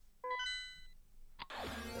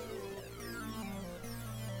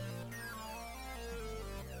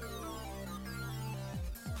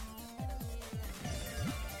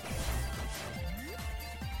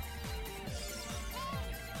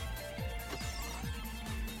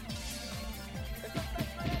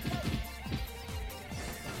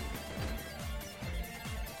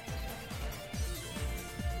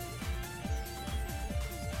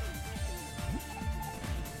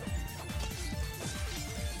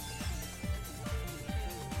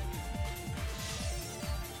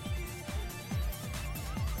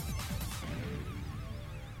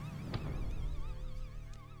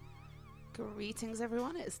Greetings,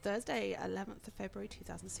 everyone. It's Thursday, 11th of February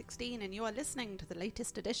 2016, and you are listening to the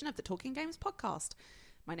latest edition of the Talking Games podcast.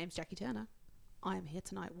 My name's Jackie Turner. I am here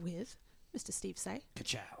tonight with Mr. Steve Say.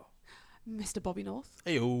 Ka-chow. Mr. Bobby North.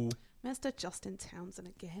 Heyo. Mr. Justin Townsend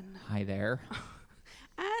again. Hi there.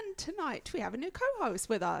 And tonight we have a new co-host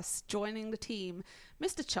with us, joining the team,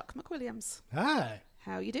 Mr. Chuck McWilliams. Hi.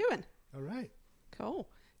 How are you doing? All right. Cool.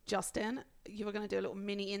 Justin, you were going to do a little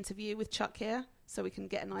mini interview with Chuck here, so we can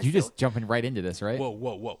get a nice... You just jumping right into this, right?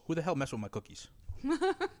 Whoa. Who the hell messed with my cookies?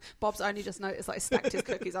 Bob's only just noticed that he stacked his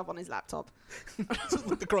cookies up on his laptop. I just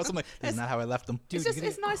looked across. I'm like, isn't that how I left them? Dude,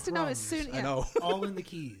 It's nice to know as soon... I know. All in the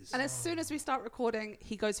keys. And as soon as we start recording,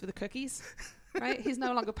 he goes for the cookies, right? He's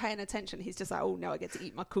no longer paying attention. He's just like, oh, no, I get to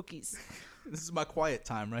eat my cookies. This is my quiet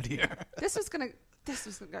time right here. This was gonna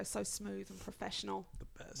go so smooth and professional. The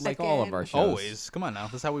best. Like all of Again. our shows. Always. Come on now.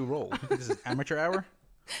 This is how we roll. This is amateur hour.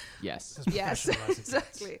 Yes. Yes,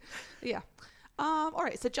 exactly. Yeah. All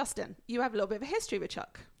right, so Justin, you have a little bit of a history with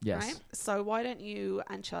Chuck, Yes. right? So why don't you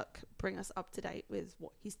and Chuck bring us up to date with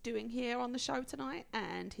what he's doing here on the show tonight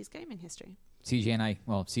and his gaming history?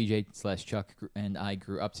 CJ/Chuck and I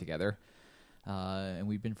grew up together, and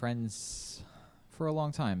we've been friends for a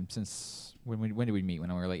long time. Since when did we meet? When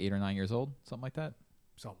we were like 8 or 9 years old, something like that.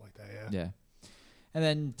 Something like that, yeah. Yeah. And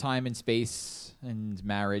then time and space and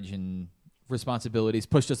marriage and responsibilities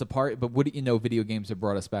pushed us apart. But wouldn't you know, video games have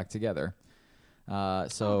brought us back together.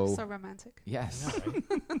 So romantic. Yes. I know,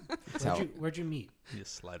 right? That's how- Where'd you meet? Need a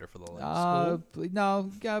slider for the legs. No,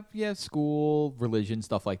 yeah, school, religion,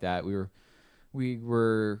 stuff like that. We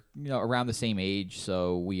were around the same age,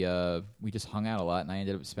 so we just hung out a lot, and I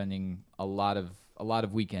ended up spending a lot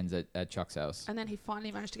of weekends at Chuck's house. And then he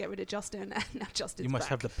finally managed to get rid of Justin, and now Justin's You must back.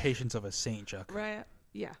 have the patience of a saint, Chuck. Right?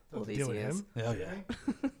 Yeah, all To these deal with years. him? Hell yeah.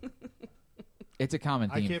 It's a common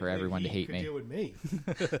I theme can't for believe everyone to he hate could me. deal with me.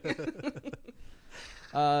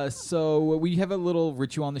 So we have a little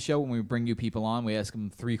ritual on the show when we bring new people on. We ask them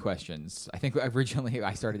 3 questions. I think originally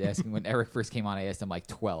I started asking when Eric first came on. I asked him like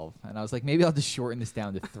 12, and I was like, maybe I'll just shorten this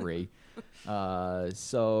down to 3.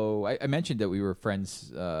 So I mentioned that we were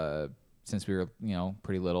friends since we were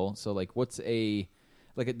pretty little. So like, what's a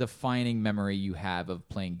defining memory you have of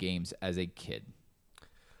playing games as a kid?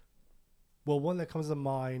 Well, one that comes to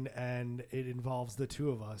mind, and it involves the two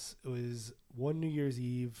of us, it was one New Year's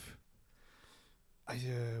Eve.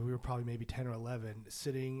 We were probably maybe 10 or 11,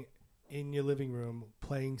 sitting in your living room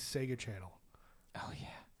playing Sega Channel. Oh yeah.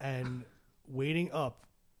 And waiting up,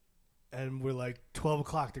 and we're like 12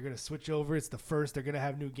 o'clock, they're going to switch over, it's the first, they're going to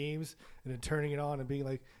have new games, and then turning it on and being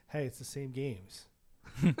like, hey, it's the same games.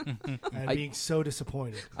 And being so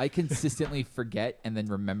disappointed. I consistently forget and then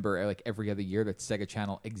remember like every other year that Sega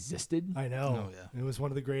Channel existed. I know. Oh, yeah. It was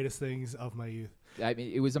one of the greatest things of my youth. I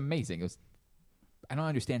mean, it was amazing. I don't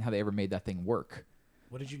understand how they ever made that thing work.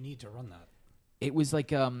 What did you need to run that? It was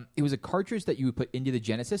like it was a cartridge that you would put into the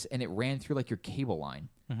Genesis, and it ran through like your cable line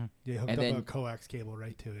Yeah, hooked And up then- a coax cable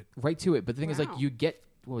right to it. right to it. But the thing is, Wow. like, you get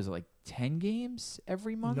what was it, like 10 games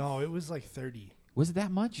every month? No, it was like 30. Was it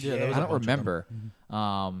that much? Yeah, there was I a don't bunch of them.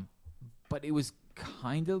 remember. But it was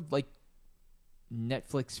kind of like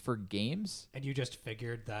Netflix for games. And you just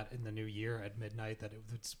figured that in the new year at midnight that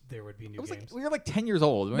there would be new It was games? like we were like 10 years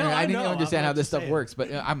old. No, I I didn't know. understand I'm how this just stuff saying. works, but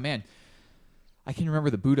man, I can remember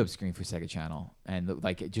the boot up screen for Sega Channel and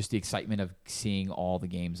like just the excitement of seeing all the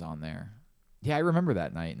games on there. Yeah, I remember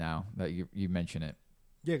that night now that you mention it.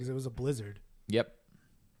 Yeah, because it was a blizzard. Yep.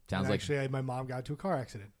 Sounds And like actually, my mom got into a car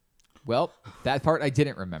accident. well, that part I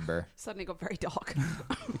didn't remember. Suddenly got very dark.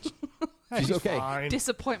 She's okay. Fine.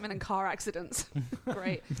 Disappointment and car accidents.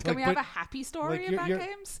 Great. Can Like, we have but- a happy story like, about you're-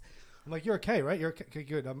 games? I'm like, you're okay, right? You're okay. Okay,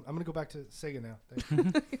 good. I'm going to go back to Sega now.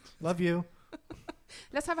 Thank you. Love you.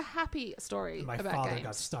 Let's have a happy story My about father games.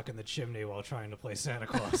 got stuck in the chimney while trying to play Santa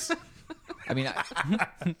Claus. I mean,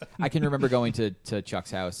 I can remember going to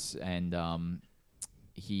Chuck's house and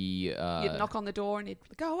he You'd knock on the door and he'd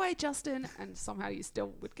go away, Justin, and somehow you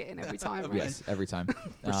still would get in every time. Right? yes, every time.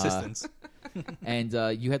 Persistence. And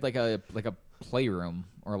you had like a playroom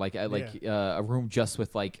or a room just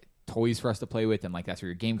with like toys for us to play with, and like that's where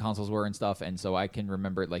your game consoles were and stuff. And so I can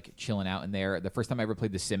remember like chilling out in there. The first time I ever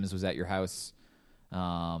played The Sims was at your house.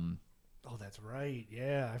 Oh, that's right.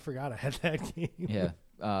 Yeah, I forgot I had that game.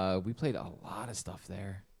 Yeah, we played a lot of stuff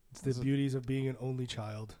there. It's the beauties of being an only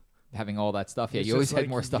child. Having all that stuff. Yeah, It's you always just had like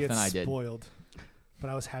more you stuff get than I did. Spoiled, but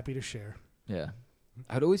I was happy to share. Yeah,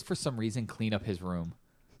 I'd always for some reason clean up his room.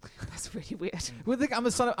 That's really weird. Well, like, I'm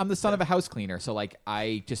the son of a house cleaner, so like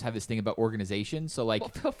I just have this thing about organization. So like, Well,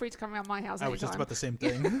 feel free to come around my house I was just anytime. about the same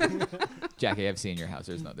thing. Jackie, I've seen your house.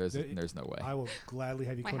 There's no way. I will gladly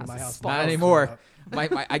have you My come to my house is house. spotless. Not anymore.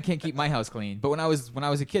 I can't keep my house clean. But when I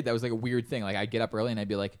was a kid, that was like a weird thing. Like I'd get up early and I'd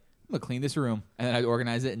be like, I'm gonna clean this room, and then I'd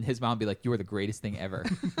organize it, and his mom would be like, "You are the greatest thing ever."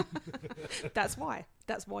 That's why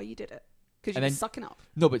you did it. Because you And were then- sucking up.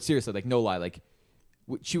 No, but seriously, like no lie, like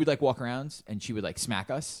she would like walk around and she would like smack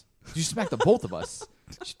us. She smacked the both of us.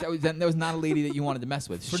 That was not a lady that you wanted to mess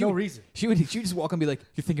with. For She no would- reason. She would just walk and be like,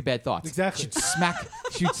 "You're thinking bad thoughts." Exactly.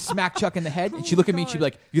 She'd smack Chuck in the head, and she'd look at me and she'd be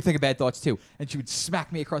like, "You're thinking bad thoughts too," and she would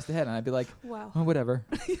smack me across the head, and I'd be like, Wow. "Oh, whatever."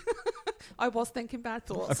 I was thinking bad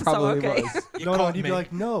I thoughts. probably so, okay. was. You No, caught and you'd be me.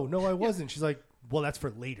 like, no, I wasn't. She's like, well, that's for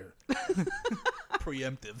later.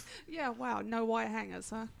 Preemptive. Yeah, wow. No wire hangers,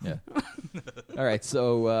 huh? Yeah. All right.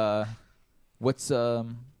 So, what's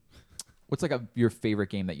like your favorite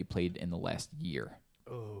game that you played in the last year?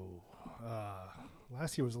 Oh,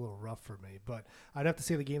 last year was a little rough for me, but I'd have to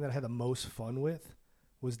say the game that I had the most fun with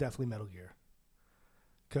was definitely Metal Gear.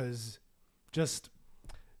 Because just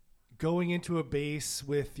going into a base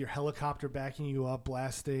with your helicopter backing you up,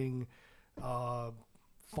 blasting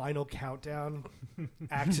Final Countdown,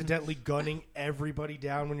 accidentally gunning everybody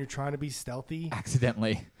down when you're trying to be stealthy.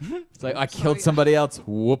 Accidentally. It's like I killed somebody else.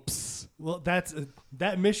 Whoops. Well, that's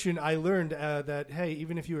that mission. I learned that hey,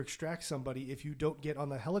 even if you extract somebody, if you don't get on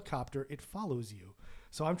the helicopter, it follows you.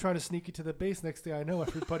 So I'm trying to sneak into the base. Next thing I know,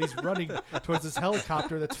 everybody's running towards this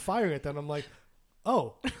helicopter that's firing at them. I'm like,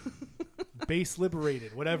 oh, base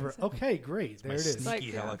liberated. Whatever. Okay, great. There My it is. Like,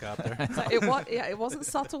 sneaky yeah. helicopter. So it wasn't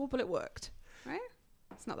subtle, but it worked. Right?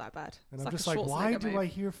 It's not that bad. And It's I'm a just like, why Schwarzenegger do move. I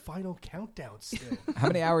hear Final Countdown still? How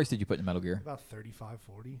many hours did you put in Metal Gear? About 35,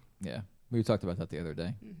 40. Yeah, we talked about that the other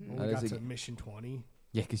day. Mm-hmm. When we That got is to a- mission 20.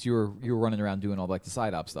 Yeah, because you were running around doing all like the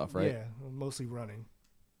side op stuff, right? Yeah, mostly running.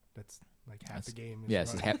 That's like half the game. Is Yes,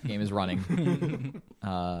 running. half the game is running.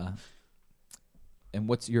 And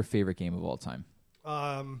what's your favorite game of all time?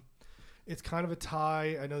 It's kind of a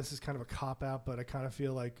tie. I know this is kind of a cop out, but I kind of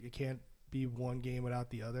feel like it can't be one game without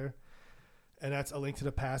the other. And that's A Link to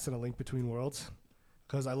the Past and A Link Between Worlds.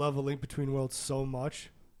 Because I love A Link Between Worlds so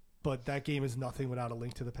much, but that game is nothing without A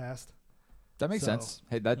Link to the Past. That makes So- sense.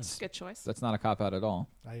 Hey, that's Good choice. not a cop out at all.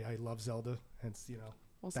 I love Zelda, hence, the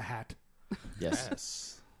Awesome. hat. Yes.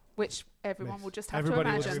 Yes. Which everyone will just have Everybody to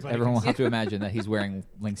will- imagine. everybody- Everyone will have to imagine that he's wearing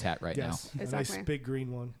Link's hat right Yes, a Exactly. nice big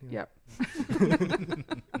green one. Yep.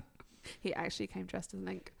 He actually came dressed as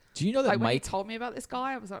Link. now. Do you know that Like when he Mike? told me about this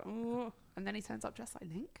guy, I was like, oh. And then he turns up dressed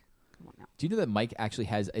like Link. Come on now. Do you know that Mike actually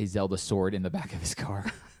has a Zelda sword in the back of his car?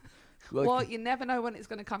 Like, Well, you never know when it's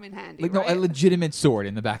going to come in handy. like right? no, a legitimate sword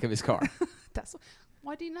in the back of his car. That's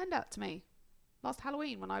why did you lend that to me last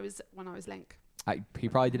Halloween when I was Link He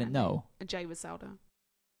probably didn't know. and Jay was Zelda.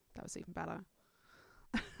 That was even better.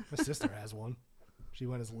 My sister has one. She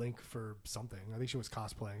went as Link for something. I think she was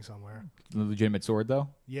cosplaying somewhere. The legitimate sword, though.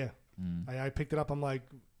 Yeah. Mm. I picked it up. I'm like,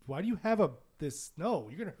 why do you have this? No,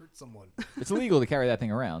 you're going to hurt someone. It's illegal to carry that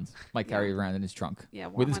thing around. Mike Yeah. carry it around in his trunk. Yeah,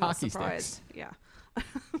 why With am his I not hockey sticks. surprised? Yeah,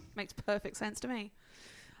 makes perfect sense to me.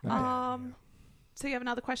 Yeah. So you have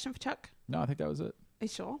another question for Chuck? No, I think that was it. Are you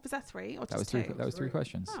sure? Was that three or That was just three. two? That was three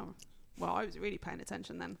questions. Oh, well, I was really paying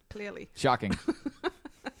attention then. Clearly. Shocking.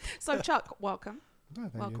 So Chuck, welcome. Oh,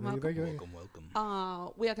 thank Welcome, you, thank you, thank you.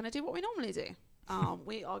 Welcome. We are going to do what we normally do.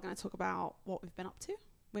 We are going to talk about what we've been up to.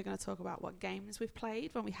 We're going to talk about what games we've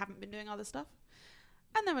played when we haven't been doing other stuff.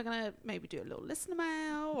 And then we're going to maybe do a little listener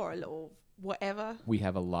mail or a little whatever. We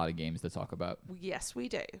have a lot of games to talk about. Yes, we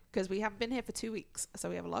do. Because we haven't been here for 2 weeks. So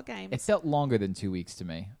we have a lot of games. It felt longer than 2 weeks to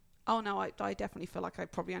me. Oh, no, I definitely feel like I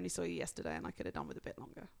probably only saw you yesterday and I could have done with a bit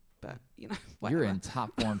longer. But, You're whatever. in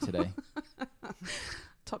top form today.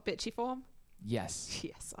 Top bitchy form? Yes.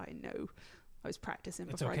 Yes, I know. I was practicing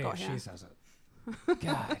It's before okay I got if here. she says it.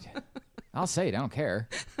 God. I'll say it. I don't care.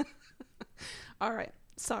 All right.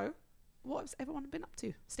 So, what has everyone been up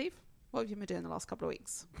to? Steve, what have you been doing the last couple of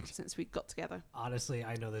weeks since we got together? Honestly,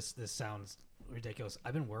 I know this sounds ridiculous.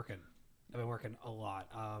 I've been working a lot.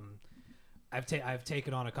 I've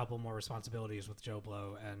taken on a couple more responsibilities with Joe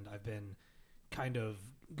Blow, and I've been kind of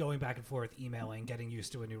going back and forth, emailing, getting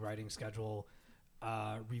used to a new writing schedule,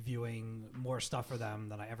 reviewing more stuff for them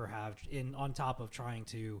than I ever have. On top of trying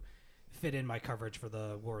to fit in my coverage for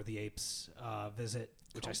the War of the Apes visit,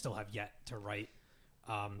 which I still have yet to write.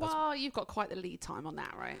 That's Well, you've got quite the lead time on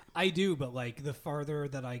that, right? I do, but like the farther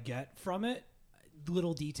that I get from it,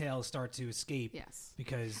 little details start to escape. Yes.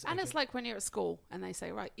 Because And it's like when you're at school and they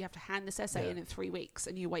say, right, you have to hand this essay in 3 weeks,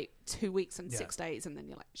 and you wait 2 weeks and 6 days, and then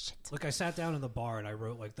you're like, shit. Look, I sat down in the bar and I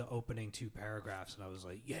wrote like the opening 2 paragraphs, and I was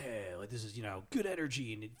like, yeah, like this is, good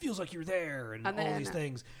energy, and it feels like you're there, and all then- these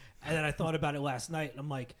things. And then I thought about it last night, and I'm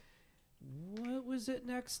like, what was it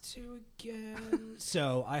next to again?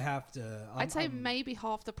 So I have to. I'd say maybe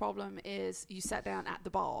half the problem is you sat down at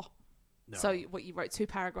the bar. No. So you wrote 2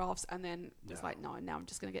 paragraphs, and then it's No. like, no, now I'm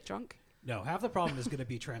just going to get drunk. No, half the problem is going to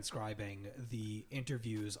be transcribing the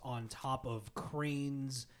interviews on top of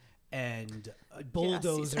cranes and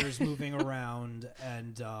bulldozers moving around,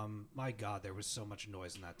 and my God, there was so much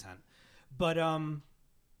noise in that tent. But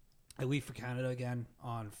I leave for Canada again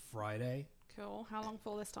on Friday. Cool. How long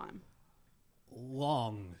for this time?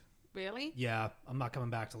 Long. Really? Yeah, I'm not coming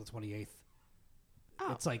back till the 28th.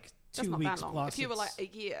 Oh, It's like that's 2 not weeks that long. plus. If you were like it's-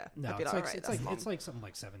 a year, no, I'd be it's like, like, all right, it's that's like long. it's like something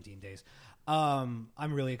like 17 days. I'm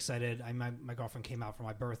really excited. My girlfriend came out for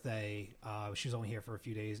my birthday. She was only here for a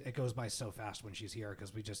few days. It goes by so fast when she's here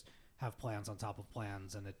because we just have plans on top of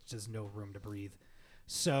plans, and it's just no room to breathe.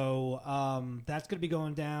 So that's gonna be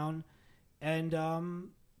going down, and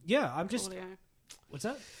yeah, I'm just. Coolio. What's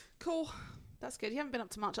that? Cool. That's good. You haven't been up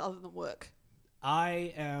to much other than work.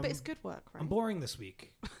 I am. But it's good work, right? I'm boring this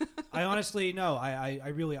week. I honestly no. I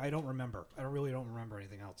really don't remember. I really don't remember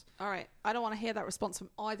anything else. All right. I don't want to hear that response from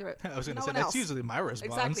either. I was going to no say one that's else. usually my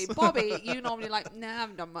response. Exactly. Bobby, you normally like, nah, I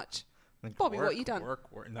haven't done much. Like, Bobby, what you done? Work.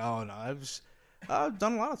 No. I've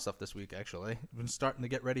done a lot of stuff this week, actually. I've been starting to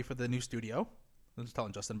get ready for the new studio. I was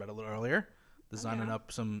telling Justin about it a little earlier. Designing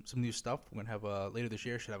up some new stuff. We're going to have later this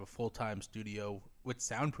year, should have a full-time studio with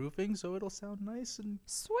soundproofing, so it'll sound nice and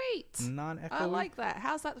Sweet. non-echoey. I like that.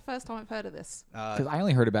 How's that the first time I've heard of this? Because I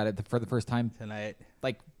only heard about it for the first time, Tonight.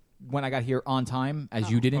 like when I got here on time, as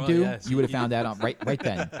you didn't Oh, do. yes. You would have found out right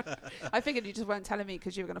then. I figured you just weren't telling me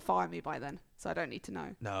because you were going to fire me by then, so I don't need to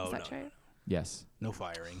know. No, Is that no, true? Yes, no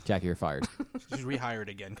firing. Jackie, you're fired. She's rehired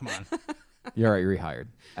again. Come on. You're all right. You're rehired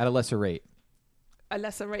at a lesser rate. A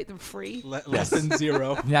lesser rate than free. Less than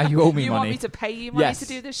 0. Now you owe me You money. want me to pay you money Yes. to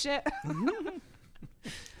do this shit?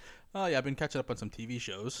 Oh, yeah, I've been catching up on some TV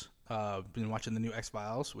shows. Been watching the new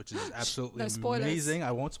X-Files, which is absolutely No spoilers. amazing.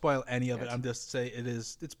 I won't spoil any of Good. it. I'm just say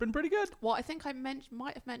it's been pretty good. Well, I think I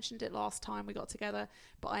might have mentioned it last time we got together,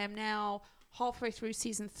 but I am now halfway through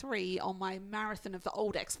season 3 on my marathon of the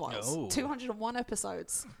old X-Files. Oh. 201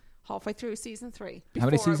 episodes. Halfway through season 3. How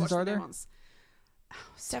many before I seasons watched are the new there? ones.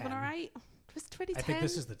 7 or 8? Was it 2010? I think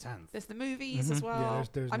this is the 10th. There's the movies as well. Yeah,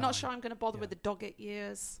 there's I'm 9. not sure I'm going to bother with the Doggett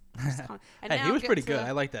years. Just kinda- and Hey, now he I'm was getting pretty to good. the-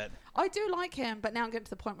 I like that. I do like him, but now I'm getting to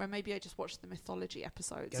the point where maybe I just watch the mythology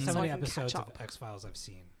episodes. Guess so how many I can episodes catch of up. X-Files I've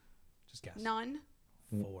seen? Just guess. None?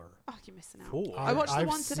 4. Oh, you're missing out. 4. I watched the I've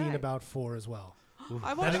one today. seen about 4 as well.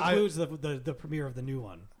 I That watched, includes the premiere of the new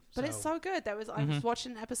one. but it's so good. I was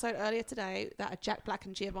watching an episode earlier today that had Jack Black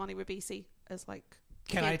and Giovanni Ribisi as like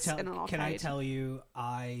Can I kids tell? in an Can I arcade. tell you?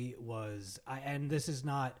 And this is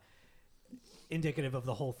not indicative of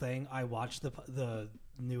the whole thing. I watched the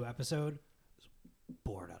new episode.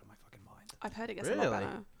 Bored out of my fucking mind. I've heard it gets a Really? lot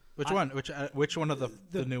better. Which one of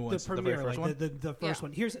the new ones? The The premiere, very first like one. the first Yeah.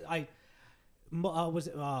 one. Here's was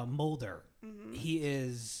it Mulder? Mm-hmm. He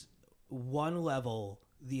is one level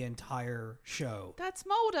the entire show. That's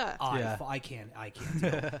Mulder. Yeah. I can't deal. I can't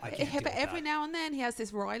deal But with every that. now and then he has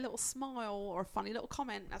this wry little smile or a funny little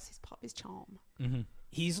comment. That's his part of his charm.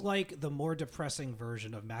 He's like the more depressing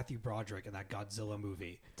version of Matthew Broderick in that Godzilla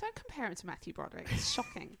movie. Don't compare him to Matthew Broderick. It's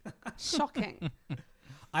shocking. Shocking.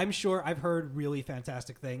 I'm sure I've heard really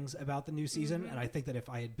fantastic things about the new season, Mm-hmm. and I think that if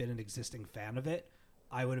I had been an existing fan of it,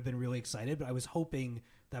 I would have been really excited. But I was hoping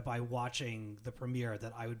that by watching the premiere,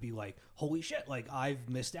 that I would be like, "Holy shit! Like I've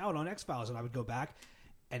missed out on X-Files," and I would go back,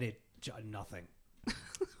 and nothing.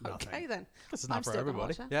 Nothing. Okay then. It's I'm not for still gonna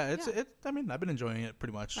everybody. watch it. Yeah, I mean, I've been enjoying it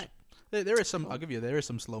pretty much. Right. There is some. I'll give you. There is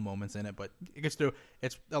some slow moments in it, but it gets through.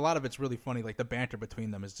 It's a lot of it's really funny. Like the banter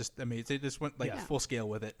between them is just. I mean, it just went like Yeah. full scale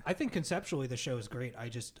with it. I think conceptually the show is great. I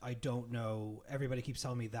don't know. Everybody keeps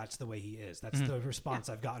telling me that's the way he is. That's the response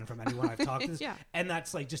I've gotten from anyone I've talked to. Yeah. And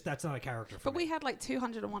that's like that's not a character for But me. we had like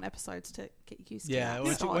 201 episodes to get used to. Yeah, that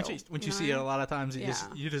once style, you see it a lot of times, you Yeah.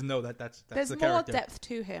 you just know that's There's the more character. depth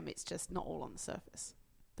to him. It's just not all on the surface.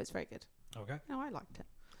 But it's very good. Okay. No, I liked it.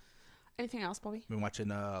 Anything else, Bobby? Been watching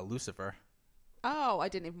Lucifer. Oh, I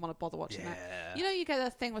didn't even want to bother watching that. Yeah. You know, you get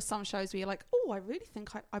that thing with some shows where you're like, oh, I really think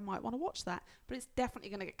I might want to watch that. But it's definitely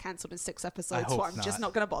going to get cancelled in 6 episodes, hope so I'm just not.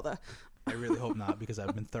 not going to bother. I really hope not, because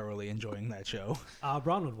I've been thoroughly enjoying that show.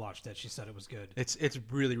 Bronwyn watched it. She said it was good. It's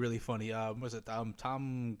really, really funny. Was it Tom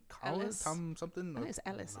Collins? Ellis. Tom something? I think it's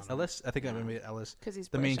Ellis. Ellis? I think I Yeah. remember Ellis. Because he's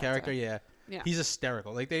The main British character, actor. yeah. Yeah. He's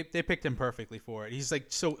hysterical. Like they picked him perfectly for it. He's like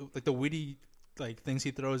so like the witty like things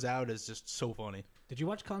he throws out is just so funny. Did you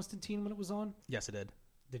watch Constantine when it was on? Yes, I did.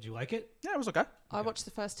 Did you like it? Yeah, it was okay. I watched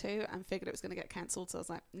the first two and figured it was going to get cancelled, so I was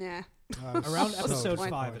like, nah. Around so episode disappointed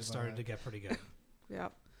 5, by it started that. to get pretty good. Yeah.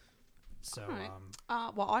 So,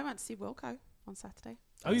 Alright. Well, I went to see Wilco on Saturday.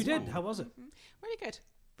 oh, you did? Fun. How was it? Really good.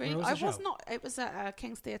 Where Really, was the I was show? not. It was at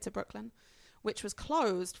King's Theatre, Brooklyn, which was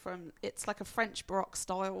closed from. It's like a French Baroque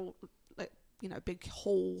style, like big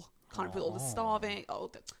hall, kind of with all the starving, all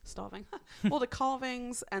the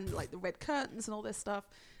carvings and like the red curtains and all this stuff.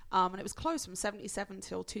 And it was closed from 1977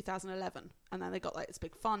 till 2011, and then they got like this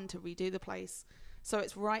big fund to redo the place. So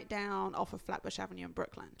it's right down off of Flatbush Avenue in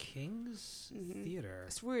Brooklyn. King's Mhm. Theater.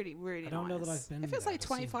 It's really, really I don't know nice. that I've been It feels there like to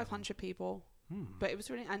see them. 2,500 people, but it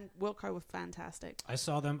was really, and Wilco was fantastic. I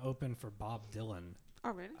saw them open for Bob Dylan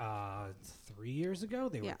Oh, really? 3 years ago.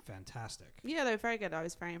 They Yeah. were fantastic. Yeah, they were very good. I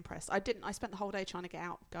was very impressed. I spent the whole day trying to get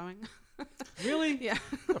out going. Really? Yeah.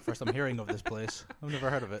 The first I'm hearing of this place. I've never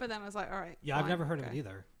heard of it. But then I was like, all right. Yeah, I've fine, never heard of okay. it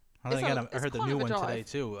either. And then It's again, a- I it's heard the quite new of a one drive. today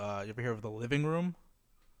too. You ever hear of the Living Room?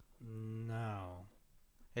 No.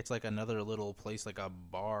 It's like another little place, like a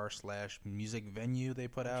bar / music venue they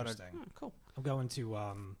put out. Interesting. Oh, cool. I'm going to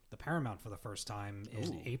the Paramount for the first time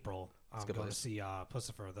in Ooh. April. I'm a good going to place. see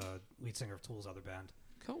Pussifer, the lead singer of Tool's other band.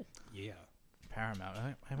 Cool. Yeah. Paramount.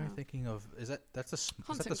 Am I thinking of? Is that the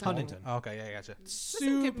Huntington. small? Huntington. Oh, okay, yeah, gotcha.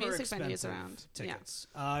 some good Super music venues expensive around. Yeah. tickets.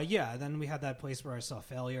 Yeah. Then we had that place where I saw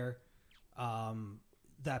Failure.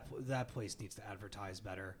 That place needs to advertise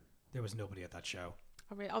better. There was nobody at that show.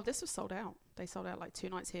 This was sold out. They sold out like 2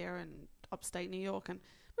 nights here and upstate New York, and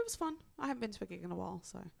it was fun. I haven't been to a gig in a while,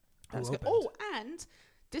 so that was good. opened? Oh, and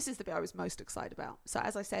this is the bit I was most excited about. So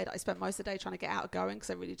as I said, I spent most of the day trying to get out of going because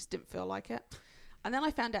I really just didn't feel like it. And then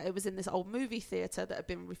I found out it was in this old movie theatre that had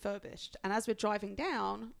been refurbished. And as we're driving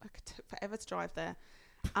down, it took forever to drive there.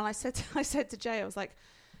 And I said to Jay, I was like,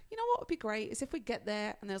 you know what would be great is if we get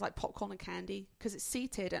there and there's like popcorn and candy because it's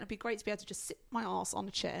seated, and it'd be great to be able to just sit my ass on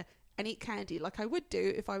a chair and eat candy like I would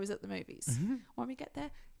do if I was at the movies. When we get there,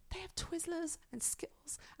 they have Twizzlers and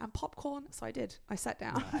Skittles and popcorn. So I did. I sat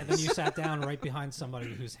down. And then you sat down right behind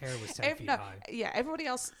somebody whose hair was 10 feet high. Yeah, everybody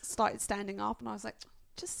else started standing up, and I was like,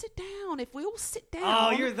 just sit down. If we all sit down.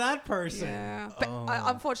 Oh, you're that person. Yeah. But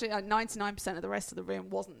unfortunately, 99% of the rest of the room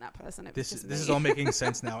wasn't that person. It was This just is me. all making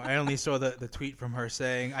sense now. I only saw the tweet from her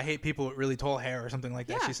saying, "I hate people with really tall hair" or something like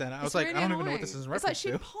that. Yeah, She said, "I it's was like, really I don't even know what annoying. this is in It's like reference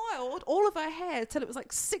she to." piled all of her hair till it was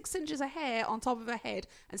like 6 inches of hair on top of her head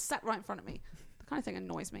and sat right in front of me. The kind of thing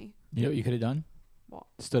annoys me. You know what you could have done? What?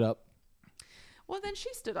 Stood up. Well, then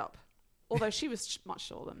she stood up, although she was much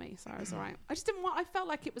shorter than me, so I was all right. I just didn't want. I felt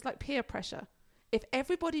like it was like peer pressure. If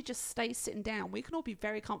everybody just stays sitting down, we can all be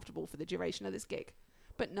very comfortable for the duration of this gig.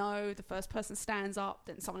 But no, the first person stands up,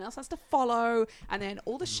 then someone else has to follow, and then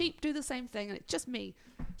all the sheep do the same thing, and it's just me.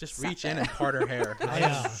 Just sat reach in there. and part her hair.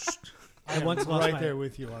 I once lost right my- there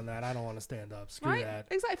with you on that. I don't want to stand up. Screw Right? that.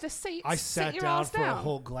 Exactly. If the seats, I sit sat your down ass for a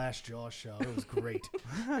whole Glass Jaw show. It was great.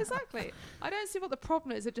 Exactly. I don't see what the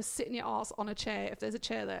problem is of just sitting your ass on a chair if there's a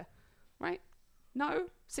chair there, right? No,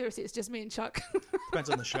 seriously, it's just me and Chuck. Depends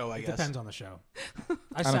on the show, I It guess. depends on the show.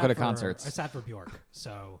 I don't sat go to for- concerts. I sat for Bjork,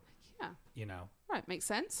 so Yeah, you know. right, makes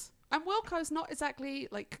sense. And Wilco's not exactly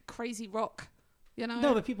like crazy rock, you know.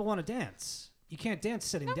 No, but people want to dance. You can't dance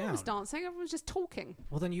sitting Everyone down. was dancing. Everyone was just talking.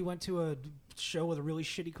 Well, then you went to a show with a really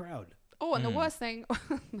shitty crowd. Oh, and the worst thing,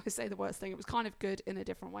 I say the worst thing, it was kind of good in a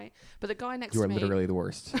different way. But the guy next You to are me, literally the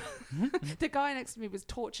worst. the guy next to me was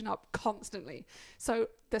torching up constantly. So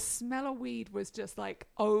the smell of weed was just like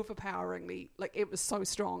overpoweringly, like it was so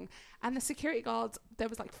strong. And the security guards, there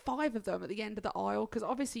was like 5 of them at the end of the aisle because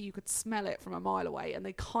obviously you could smell it from a mile away and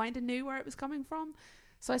they kind of knew where it was coming from.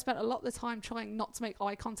 So I spent a lot of the time trying not to make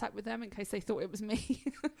eye contact with them in case they thought it was me.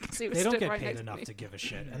 'Cause he was They don't stood get right paid next to enough me. to give a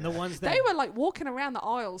shit. And the ones that They were like walking around the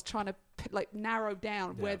aisles trying to like narrow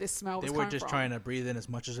down where this smell They was were coming just from. trying to breathe in as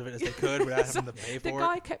much of it as they could without having to pay The for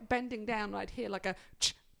guy it. kept bending down and I'd hear like a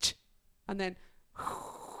ch, ch, and then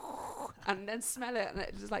smell it, and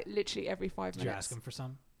it was like literally every 5 did minutes. you ask him for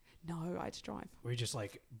some? No, I had to drive. Were you just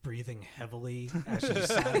like breathing heavily as you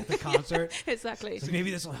sat at the concert? Exactly. It's like,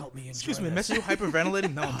 maybe this will help me enjoy Excuse me, this. miss, are you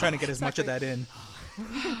hyperventilating? No, I'm trying to get as much of that in.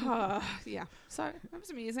 Yeah. So that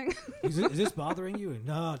was amusing. Is this bothering you?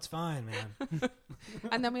 No, it's fine, man.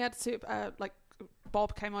 And then we had like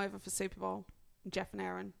Bob came over for Super Bowl, Jeff and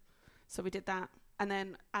Aaron. So we did that. And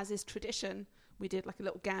then, as is tradition, we did like a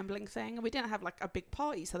little gambling thing, and we didn't have like a big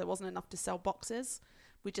party, so there wasn't enough to sell boxes.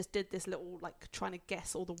 We just did this little like trying to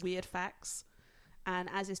guess all the weird facts, and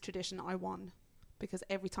as is tradition, I won. Because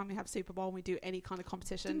every time we have Super Bowl and we do any kind of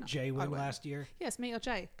competition... Didn't Jay I win win. last year? Yes, me or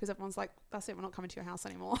Jay. Because everyone's like, that's it, we're not coming to your house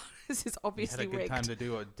anymore. This is We obviously had a good rigged. time to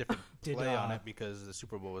do a different Did, play on it because the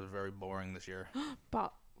Super Bowl was very boring this year.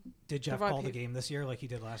 But Did Jeff right call the people- game this year like he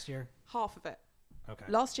did last year? half of it. Okay.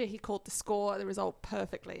 Last year he called the score, the result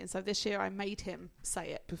perfectly. And so this year I made him say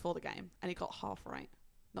it before the game. And he got half right.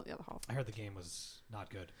 Not the other half. I heard the game was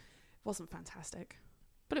not good. It wasn't fantastic.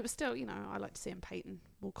 But it was still, you know, I like to see him Peyton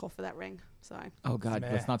walk off for that ring. So, Oh God,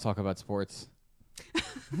 Meh. let's not talk about sports. well,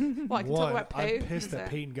 I can talk One, about poo. I'm pissed Is that it?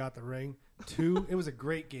 Peyton got the ring. Two, it was a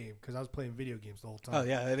great game because I was playing video games the whole time. Oh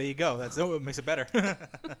yeah, there you go. That's what makes it better.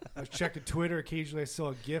 I was checking Twitter. Occasionally, I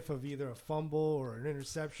saw a GIF of either a fumble or an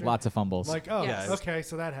interception. Lots of fumbles. Like, oh, Yes. okay,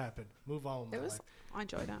 so that happened. Move on. With It my was, life. I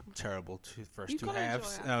enjoyed it. Terrible first You've two gotta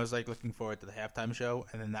halves, enjoy it. and I was like looking forward to the halftime show,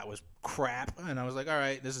 and then that was crap, and I was like, all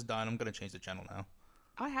right, this is done. I'm gonna change the channel now.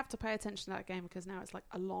 I have to pay attention to that game because now it's like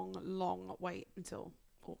a long, long wait until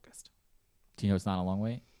August. Do you know it's not a long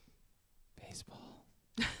wait? Baseball.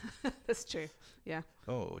 That's true. Yeah.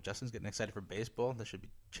 Oh, Justin's getting excited for baseball. This should be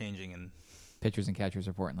changing in Pitchers and catchers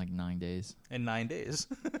report in like 9 days. 9 days.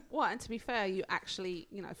 Well, and to be fair, you actually,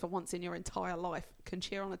 you know, for once in your entire life, can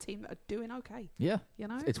cheer on a team that are doing okay. Yeah. You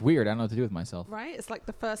know? It's weird. I don't know what to do with myself. Right? It's like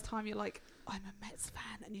the first time you're like, I'm a Mets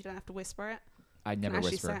fan, and you don't have to whisper it. I never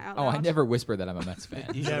actually whisper. say it out Oh, I loud. never whisper that I'm a Mets fan.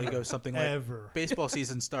 It usually Never. goes something like Ever. baseball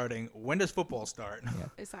season starting. When does football start?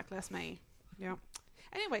 Exactly. That's me. Yeah.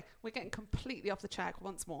 Anyway, we're getting completely off the track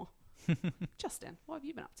once more. Justin, what have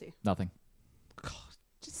you been up to? Nothing. God,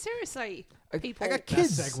 just seriously, I people. got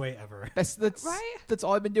Best kids. segue ever. That's Right? That's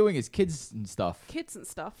all I've been doing is kids and stuff. Kids and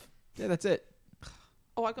stuff. Yeah, that's it.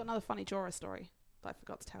 Oh, I got another funny Jorah story that I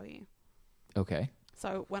forgot to tell you. Okay.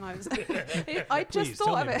 So when I was, I just Please, tell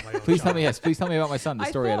thought of me it. about my own Please tell child. me. Yes. Please tell me about my son. The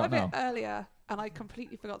story I thought don't of know. it earlier, and I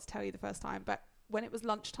completely forgot to tell you the first time. But when it was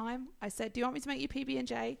lunchtime, I said, "Do you want me to make you PB and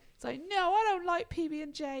J?" He's like, "No, I don't like PB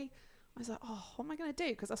and J." I was like, "Oh, what am I going to do?"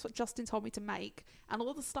 Because that's what Justin told me to make, and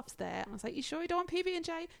all the stuff's there. And I was like, "You sure you don't want PB and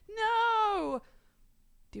J?" No.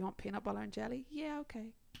 Do you want peanut butter and jelly? Yeah, okay.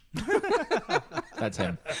 That's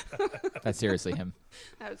him. That's seriously him.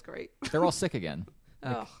 That was great. They're all sick again.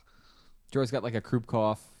 Oh, Jorah's got like a croup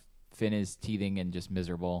cough. Finn is teething and just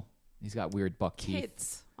miserable. He's got weird buck teeth.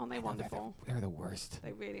 kids, aren't they wonderful? They're the worst.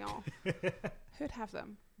 They really are. Who'd have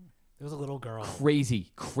them, There was a little girl.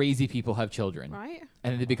 Crazy, crazy people have children, right?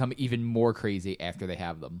 and then they become even more crazy after they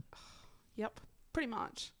have them. Yep, pretty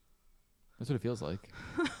much. That's what it feels like.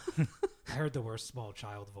 I heard the worst small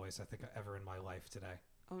child voice I think ever in my life today.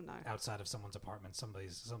 Oh no. Outside of someone's apartment,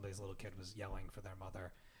 somebody's little kid was yelling for their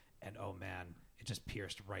mother, and oh man, it just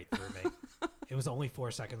pierced right through me. It was only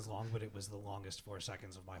 4 seconds long, but it was the longest 4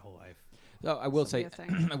 seconds of my whole life. So I will say, Something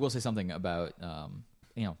a thing. I will say something about,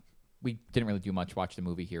 you know, we didn't really do much. Watch the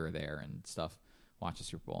movie here or there and stuff. Watch the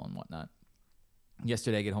Super Bowl and whatnot.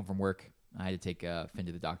 Yesterday, I get home from work. I had to take Finn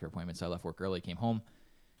to the doctor appointment, so I left work early. Came home,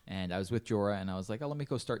 and I was with Jorah, and I was like, "Oh, let me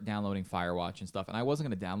go start downloading Firewatch and stuff." And I wasn't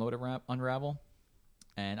going to download Unravel,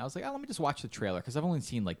 and I was like, "Oh, let me just watch the trailer," because I've only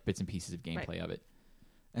seen like bits and pieces of gameplay Right. of it.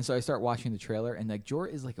 And so I start watching the trailer, and like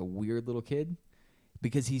Jorah is like a weird little kid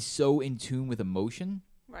because he's so in tune with emotion.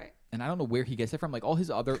 Right. And I don't know where he gets it from. Like all his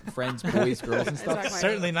other friends, boys, girls, and stuff. Exactly.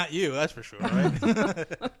 Certainly not you, that's for sure,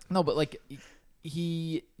 right? No, but like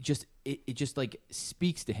he just it just like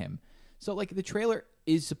speaks to him. So like the trailer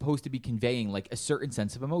is supposed to be conveying like a certain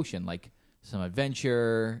sense of emotion, like some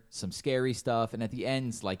adventure, some scary stuff, and at the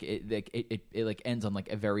ends like it like ends on like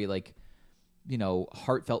a very like, you know,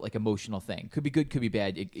 heartfelt like emotional thing. Could be good, could be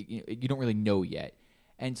bad. You don't really know yet.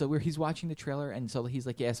 And so he's watching the trailer, and so he's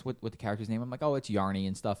like, "Yes, what the character's name?" I'm like, "Oh, it's Yarny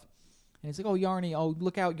and stuff." And he's like, "Oh, Yarny, oh,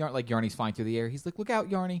 look out, Yarny!" Like Yarny's flying through the air. He's like, "Look out,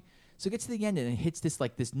 Yarny!" So it gets to the end, and it hits this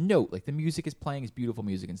like this note, like the music is playing, it's beautiful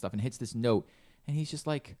music and stuff, and it hits this note, and he's just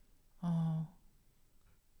like, "Oh,"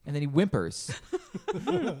 and then he whimpers,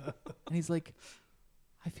 and he's like,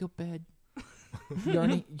 "I feel bad."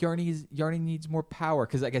 Yarny needs more power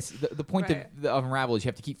because I guess the point Right. of Unravel is you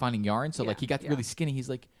have to keep finding yarn. So Yeah, like he got yeah. really skinny. He's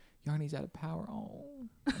like, Yarny's out of power. Oh,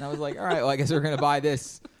 and I was like, all right, well I guess we're gonna buy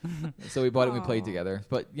this. So we bought it. and We played Aw. together.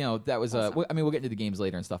 But you know that was Awesome. I mean we'll get into the games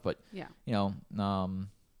later and stuff. But Yeah. you know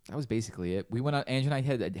that was basically it. We went out. Angie and I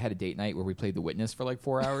had a date night where we played The Witness for like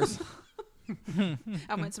 4 hours.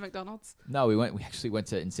 I went to McDonald's. No, we actually went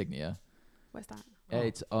to Insignia. Where's that?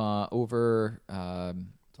 It's over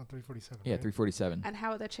It's on 347. yeah right? 347. And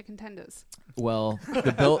how are their chicken tenders? Well,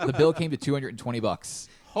 the bill came to $220.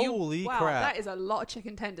 Holy wow, crap. that is a lot of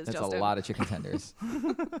chicken tenders, That's Justin. a lot of chicken tenders.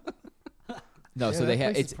 No, Yeah, so they that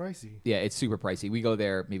have place it's is pricey. yeah, it's super pricey. We go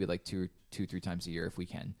there maybe like 3 times a year if we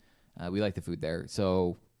can. We like the food there.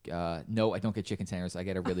 So no, I don't get chicken tenders. I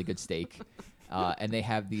get a really good steak. And they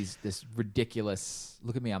have this ridiculous.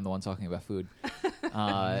 Look at me, I'm the one talking about food.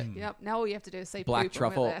 Yep. Now all you have to do is say Black poop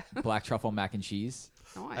and we're truffle, black truffle mac and cheese,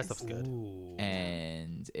 there. That Nice. stuff's good. Ooh.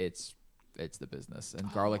 and it's the business, and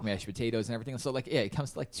garlic mashed potatoes and everything. So like, yeah, it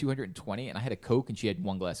comes to like 220. And I had a Coke, and she had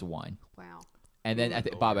 1 glass of wine. Wow. And then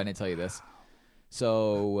Bob, I didn't tell you this.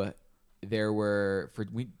 So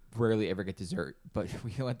we rarely ever get dessert, but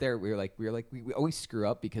we went there. We always screw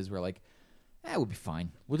up because we're like, we'll be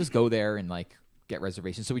fine. We'll just go there and like get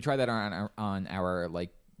reservations. So we tried that on our like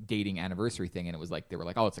dating anniversary thing, and it was like they were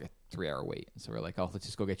like, oh, it's like a 3-hour wait. So we're like, oh, let's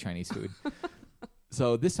just go get Chinese food.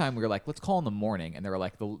 So this time we were like, let's call in the morning, and they were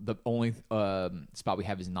like, the only spot we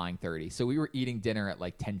have is 9:30. So we were eating dinner at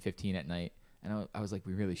like 10:15 at night, and I was like,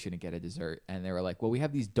 we really shouldn't get a dessert. And they were like, well, we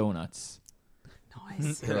have these donuts.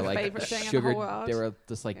 Nice. They were like favorite thing in the sugar. whole world. They were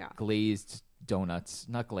just like Yeah. glazed donuts,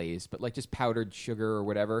 not glazed, but like just powdered sugar or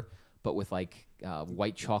whatever, but with like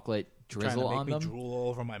white chocolate drizzle trying on to make them. me drool all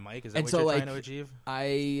over my mic. Is that And what so, you're like, trying to achieve?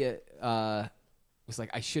 I was like,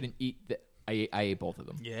 I shouldn't eat. I ate both of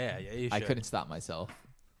them. Yeah, you should. I couldn't stop myself.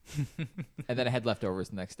 And then I had leftovers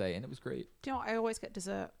the next day, and it was great. Do you know what? I always get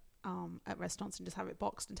dessert at restaurants and just have it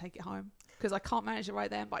boxed and take it home because I can't manage it right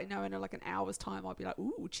then. But I know in like an hour's time I'll be like,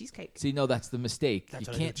 ooh, cheesecake. See, no, that's the mistake. That's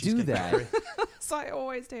You what I can't do do with that. Cheesecake So I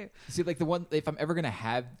always do. See, like the one, if I'm ever gonna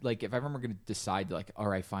have, like, if I'm ever gonna decide, like, all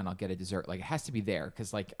right, fine, I'll get a dessert. Like, it has to be there,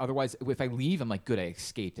 because, like, otherwise, if I leave, I'm like, good, I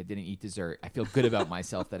escaped. I didn't eat dessert. I feel good about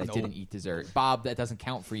myself that I Nope. didn't eat dessert. Bob, that doesn't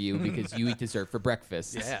count for you because you eat dessert for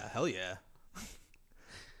breakfast. Yeah, hell yeah.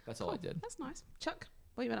 That's all I did. That's nice. Chuck,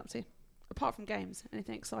 what have you been up to? Apart from games,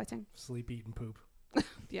 anything exciting? Sleep, eat, and poop.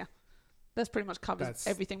 That's pretty much covers That's-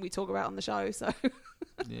 everything we talk about on the show. So,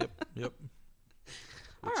 Yep.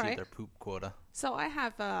 All Achieve right. their poop quota. so I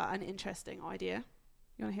have an interesting idea.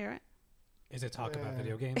 You want to hear it? Is it talk about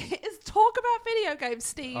video games? It is talk about video games,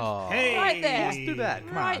 Steve. Oh, Hey! Right there. let's do that.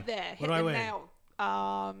 Come Right on. there. What Hit do I the win?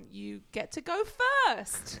 nail. You get to go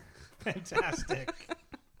first. Fantastic.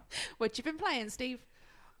 What you been playing, Steve?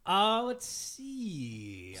 Let's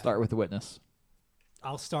see. Start with the witness.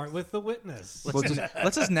 I'll start with the witness.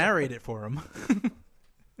 Let's just narrate it for him.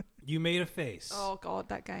 You made a face. Oh God,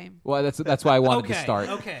 that game. Well, that's why I wanted to Okay, start.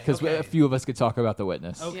 okay, Because okay. a few of us could talk about the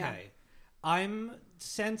witness. Okay. Yeah. I'm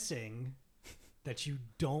sensing that you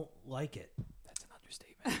don't like it. That's an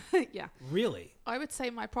understatement. Yeah. Really? I would say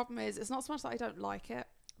my problem is it's not so much that I don't like it,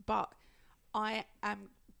 but I am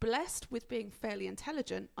blessed with being fairly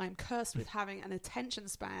intelligent. I'm cursed with having an attention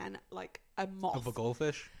span like a moth. Of a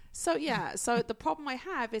goldfish. So yeah, so the problem I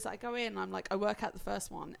have is I go in, I'm like, I work out the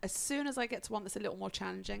first one. As soon as I get to one that's a little more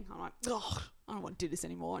challenging, I'm like, ugh, I don't want to do this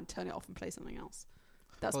anymore, and turn it off and play something else.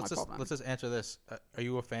 That's Well, my problem. let's just answer this. Are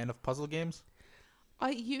you a fan of puzzle games? I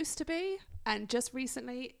used to be, and just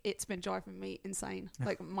recently, it's been driving me insane.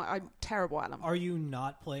 Like I'm terrible at them. Are you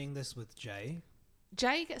not playing this with Jay?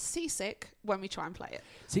 Jay gets seasick when we try and play it.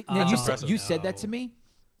 See, Oh, now you no. said that to me,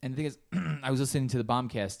 and the thing is, I was listening to the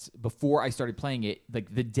Bombcast before I started playing it.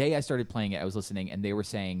 Like the day I started playing it, I was listening, and they were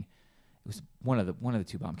saying it was one of the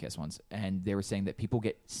two Bombcast ones, and they were saying that people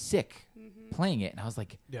get sick playing it, and I was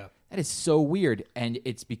like, Yeah. that is so weird, and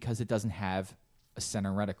it's because it doesn't have a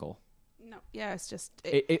center reticle. No, yeah, it's just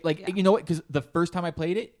It like yeah. you know what? Because the first time I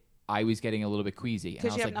played it, I was getting a little bit queasy, and I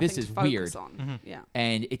because was you have like, nothing this to is focus weird. on. Yeah,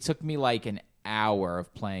 And it took me like an hour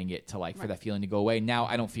of playing it to like for Right. that feeling to go away. Now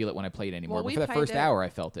I don't feel it when I play it anymore. Well, but we for that played first it- hour, I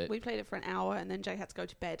felt it. we played it for an hour, and then Jay had to go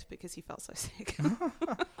to bed because he felt so sick.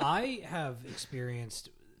 I have experienced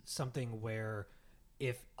something where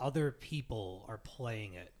if other people are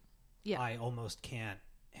playing it, Yeah. I almost can't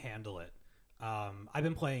handle it. I've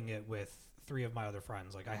been playing it with 3 of my other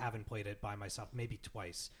friends. Like I haven't played it by myself, maybe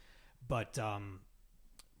twice. But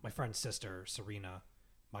my friend's sister, Serena,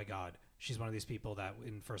 my God, she's one of these people that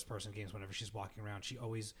in first-person games, whenever she's walking around, she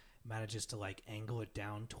always manages to like angle it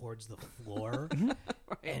down towards the floor,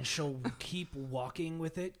 and she'll keep walking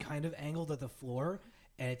with it kind of angled at the floor.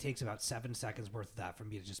 And it takes about 7 seconds worth of that for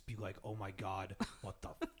me to just be like, "Oh my God, what the?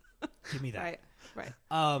 Give me that." right.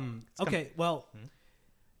 Okay. Well,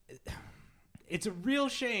 it's a real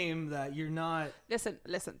shame that you're not. Listen.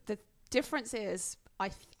 The difference is,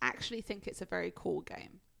 I actually think it's a very cool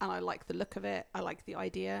game, and I like the look of it. I like the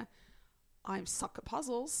idea. I'm suck at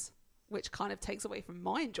puzzles, which kind of takes away from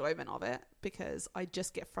my enjoyment of it because I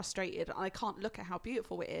just get frustrated and I can't look at how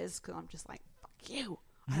beautiful it is because I'm just like, fuck you.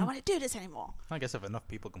 I don't want to do this anymore. I guess if enough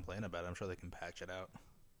people complain about it, I'm sure they can patch it out.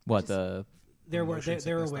 What the they're motion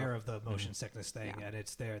sickness aware stuff. of the motion sickness thing, Yeah.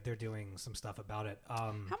 and they're doing some stuff about it.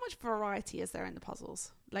 How much variety is there in the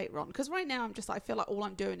puzzles later on? Because right now I feel like all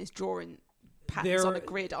I'm doing is drawing patterns on a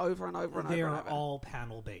grid over and over and over. They and are over. all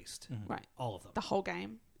panel based, Right. all of them. The whole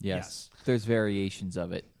game. Yes. There's variations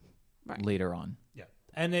of it Right. later on. Yeah,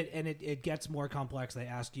 and it gets more complex. They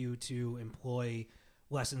ask you to employ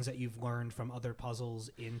lessons that you've learned from other puzzles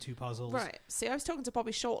into puzzles. Right. See, I was talking to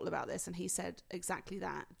Bobby Shortle about this, and he said exactly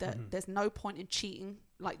that there's no point in cheating,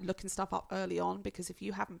 like looking stuff up early on, because if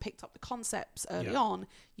you haven't picked up the concepts early on,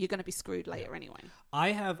 you're going to be screwed later anyway.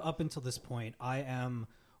 I have, up until this point, I am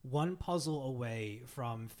one puzzle away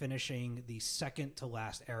from finishing the second to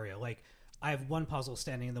last area. Like, I have one puzzle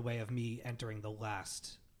standing in the way of me entering the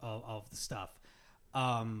last of the stuff.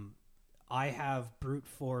 I have brute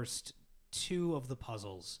forced 2 of the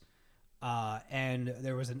puzzles, and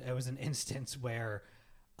there was an instance where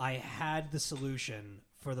I had the solution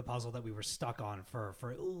for the puzzle that we were stuck on for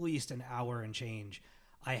at least an hour and change.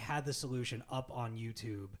 I had the solution up on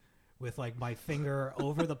YouTube with like my finger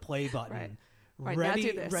over the play button. Right, Ready, now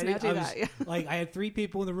do this, ready. now do I was, that, yeah. like, I had 3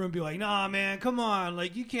 people in the room be like, "Nah, man, come on!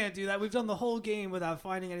 Like, you can't do that. We've done the whole game without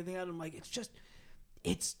finding anything out." I'm like,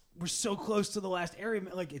 we're so close to the last area.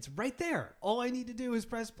 Like, it's right there. All I need to do is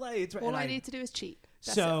press play. It's right. All I need to do is cheat.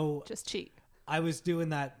 That's So- it. Just cheat. I was doing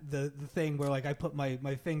that the thing where like I put my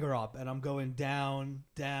finger up and I'm going down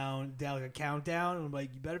like a countdown, and I'm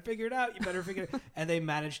like, you better figure it out. And they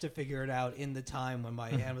managed to figure it out in the time when my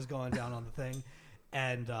hand was going down on the thing,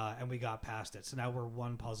 and we got past it. So now we're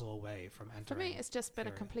one puzzle away from For entering. me, it's just been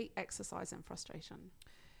a area. complete exercise in frustration.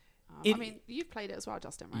 It- I mean, you've played it as well,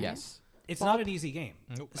 Justin, right? Yes. It's Bob? not an easy game,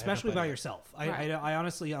 Nope, I especially haven't by played it. yourself. Right. I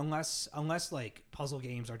honestly, unless like puzzle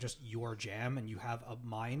games are just your jam and you have a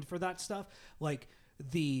mind for that stuff, like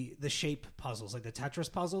the shape puzzles, like the Tetris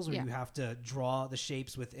puzzles, where Yeah. you have to draw the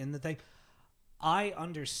shapes within the thing. I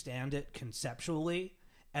understand it conceptually,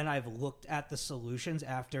 and I've looked at the solutions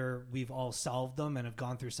after we've all solved them and have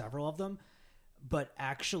gone through several of them. But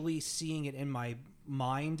actually seeing it in my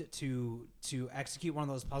mind to execute one of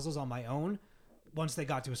those puzzles on my own, once they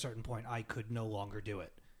got to a certain point, I could no longer do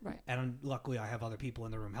it. Right. And luckily, I have other people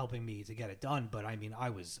in the room helping me to get it done. But I mean, I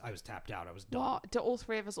was tapped out. I was done. Well, do all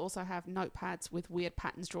 3 of us also have notepads with weird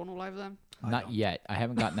patterns drawn all over them? Not yet. I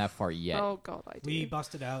haven't gotten that far yet. Oh, God, I do. We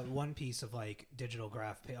busted out one piece of like digital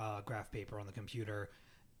graph paper on the computer,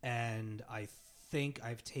 and I think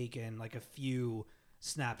I've taken like a few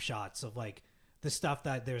snapshots of like the stuff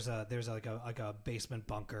that there's like a basement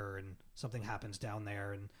bunker and something happens down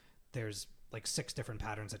there, and there's like 6 different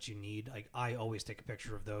patterns that you need. Like, I always take a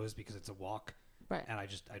picture of those because it's a walk, Right. and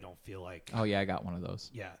I don't feel like Oh yeah, I got one of those.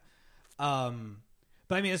 yeah.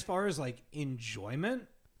 But I mean, as far as like enjoyment,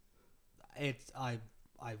 I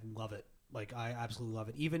love it. Like, I absolutely love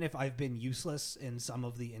it. Even if I've been useless in some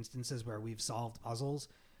of the instances where we've solved puzzles,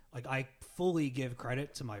 like, I fully give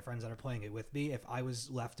credit to my friends that are playing it with me. If I was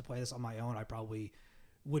left to play this on my own, I probably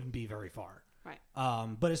wouldn't be very far. Right.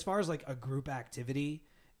 But as far as like a group activity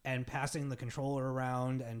and passing the controller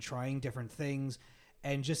around and trying different things,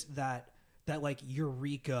 and just that like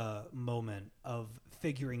eureka moment of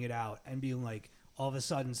figuring it out and being like, all of a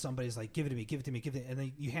sudden somebody's like, give it to me, and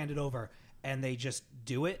then you hand it over and they just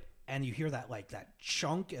do it, and you hear that like that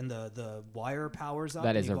chunk and the wire powers up.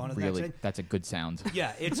 That and is you a go on to the next really thing. that's a good sound.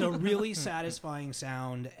 Yeah, it's a really satisfying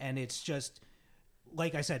sound, and it's just,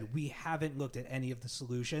 like I said, we haven't looked at any of the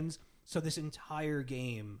solutions, so this entire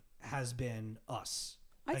game has been us.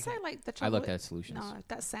 I'd say like the I trouble. looked at solutions. No,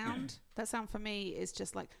 that sound for me is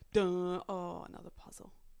just like, duh, oh, another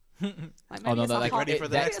puzzle. Like Oh, no, it's no, a like, half, ready for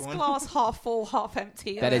the maybe next it's one. glass half full, half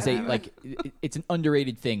empty. That is a whatever. like it's an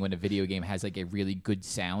underrated thing when a video game has like a really good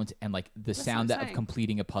sound, and like the what sound I'm of saying.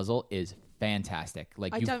 completing a puzzle is fantastic.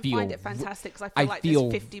 Like I you don't feel find it fantastic because I I feel like feel-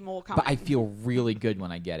 there's 50 more coming. but I feel really good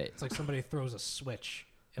when I get it. It's like somebody throws a switch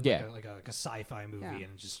in Yeah. like a sci-fi movie, Yeah.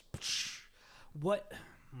 and just what?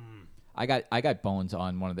 I got bones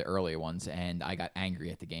on one of the earlier ones, and I got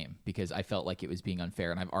angry at the game because I felt like it was being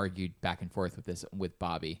unfair, and I've argued back and forth with this with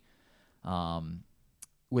Bobby,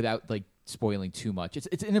 without like spoiling too much.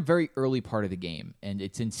 It's in a very early part of the game, and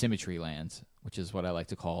it's in Symmetry Lands, which is what I like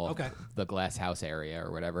to call Okay. the glass house area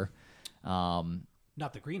or whatever.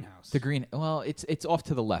 Not the greenhouse. The green, well, it's off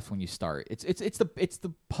to the left when you start. It's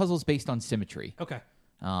the puzzles based on symmetry. Okay.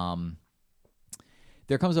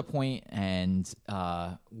 There comes a point and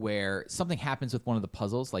where something happens with one of the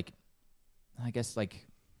puzzles. Like, I guess, like,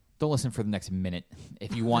 don't listen for the next minute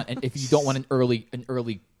if you want, and if you don't want an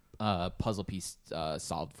early puzzle piece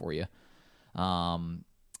solved for you.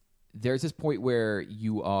 There's this point where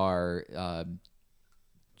you are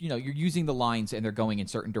you're using the lines and they're going in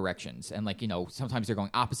certain directions, and like sometimes they're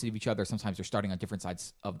going opposite of each other, sometimes they're starting on different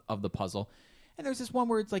sides of the puzzle. And there's this one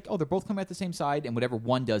where it's like, oh, they're both coming at the same side, and whatever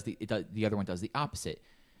one does, the other one does the opposite.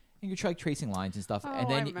 And you try tracing lines and stuff, Oh, and I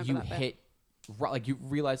then remember you that bit. hit. Like you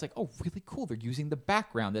realize, like, oh, really cool. They're using the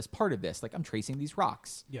background as part of this. Like I'm tracing these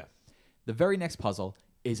rocks. Yeah. The very next puzzle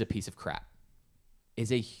is a piece of crap.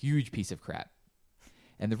 Is a huge piece of crap.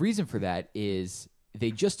 And the reason for that is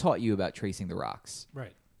they just taught you about tracing the rocks.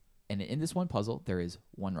 Right. And in this one puzzle, there is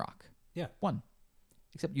one rock. Yeah. One.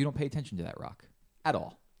 Except you don't pay attention to that rock at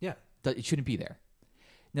all. Yeah. It shouldn't be there.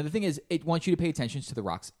 Now, the thing is, it wants you to pay attention to the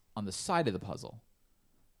rocks on the side of the puzzle.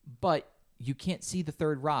 But you can't see the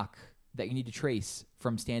third rock that you need to trace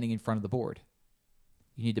from standing in front of the board.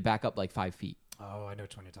 You need to back up like 5 feet. Oh, I know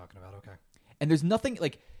which one you're talking about. Okay. And there's nothing,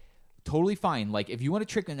 like, totally fine. Like, if you want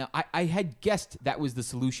to trick... Now, I had guessed that was the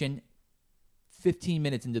solution 15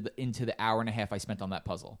 minutes into the hour and a half I spent on that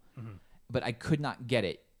puzzle. Mm-hmm. But I could not get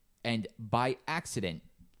it. And by accident,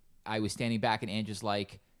 I was standing back and Andrew's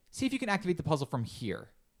like, see if you can activate the puzzle from here.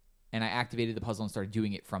 And I activated the puzzle and started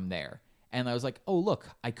doing it from there. And I was like, oh, look,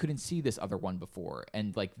 I couldn't see this other one before.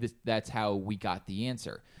 And, like, that's how we got the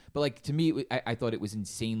answer. But, like, to me, I thought it was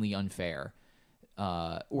insanely unfair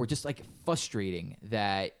or just, like, frustrating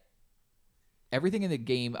that everything in the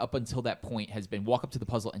game up until that point has been walk up to the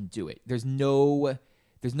puzzle and do it. There's no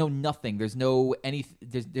nothing. There's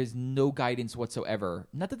no guidance whatsoever.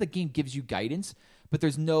 Not that the game gives you guidance, but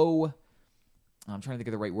there's no – I'm trying to think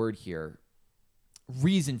of the right word here –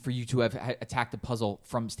 reason for you to have attacked the puzzle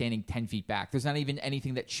from standing 10 feet back. There's not even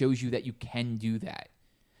anything that shows you that you can do that.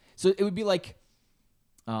 So it would be like,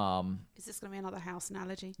 Is this going to be another house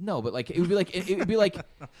analogy? no, but like, it would be like, it would be like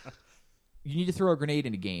you need to throw a grenade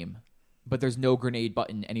in a game, but there's no grenade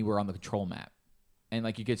button anywhere on the control map. And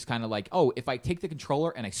like, you get kind of like, oh, if I take the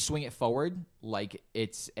controller and I swing it forward, like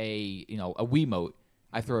it's a Wiimote,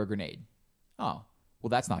 I throw a grenade. Oh, well,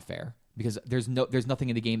 that's not fair. Because there's nothing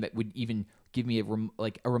in the game that would even give me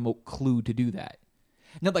a remote clue to do that.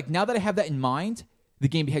 Now, like now that I have that in mind, the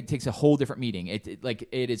game takes a whole different meaning. It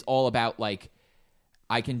is all about like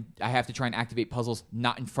I have to try and activate puzzles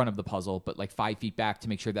not in front of the puzzle, but like 5 feet back to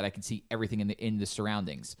make sure that I can see everything in the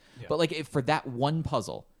surroundings. Yeah. But like if for that one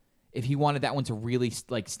puzzle, if he wanted that one to really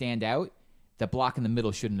like stand out, that block in the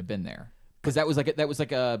middle shouldn't have been there because it was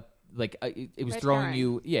Red throwing herring.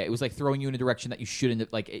 you. Yeah, it was like throwing you in a direction that you shouldn't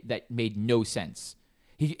have, that made no sense.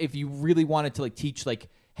 If you really wanted to like teach like,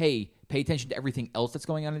 hey, pay attention to everything else that's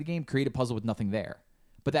going on in the game, create a puzzle with nothing there.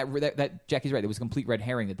 But that Jackie's right. It was a complete red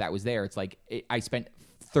herring that was there. It's like I spent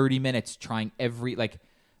 30 minutes trying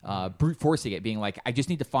brute forcing it, being like, I just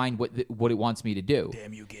need to find what it wants me to do.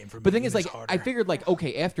 Damn you, game for But the thing making is, this like, harder. I figured, like,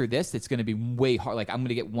 okay, after this, it's going to be way hard. Like, I'm going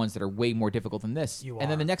to get ones that are way more difficult than this. You and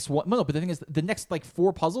then are. the next one, no, but the thing is, the next, like,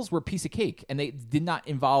 4 puzzles were a piece of cake, and they did not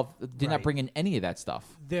Right. bring in any of that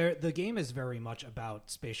stuff. The game is very much about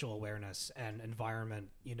spatial awareness and environment,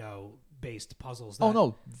 based puzzles. Oh,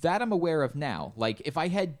 no, that I'm aware of now. Like, if I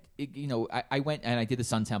had, I went and I did the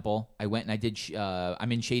Sun Temple. I went and I did,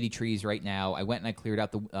 I'm in Shady Trees right now. I went and I cleared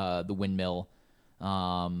out the windmill.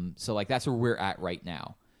 So, like, that's where we're at right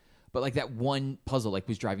now. But, like, that one puzzle, like,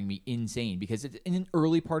 was driving me insane because it's in an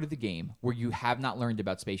early part of the game where you have not learned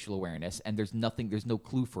about spatial awareness and there's no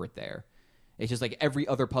clue for it there. It's just like every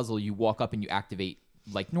other puzzle you walk up and you activate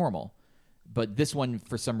like normal. But this one,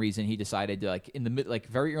 for some reason, he decided to, like,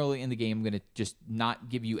 very early in the game, I'm going to just not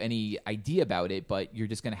give you any idea about it, but you're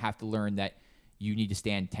just going to have to learn that you need to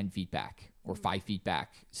stand 10 feet back or 5 feet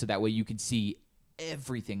back. So that way you can see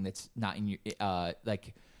everything that's not in your, out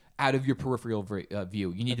of your peripheral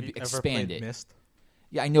view. You need Have to you expand ever played it. Myst?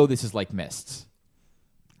 Yeah, I know this is like Myst.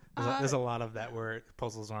 There's a lot of that where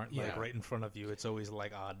puzzles aren't like Yeah. right in front of you. It's always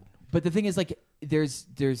like odd. But the thing is, like, there's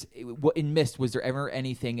what in Myst, was there ever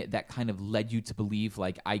anything that kind of led you to believe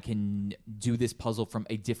like I can do this puzzle from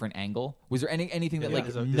a different angle? Was there anything that Yeah, like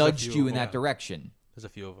there's a nudged few you of in them. that direction? There's a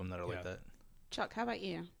few of them that are like that. Chuck, how about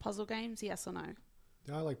you? Puzzle games, yes or no?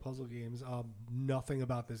 Yeah, I like puzzle games. Nothing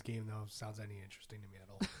about this game though sounds any interesting to me at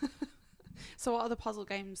all. So what other puzzle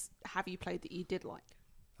games have you played that you did like?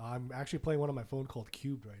 I'm actually playing one on my phone called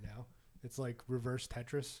Cubed right now. It's like reverse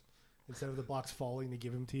Tetris. Instead of the blocks falling, they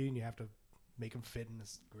give them to you, and you have to make them fit in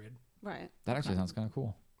this grid. Right. That actually sounds kind of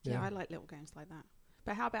cool. Yeah, Yeah. I like little games like that.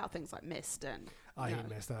 But how about things like Myst and... I you hate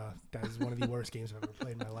know, Myst. That is one of the worst games I've ever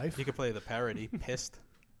played in my life. You could play the parody, Pissed.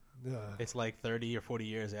 Ugh. It's like 30 or 40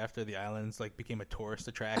 years after the islands like became a tourist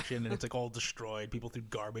attraction, and it's like all destroyed. People threw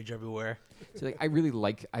garbage everywhere. So like I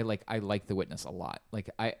like The Witness a lot. Like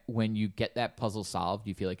when you get that puzzle solved,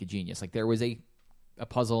 you feel like a genius. Like there was a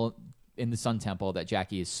puzzle in the Sun Temple that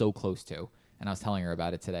Jackie is so close to, and I was telling her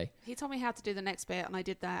about it today. He told me how to do the next bit, and I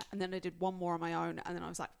did that, and then I did one more on my own, and then I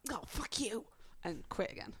was like, "Oh, fuck you," and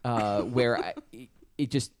quit again. Where it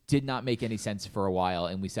just did not make any sense for a while,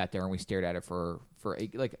 and we sat there and we stared at it for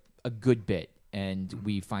a good bit, and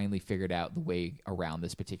we finally figured out the way around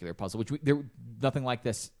this particular puzzle, which there nothing like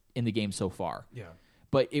this in the game so far. Yeah.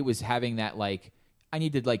 But it was having that like I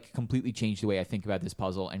need to like completely change the way I think about this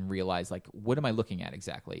puzzle and realize like what am I looking at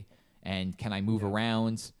exactly, and can I move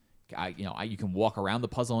around? You can walk around the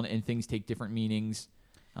puzzle and things take different meanings.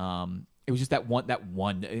 It was just that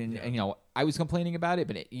one, and I was complaining about it,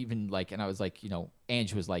 but and I was like,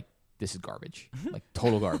 Ange was like, this is garbage, like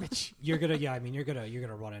total garbage. You're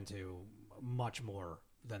gonna run into much more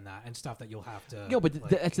than that and stuff that you'll have to.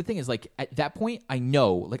 That's the thing is like at that point, I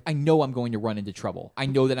know I'm going to run into trouble. I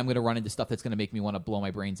know that I'm going to run into stuff that's going to make me want to blow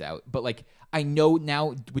my brains out. But like I know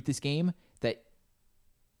now with this game that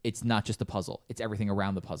it's not just the puzzle. It's everything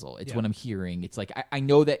around the puzzle. It's what I'm hearing. It's like I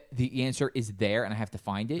know that the answer is there and I have to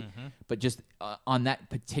find it. Mm-hmm. But just on that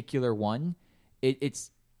particular one,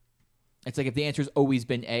 it's like if the answer's always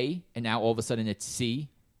been A and now all of a sudden it's C,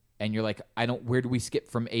 and you're like, where do we skip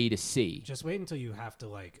from A to C? Just wait until you have to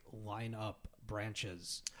like line up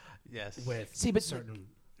branches. Yes. With certain.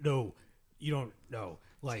 No, you don't know.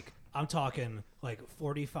 Like I'm talking like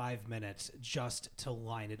 45 minutes just to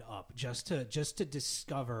line it up, just to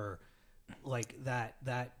discover like that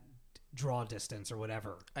draw distance or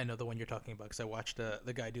whatever. I know the one you're talking about because I watched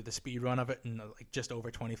the guy do the speed run of it in like just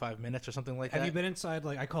over 25 minutes or something like that. Have you been inside?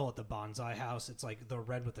 Like I call it the bonsai house. It's like the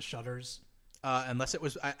red with the shutters. Unless it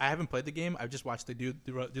was, I haven't played the game. I've just watched the do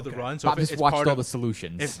the run. So Bob just watched all the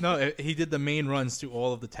solutions. He did the main runs to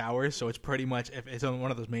all of the towers. So it's pretty much if it's on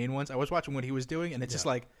one of those main ones. I was watching what he was doing, and it's just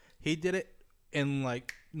like he did it in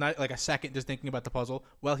like not like a second, just thinking about the puzzle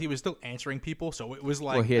while he was still answering people. So it was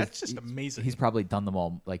like that's just amazing. He's probably done them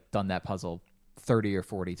all, like done that puzzle 30 or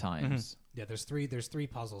 40 times. Mm-hmm. Yeah, there's three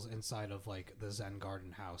puzzles inside of like the Zen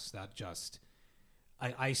Garden house that just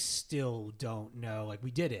I still don't know. Like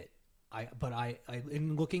we did it. But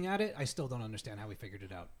in looking at it, I still don't understand how we figured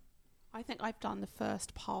it out. I think I've done the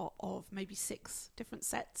first part of maybe 6 different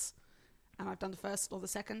sets, and I've done the first or the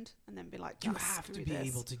second, and then be like, you have to be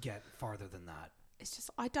able to get farther than that. It's just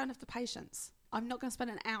I don't have the patience. I'm not going to spend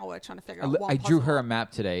an hour trying to figure out one I drew puzzle her a out.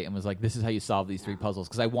 map today and was like, "This is how you solve these 3 puzzles."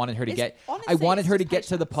 Because I wanted her to honestly, get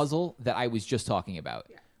to the patience. puzzle that I was just talking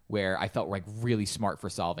about, where I felt like really smart for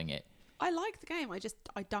solving it. I like the game.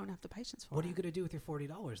 I don't have the patience for it. What are you going to do with your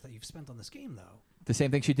 $40 that you've spent on this game, though? The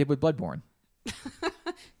same thing she did with Bloodborne.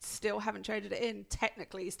 Still haven't traded it in.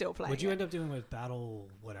 Technically, still playing. What'd you it. end up doing with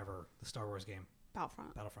the Star Wars game?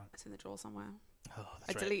 Battlefront. It's in the drawer somewhere. Oh, I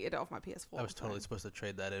that's right. deleted it off my PS4. I was totally supposed to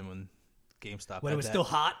trade that in when GameStop when had it was that, still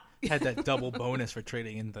hot. had that double bonus for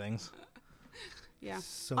trading in things. Yeah.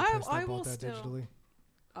 So pissed I will bought that still- digitally.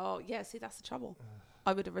 Oh yeah. See, that's the trouble.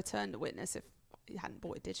 I would have returned the Witness if you hadn't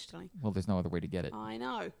bought it digitally. Well, there's no other way to get it. I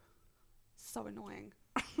know. So annoying.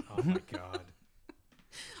 Oh my god.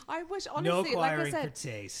 I wish No honestly, like I acquiring said, for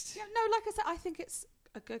taste. yeah, no, like I said, I think it's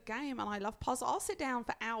a good game, and I love puzzle. I'll sit down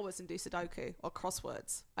for hours and do Sudoku or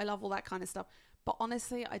crosswords. I love all that kind of stuff. But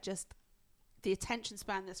honestly, the attention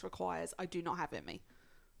span this requires, I do not have in me.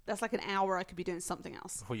 That's like an hour I could be doing something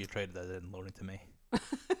else. Before you traded that in, loan it to me.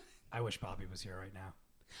 I wish Bobby was here right now.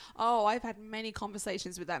 Oh, I've had many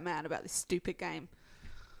conversations with that man about this stupid game.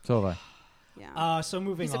 So have I. Yeah. So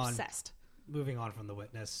moving He's on. obsessed. Moving on from The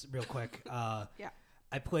Witness, real quick. Yeah.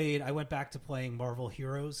 I went back to playing Marvel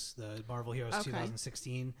Heroes, the Marvel Heroes Okay.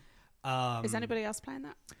 2016. Is anybody else playing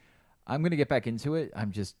that? I'm going to get back into it.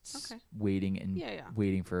 I'm just Okay. waiting and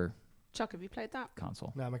waiting for Chuck, have you played that?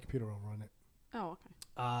 console. No, my computer won't run it. Oh,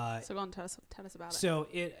 okay. So go on, tell us about it. So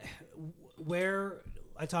where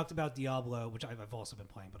I talked about Diablo, which I've also been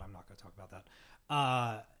playing, but I'm not going to talk about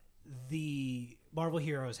that. The Marvel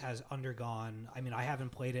Heroes has undergone. I mean, I haven't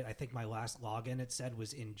played it. I think my last login, it said,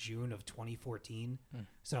 was in June of 2014.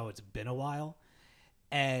 So it's been a while,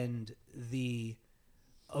 and the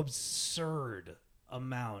absurd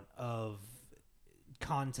amount of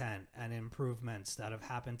content and improvements that have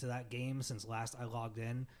happened to that game since last I logged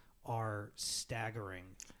in are staggering.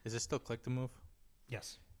 Is it still click to move?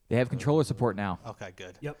 Yes. They have controller support now. Okay,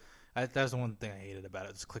 good. Yep. That was the one thing I hated about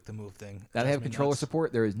it. It's click to move thing. That Drives have me controller nuts.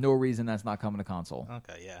 support. There is no reason that's not coming to console.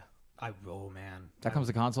 Okay, yeah. Oh man, That comes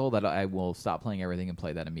to console. That I will stop playing everything and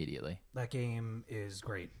play that immediately. that game is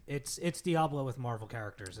great. It's Diablo with Marvel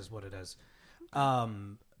characters, is what it is.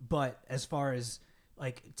 But as far as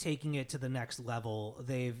like taking it to the next level,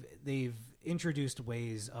 they've introduced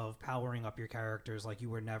ways of powering up your characters like you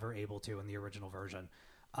were never able to in the original version.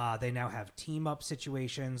 They now have team up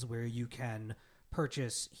situations where you can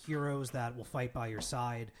purchase heroes that will fight by your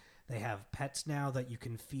side. They have pets now that you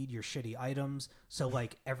can feed your shitty items. So,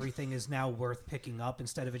 like, everything is now worth picking up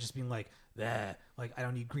instead of it just being like, bleh, like, I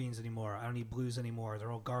don't need greens anymore. I don't need blues anymore.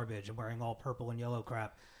 They're all garbage. I'm wearing all purple and yellow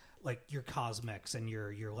crap. Like, your cosmics and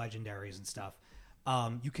your legendaries and stuff.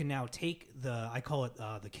 You can now take I call it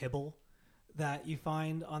the kibble that you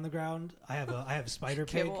find on the ground. I have Spider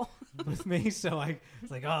Pig Kibble. with me, so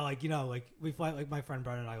it's like, oh, like, you know, like we fight, like my friend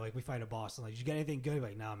Brennan and I, like we fight a boss, and like, did you get anything good?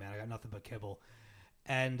 Like, nah, man, I got nothing but kibble.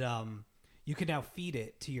 And you can now feed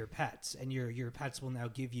it to your pets, and your pets will now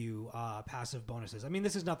give you passive bonuses. I mean,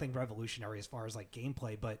 this is nothing revolutionary as far as like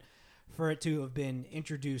gameplay, but for it to have been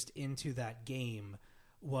introduced into that game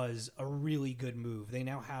was a really good move. They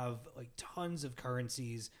now have like tons of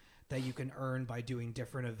currencies that you can earn by doing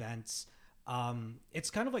different events. It's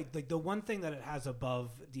kind of like the one thing that it has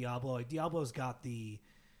above Diablo. Like Diablo's got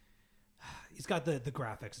it's got the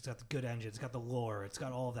graphics, it's got the good engine, it's got the lore, it's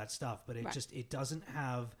got all of that stuff, but it doesn't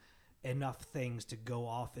have enough things to go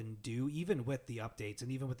off and do, even with the updates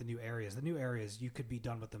and even with the new areas. The new areas, you could be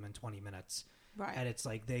done with them in 20 minutes. Right. And it's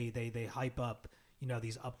like they hype up, you know,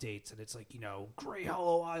 these updates, and it's like, you know, Grey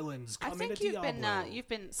Hollow Islands I coming think to Diablo. you've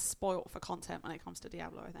been spoilt for content when it comes to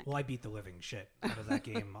Diablo, I think. Well, I beat the living shit out of that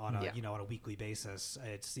game on a Yeah. you know, on a weekly basis.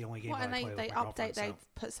 It's the only game Well, that and I play they with my girlfriend, update, they so.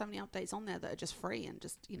 put so many updates on there that are just free and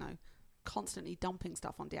just, you know, constantly dumping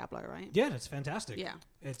stuff on Diablo, right? Yeah, it's fantastic. Yeah.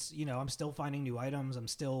 It's, you know, I'm still finding new items.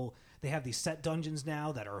 They have these set dungeons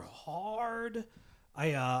now that are hard.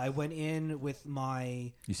 I went in with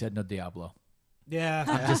my... You said no Diablo. Yeah.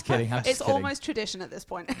 I'm just kidding. I'm just It's kidding. almost tradition at this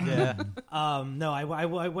point. Yeah. No, I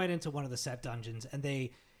went into one of the set dungeons, and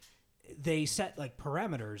they set like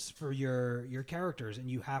parameters for your characters, and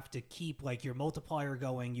you have to keep like your multiplier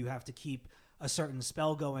going. You have to keep a certain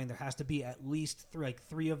spell going. There has to be at least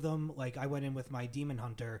three of them. Like I went in with my demon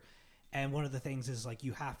hunter, and one of the things is like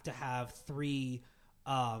you have to have 3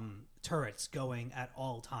 turrets going at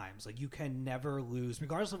all times. Like you can never lose,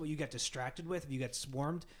 regardless of what you get distracted with. If you get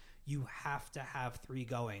swarmed, you have to have 3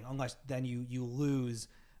 going, unless then you lose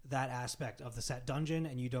that aspect of the set dungeon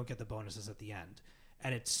and you don't get the bonuses at the end.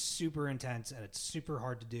 And it's super intense and it's super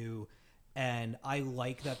hard to do. And I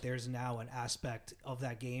like that there's now an aspect of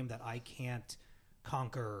that game that I can't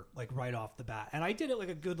conquer like right off the bat. And I did it like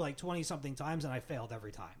a good like 20 something times and I failed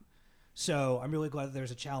every time. So I'm really glad that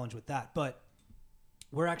there's a challenge with that. But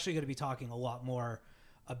we're actually going to be talking a lot more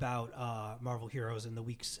about Marvel Heroes in the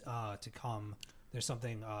weeks to come. There's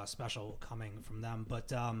something special coming from them.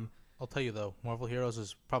 But I'll tell you though, Marvel Heroes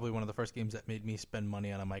is probably one of the first games that made me spend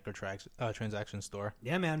money on a transaction store.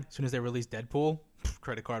 yeah, man. As soon as they released Deadpool,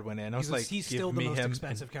 credit card went in. I was like, He's give still the me most him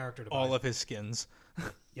expensive and character to buy. all of his skins.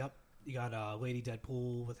 Yep. You got Lady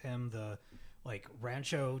Deadpool with him, the like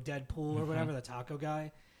Rancho Deadpool or whatever, the taco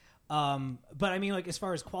guy. But I mean, like as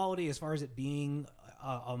far as quality, as far as it being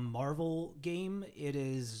a Marvel game,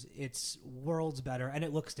 it's worlds better, and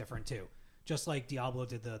it looks different too. Just like Diablo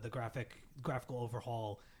did the graphical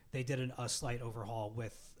overhaul, they did a slight overhaul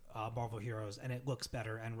with Marvel Heroes, and it looks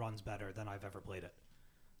better and runs better than I've ever played it.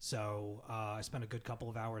 So I spent a good couple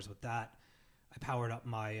of hours with that. I powered up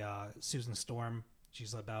my Susan Storm.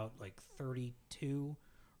 She's about like 32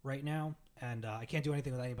 right now, and I can't do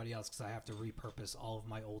anything with anybody else because I have to repurpose all of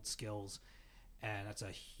my old skills, and that's a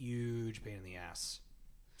huge pain in the ass.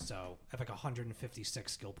 So I have like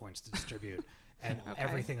 156 skill points to distribute, and Okay.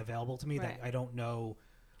 everything available to me Right. that I don't know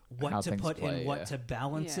what How to things put play, in, what yeah. to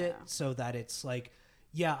balance it, Yeah. so that it's like,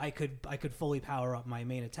 yeah, I could fully power up my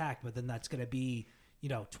main attack, but then that's going to be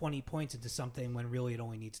 20 points into something when really it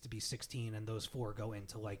only needs to be 16, and those 4 go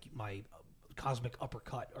into like my cosmic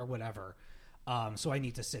uppercut or whatever. So I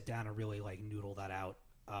need to sit down and really like noodle that out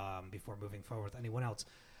before moving forward with anyone else.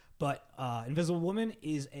 But Invisible Woman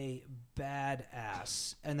is a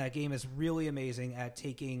badass, and that game is really amazing at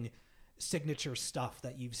taking signature stuff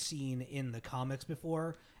that you've seen in the comics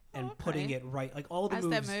before and okay. putting it right, like all the As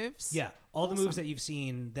moves. their moves? Yeah, all the Awesome. moves that you've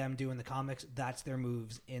seen them do in the comics, that's their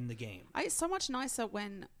moves in the game. It's so much nicer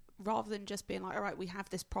when, rather than just being like, all right, we have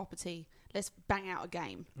this property, let's bang out a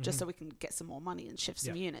game just so we can get some more money and shift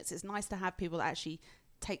some Yeah. units. It's nice to have people that actually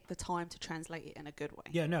take the time to translate it in a good way.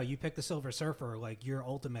 Yeah, no, you pick the Silver Surfer, like your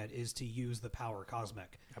ultimate is to use the power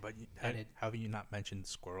cosmic. How about you? And it- How have you not mentioned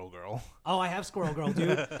Squirrel Girl? Oh, I have Squirrel Girl,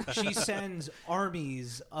 dude. She sends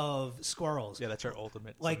armies of squirrels. Yeah, that's her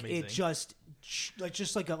ultimate. It's Like amazing. it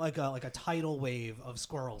just like a tidal wave of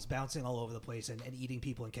squirrels bouncing all over the place and eating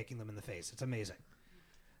people and kicking them in the face. It's amazing.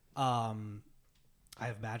 I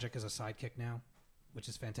have Magic as a sidekick now, which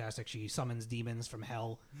is fantastic. She summons demons from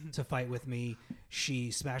hell to fight with me.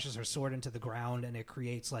 She smashes her sword into the ground and it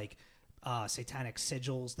creates like satanic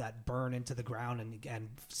sigils that burn into the ground and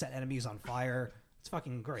set enemies on fire. It's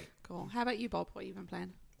fucking great. Cool. How about you, Bob? What have you been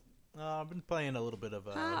playing? I've been playing a little bit of.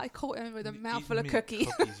 I caught him with a you- mouthful you of mean cookie.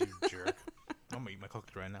 Cookies, you jerk. I'm gonna eat my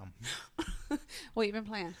cookies right now. What have you been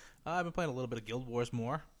playing? I've been playing a little bit of Guild Wars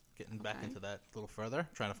more. Getting back Okay. into that a little further.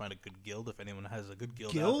 Trying to find a good guild if anyone has a good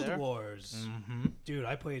guild, out Guild there. Wars. Mm-hmm. Dude,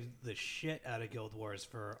 I played the shit out of Guild Wars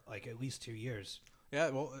for like at least 2 years. Yeah,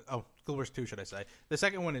 well, Guild Wars 2, should I say. The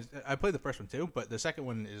second one is, I played the first one too, but the second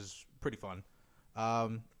one is pretty fun.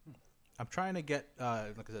 I'm trying to get, like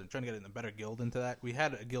I said, I'm trying to get in a better guild into that. We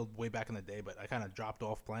had a guild way back in the day, but I kind of dropped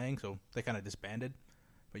off playing, so they kind of disbanded.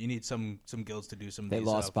 But you need some guilds to do some of They these,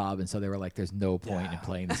 lost Bob, and so they were like, "There's no point in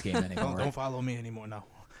playing this game anymore." Don't follow me anymore, no.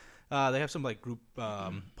 They have some, like, group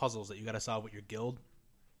puzzles that you got to solve with your guild.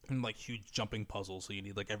 And, like, huge jumping puzzles, so you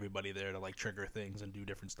need, like, everybody there to, like, trigger things and do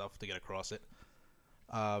different stuff to get across it.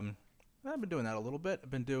 I've been doing that a little bit.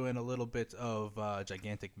 I've been doing a little bit of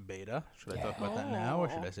Gigantic Beta. Should I talk about that now, or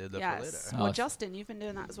should I save that for later? Yes. Well, Justin, you've been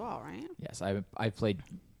doing that as well, right? Yes, I played.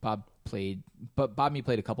 Bob played, but Bob and me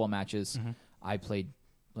played a couple of matches. Mm-hmm. I played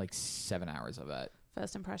like 7 hours of that.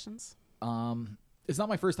 First impressions. It's not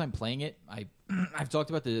my first time playing it. I've talked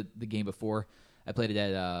about the game before. I played it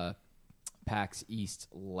at PAX East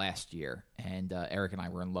last year, and Eric and I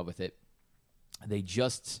were in love with it. They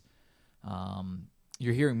just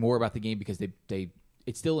you're hearing more about the game because they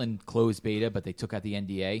it's still in closed beta, but they took out the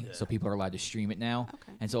NDA, so people are allowed to stream it now.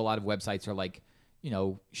 Okay. And so a lot of websites are like,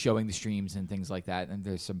 showing the streams and things like that. And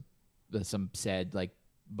there's some said like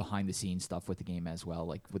behind the scenes stuff with the game as well,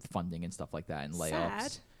 like with funding and stuff like that and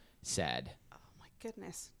layoffs. Sad. Oh my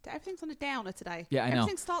goodness. Everything's on a downer today. Yeah, I know.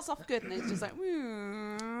 Everything starts off good and it's just like,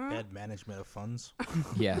 Bad management of funds.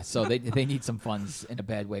 Yeah, so they need some funds in a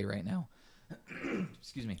bad way right now.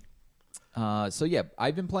 Excuse me. So yeah,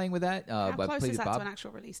 I've been playing with that. how but I close played is with that to Bob. an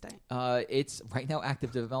actual release date? It's right now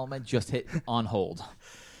active development, just hit on hold.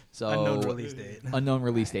 So Unknown release date. Unknown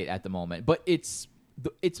release date at the moment, but it's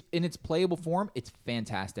in its playable form. It's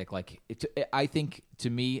fantastic. Like I think to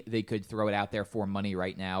me they could throw it out there for money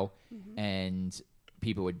right now, and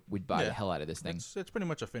people would buy the hell out of this thing. It's pretty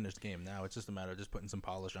much a finished game now. It's just a matter of just putting some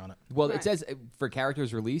polish on it. Well, Right. it says for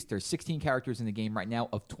characters released, there's 16 characters in the game right now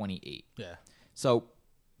of 28. Yeah. So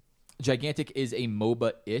Gigantic is a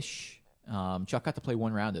MOBA-ish. Chuck got to play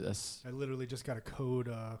one round of this. I literally just got a code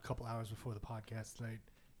a couple hours before the podcast tonight,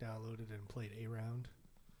 downloaded and played a round.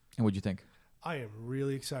 And what'd you think? I am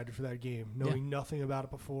really excited for that game, knowing nothing about it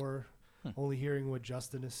before, only hearing what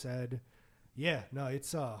Justin has said. Yeah, no,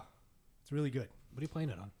 it's really good. What are you playing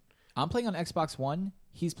it on? I'm playing on Xbox One.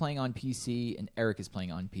 He's playing on PC, and Eric is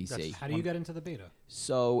playing on PC. How do you get into the beta?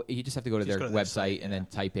 So you just have to go to their Just go to their website site, and then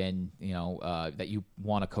type in, that you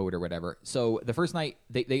want a code or whatever. So the first night,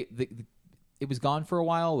 it was gone for a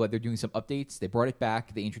while. But they're doing some updates. They brought it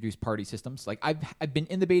back. They introduced party systems. Like I've been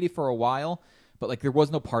in the beta for a while, but like there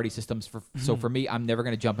was no party systems So for me, I'm never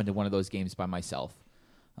going to jump into one of those games by myself.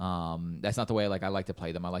 That's not the way I like to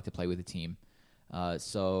play them. I like to play with a team.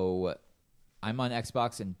 So I'm on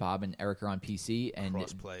Xbox, and Bob and Eric are on PC. And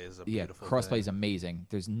Crossplay is a beautiful thing. crossplay is amazing.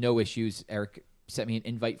 There's no issues. Eric sent me an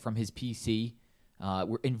invite from his PC.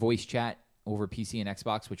 We're in voice chat over PC and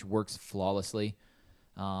Xbox, which works flawlessly.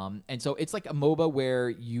 And so it's like a MOBA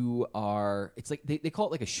where you are. It's like they call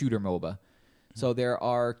it like a shooter MOBA. So there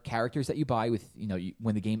are characters that you buy with.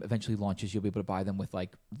 When the game eventually launches, you'll be able to buy them with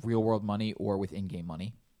like real world money or with in-game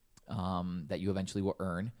money that you eventually will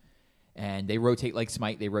earn. And they rotate like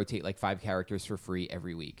Smite. They rotate like 5 characters for free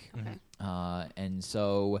every week. Okay. And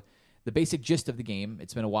so the basic gist of the game,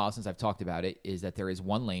 it's been a while since I've talked about it, is that there is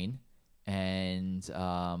one lane, and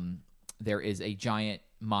there is a giant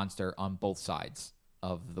monster on both sides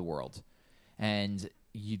of the world. And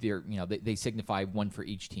they signify one for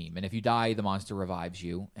each team. And if you die, the monster revives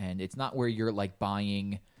you. And it's not where you're like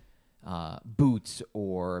buying boots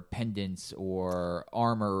or pendants or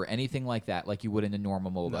armor or anything like that, like you would in a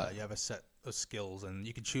normal MOBA. No, you have a set of skills, and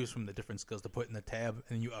you can choose from the different skills to put in the tab,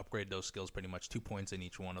 and you upgrade those skills pretty much. 2 points in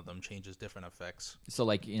each one of them changes different effects. So,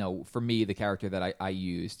 like, for me, the character that I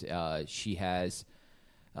used, she has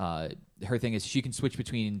her thing is she can switch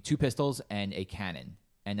between 2 pistols and a cannon.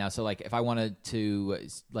 And now, so like, if I wanted to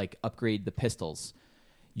like upgrade the pistols,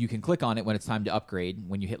 you can click on it when it's time to upgrade.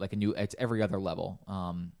 When you hit like it's every other level.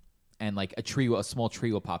 And like a small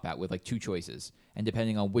tree will pop out with like 2 choices, and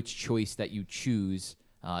depending on which choice that you choose,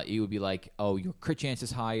 it would be like, oh, your crit chance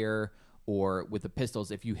is higher, or with the pistols,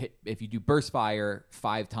 if you do burst fire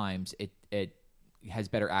 5 times, it has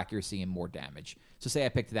better accuracy and more damage. So say I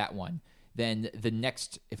picked that one, then the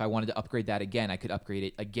next, if I wanted to upgrade that again, I could upgrade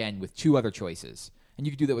it again with 2 other choices, and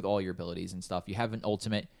you could do that with all your abilities and stuff. You have an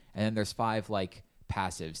ultimate, and then there's 5 like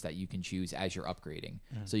passives that you can choose as you're upgrading.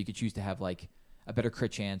 So you could choose to have like a better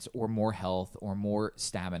crit chance or more health or more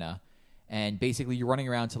stamina. And basically you're running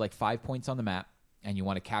around to like 5 points on the map and you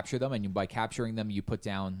want to capture them. And by capturing them, you put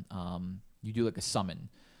down, you do like a summon.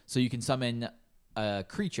 So you can summon a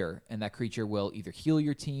creature, and that creature will either heal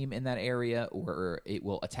your team in that area or it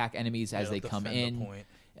will attack enemies as they come in.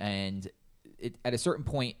 And at a certain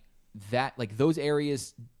point, that like those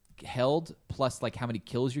areas held plus like how many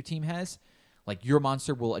kills your team has, like your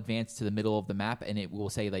monster will advance to the middle of the map and it will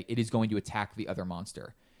say like it is going to attack the other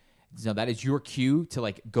monster. So that is your cue to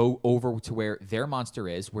like go over to where their monster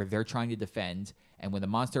is, where they're trying to defend. And when the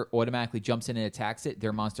monster automatically jumps in and attacks it,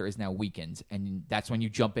 their monster is now weakened. And that's when you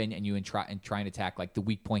jump in and you try and attack like the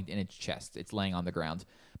weak point in its chest. It's laying on the ground.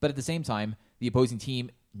 But at the same time, the opposing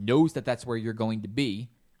team knows that that's where you're going to be.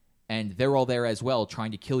 And they're all there as well,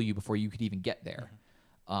 trying to kill you before you could even get there.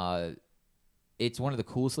 It's one of the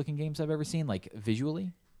coolest looking games I've ever seen, like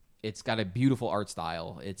visually. It's got a beautiful art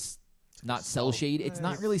style. It's not cell shaded. It's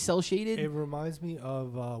not really cell shaded. It reminds me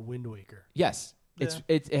of Wind Waker. Yes,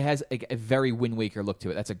 it has a very Wind Waker look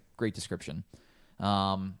to it. That's a great description.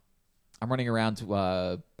 I'm running around.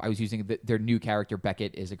 I was using their new character.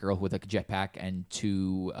 Beckett is a girl with like a jetpack and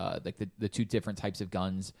 2 like the 2 different types of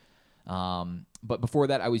guns. But before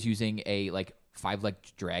that, I was using a like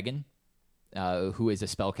 5-legged dragon, who is a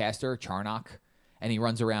spellcaster, Charnock, and he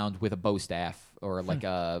runs around with a bow staff or like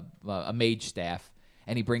a mage staff.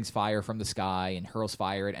 And he brings fire from the sky and hurls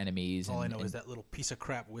fire at enemies. All I know is that little piece of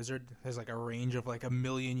crap wizard has like a range of like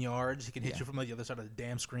 1,000,000 yards. He can hit you from like the other side of the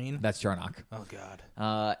damn screen. That's Charnock. Oh,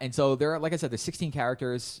 God. And so there are, like I said, there's 16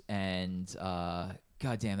 characters, and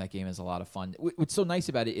goddamn, that game is a lot of fun. What's so nice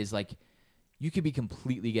about it is like you could be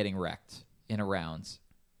completely getting wrecked in a round,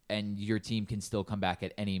 and your team can still come back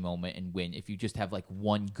at any moment and win if you just have like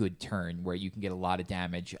one good turn where you can get a lot of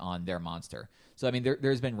damage on their monster. So, I mean,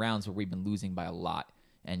 there's been rounds where we've been losing by a lot,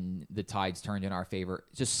 and the tides turned in our favor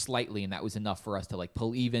just slightly, and that was enough for us to like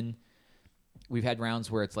pull even. We've had rounds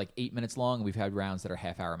where it's like 8 minutes long, and we've had rounds that are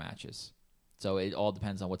half-hour matches. So it all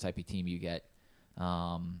depends on what type of team you get.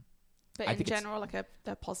 But in general, like a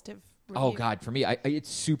positive review. Oh God, for me, it's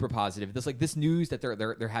super positive. This news that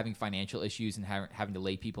they're having financial issues and having to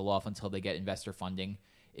lay people off until they get investor funding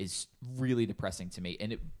is really depressing to me.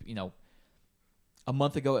 And it, a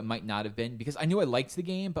month ago it might not have been, because I knew I liked the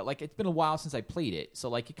game, but like it's been a while since I played it, so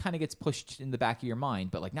like it kind of gets pushed in the back of your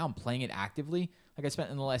mind. But like now I'm playing it actively. Like I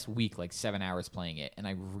spent in the last week like 7 hours playing it, and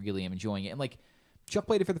I really am enjoying it. And like Chuck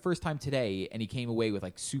played it for the first time today, and he came away with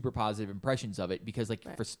like super positive impressions of it because like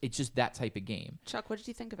it's just that type of game. Chuck, what did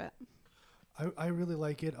you think of it? I really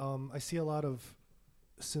like it. I see a lot of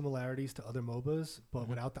similarities to other MOBAs, but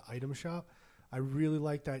without the item shop. I really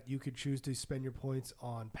like that you could choose to spend your points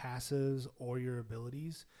on passives or your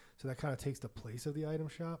abilities. So that kind of takes the place of the item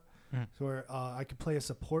shop. So where I could play a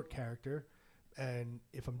support character, and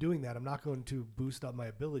if I'm doing that, I'm not going to boost up my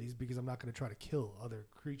abilities because I'm not going to try to kill other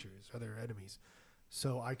creatures, other enemies.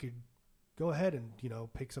 So I could go ahead and,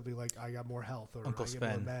 pick something like I got more health or Uncle I get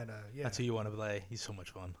Sven. more mana. Yeah. That's who you want to play. He's so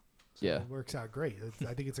much fun. So it works out great.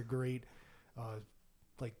 I think it's a great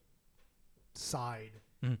side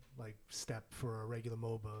step for a regular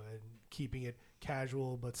MOBA, and keeping it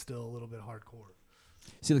casual but still a little bit hardcore.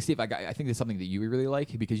 See, like Steve, I think there's something that you really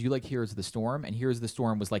like, because you like Heroes of the Storm, and Heroes of the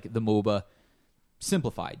Storm was like the MOBA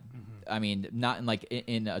simplified. I mean, not in like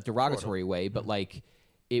in a derogatory way, but like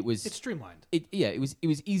it's streamlined. It was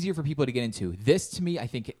easier for people to get into. This, to me, I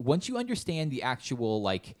think once you understand the actual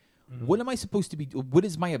like what am I supposed to be, what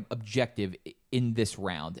is my objective in this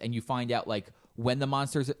round, and you find out like when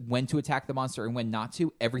to attack the monster and when not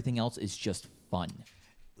to, everything else is just fun.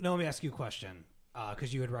 Now let me ask you a question,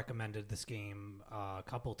 because you had recommended this game a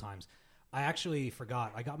couple times. I actually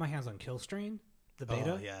forgot. I got my hands on Killstrain, the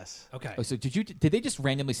beta. Oh, yes. Okay. Oh, so did they just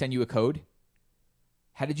randomly send you a code?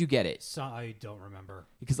 How did you get it? So I don't remember.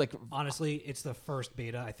 Because like honestly, it's the first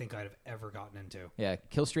beta I think I'd have ever gotten into. Yeah,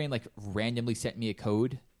 Killstrain like randomly sent me a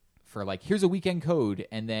code for like, here's a weekend code,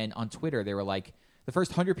 and then on Twitter they were like, the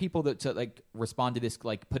first 100 people to like respond to this,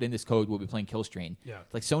 like put in this code, will be playing Killstrain. Yeah.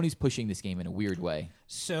 Like Sony's pushing this game in a weird way.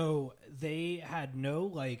 So they had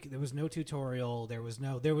there was no tutorial. There was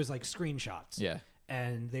like screenshots. Yeah.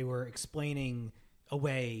 And they were explaining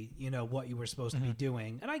away, what you were supposed to be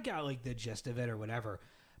doing. And I got like the gist of it or whatever.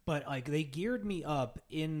 But like they geared me up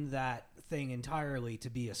in that thing entirely to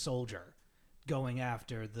be a soldier going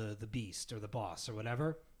after the beast or the boss or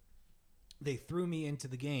whatever. They threw me into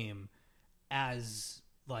the game as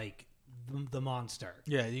like the monster.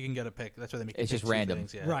 Yeah, you can get a pick. That's why they make it's just random.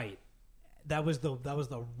 Things, yeah. Right. That was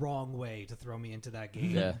the wrong way to throw me into that game.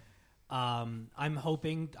 Yeah. I'm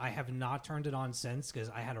hoping. I have not turned it on since because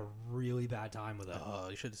I had a really bad time with it. Oh,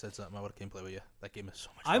 you should have said something. I would have came play with you. That game is so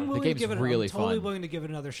much I'm fun. willing to game's give it. really I'm totally fun. willing to give it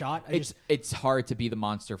another shot. It's hard to be the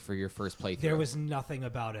monster for your first playthrough. There was nothing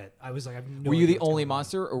about it. I was like, I've no were you idea the what's only going on.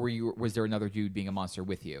 monster, or was there another dude being a monster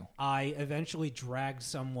with you? I eventually dragged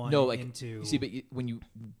someone No, like into. you see, but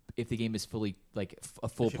if the game is fully like a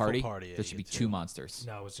full If you're full party, party, yeah, there you should be get two two. monsters.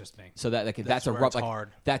 No, it was just me. So that's a where rough. it's Like, hard.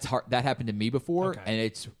 That's hard. That happened to me before, Okay. and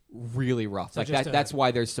it's really rough. So Like just that's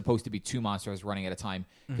why there's supposed to be two monsters running at a time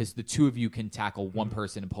Mm-hmm. because the two of you can tackle one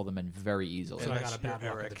person and pull them in very easily. So I Unless got a bad you're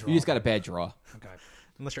luck with Eric. the You just draw. got a bad draw. Okay.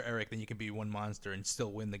 Unless you're Eric, then you can be one monster and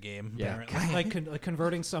still win the game. Yeah. Apparently. like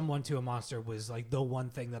converting someone to a monster was like the one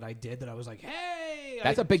thing that I did that I was like, hey,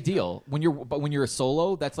 That's a big deal when you're a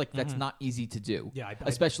solo. That's not easy to do. Mm-hmm. Yeah, I-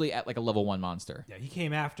 especially at like a level 1 monster. Yeah, he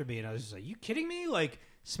came after me, and I was just like, "You kidding me?" Like,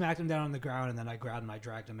 smacked him down on the ground, and then I grabbed him, I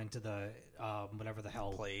dragged him into the whatever the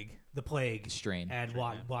hell, Plague. the plague Strain. and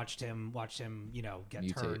watched him, get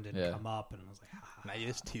Mutate, turned and yeah. come up, and I was like, ha, ha. Now it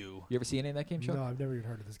is 2. You ever see any of that game show? No, I've never even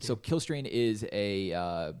heard of this game. So Killstrain is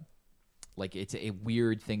a it's a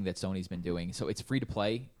weird thing that Sony's been doing. So it's free to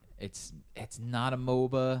play. It's not a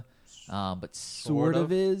MOBA, but sort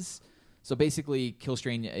of is. So basically,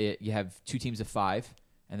 Killstrain, you have 2 teams of 5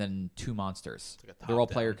 and then 2 monsters. It's like a They're all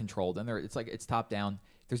top-down. player controlled, and it's top down.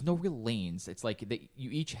 There's no real lanes. It's like you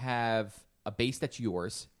each have a base that's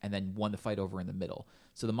yours, and then one to fight over in the middle.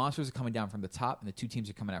 So the monsters are coming down from the top, and the 2 teams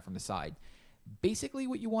are coming out from the side. Basically,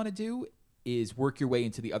 what you want to do is work your way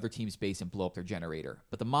into the other team's base and blow up their generator.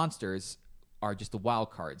 But the monsters are just the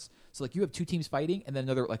wild cards. So like you have 2 teams fighting, and then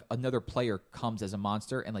another player comes as a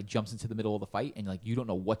monster and like jumps into the middle of the fight, and like you don't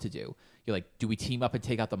know what to do. You're like, do we team up and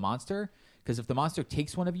take out the monster? Because if the monster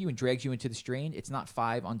takes one of you and drags you into the strain, it's not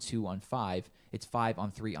 5 on 2 on 5. It's 5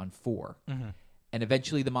 on 3 on 4. And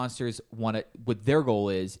eventually the monsters what their goal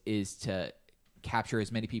is to capture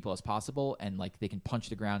as many people as possible, and like they can punch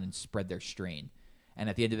the ground and spread their strain. And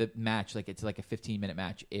at the end of the match, like it's like a 15-minute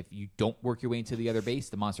match. If you don't work your way into the other base,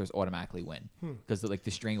 the monsters automatically win because like the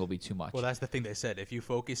strain will be too much. Well, that's the thing they said. If you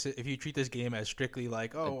treat this game as strictly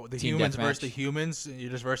like, the team humans deathmatch. versus the humans, and you're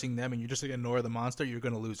just versing them, and you just ignore the monster, you're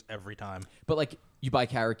going to lose every time. But like you buy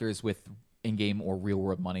characters with in-game or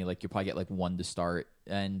real-world money, like you probably get like 1 to start.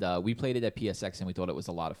 And we played it at PSX, and we thought it was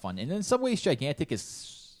a lot of fun. And in some ways, Gigantic is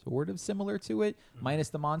sort of similar to it, minus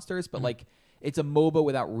the monsters. But like it's a MOBA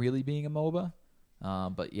without really being a MOBA.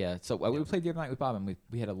 But yeah, so we played the other night with Bob, and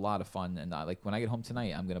we had a lot of fun. And like when I get home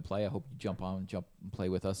tonight, I'm gonna play. I hope you jump and play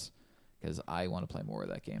with us because I want to play more of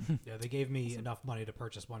that game. Yeah, they gave me enough money to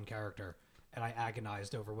purchase one character, and I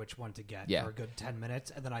agonized over which one to get Yeah. for a good 10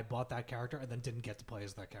 minutes, and then I bought that character and then didn't get to play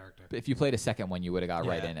as that character. But if you played a second one, you would have got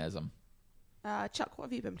right Yeah. in as them. Chuck, what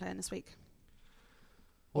have you been playing this week?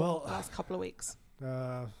 Well, The last couple of weeks.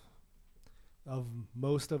 Of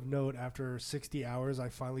most of note, after 60 hours, I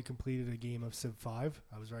finally completed a game of Civ 5.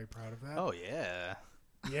 I was very proud of that. Oh yeah,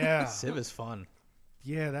 Yeah. Civ is fun.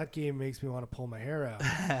 Yeah, that game makes me want to pull my hair out.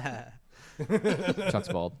 Chuck's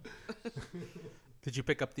bald. Did you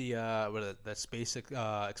pick up the space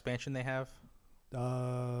expansion they have?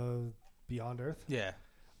 Beyond Earth. Yeah.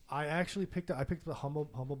 I actually picked up the Humble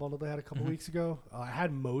Bundle they had a couple weeks ago. I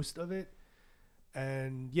had most of it.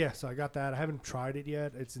 And yeah, so I got that. I haven't tried it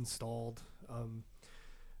yet. It's installed.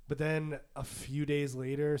 But then a few days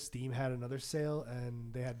later, Steam had another sale,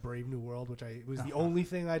 and they had Brave New World, which was the only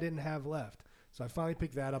thing I didn't have left. So I finally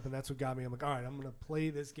picked that up, and that's what got me. I'm like, all right, I'm going to play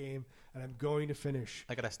this game, and I'm going to finish.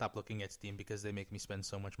 I gotta stop looking at Steam because they make me spend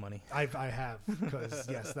so much money. I have, because,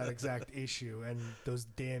 yes, that exact issue, and those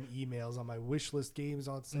damn emails on my wish list games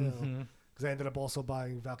on sale. Because I ended up also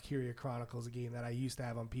buying Valkyria Chronicles, a game that I used to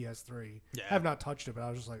have on PS3. Yeah. I have not touched it, but I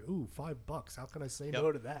was just like, ooh, $5. How can I say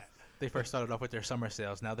no to that? They first started off with their summer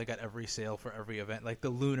sales. Now they got every sale for every event, like the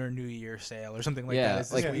Lunar New Year sale or something like Yeah, that.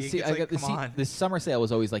 It's like this week. see, It's I like, got come on. the summer sale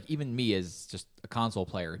was always like, even me as just a console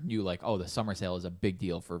player knew like, oh, the summer sale is a big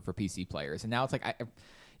deal for PC players, and now it's like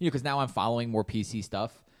because now I'm following more PC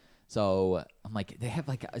stuff, so I'm like they have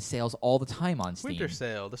like sales all the time on Steam. Winter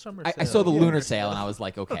sale, the summer I sale. saw the Yeah. lunar sale and I was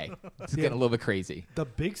like, okay, it's getting a little bit crazy. The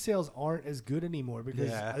big sales aren't as good anymore because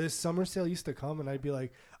Yeah. this summer sale used to come and I'd be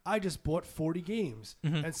like, I just bought 40 games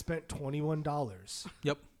and spent $21.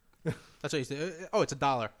 Yep. That's what I used to. Oh, it's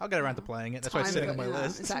 $1. I'll get around to playing it. That's why it's sitting on my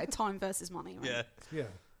list. It's like time versus money. Right? Yeah. Yeah.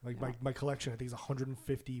 Like my collection, I think is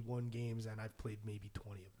 151 games and I've played maybe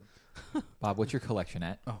 20 of them. Bob, what's your collection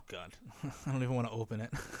at? Oh God, I don't even want to open it.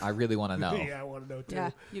 I really want to know. Yeah, I want to know too. Yeah,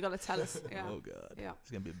 you got to tell us. Yeah. Oh God, Yeah. it's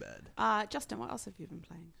gonna be bad. Justin, what else have you been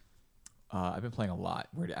playing? I've been playing a lot.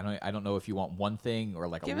 I don't know if you want one thing or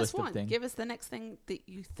like Give a us list of one. things. Give us the next thing that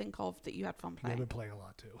you think of that you had fun I've playing. been playing a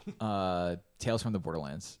lot too. Tales from the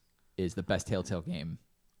Borderlands is the best Telltale game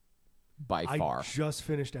by far. I just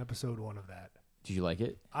finished episode 1 of that. Did you like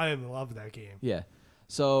it? I in love that game. Yeah.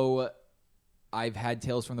 So I've had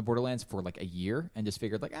Tales from the Borderlands for like a year and just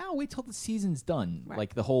figured like, wait till the season's done. Right.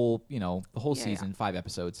 Like the whole Yeah, season, 5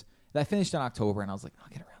 episodes. That finished in October and I was like, I'll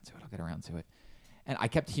get around to it. And I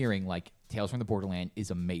kept hearing like Tales from the Borderland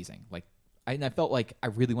is amazing. Like I felt like I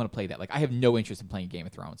really want to play that. Like I have no interest in playing Game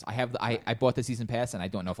of Thrones. I bought the season pass and I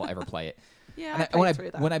don't know if I'll ever play it. Yeah, And I played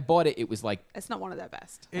through that. when I bought it, it was like It's not one of their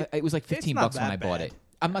best. it was like it's $15 not when I that bought bad. it.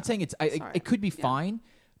 I'm not saying Sorry. it could be Yeah. fine,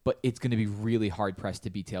 but it's going to be really hard pressed to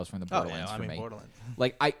beat Tales from the Oh, Borderlands yeah, I for mean, me. Borderlands.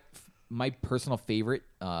 Like my personal favorite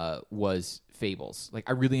was Fables. Like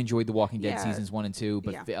I really enjoyed The Walking Dead Yeah. seasons 1 and 2,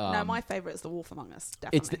 but Yeah. No, my favorite is The Wolf Among Us.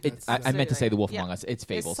 it's Definitely. I meant to say The Wolf Yeah. Among Us. It's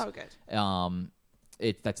Fables. It's so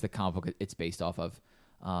good. That's the comic book it's based off of.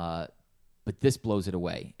 But this blows it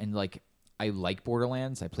away. And like I like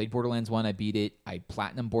Borderlands. I played Borderlands 1, I beat it. I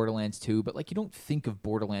platinum Borderlands 2, but like you don't think of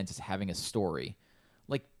Borderlands as having a story.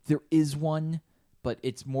 Like there is one, but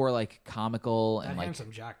it's more like comical That and like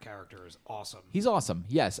handsome Jack character is awesome. he's awesome.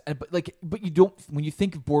 Yes. But you don't when you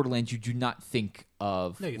think of Borderlands, you do not think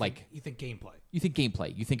of No, you like think gameplay. you think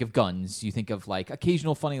gameplay, you think of guns, you think of like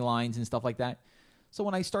occasional funny lines and stuff like that. So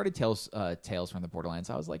when I started Tales from the Borderlands,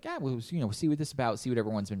 I was like, we'll see what this is about, see what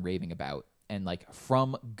everyone's been raving about. And like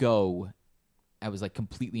from go, I was like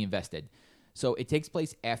completely invested. So it takes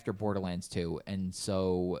place after Borderlands 2, and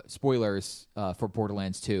so spoilers for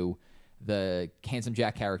Borderlands 2, the handsome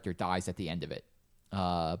Jack character dies at the end of it.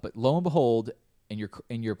 But lo and behold, in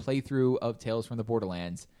your playthrough of Tales from the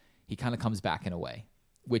Borderlands, he kind of comes back in a way,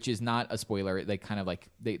 which is not a spoiler. They kind of like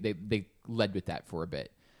they led with that for a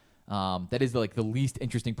bit. That is like the least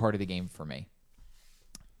interesting part of the game for me.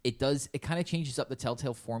 It kind of changes up the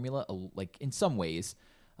Telltale formula, like in some ways.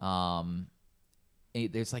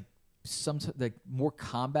 There's like some like more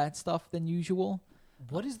combat stuff than usual.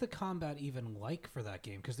 What is the combat even like for that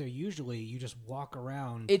game? Because they're usually you just walk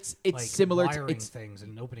around. It's like, similar to wiring things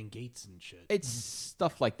and opening gates and shit. It's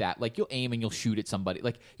stuff like that. Like you'll aim and you'll shoot at somebody.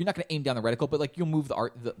 Like you're not going to aim down the reticle, but like you'll move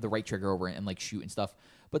the right trigger over and like shoot and stuff.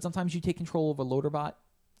 But sometimes you take control of a loader bot,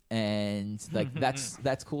 and like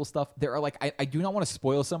that's cool stuff. There are like I do not want to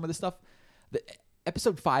spoil some of the stuff.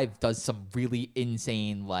 Episode 5 does some really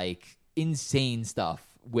insane stuff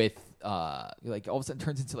with like all of a sudden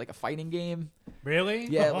turns into like a fighting game. Really?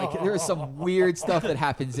 Yeah, like there's some weird stuff that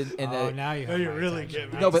happens in Now you have you're my really attention.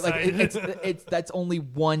 getting me no, but like excited. it's that's only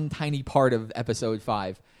one tiny part of episode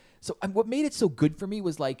 5. So what made it so good for me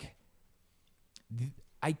was like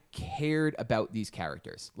I cared about these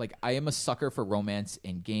characters. Like I am a sucker for romance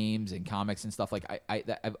in games and comics and stuff. Like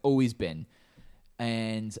I've always been.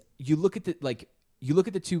 And you look at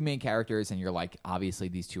the two main characters and you're like, obviously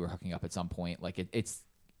these two are hooking up at some point. Like it's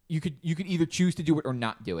you could either choose to do it or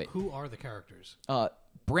not do it. Who are the characters?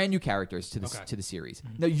 Brand new characters to the series.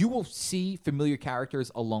 Now you will see familiar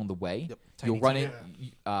characters along the way. Yep. You'll Tiny run Tim.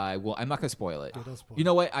 it. I'm not going to spoil it. Yeah, don't spoil You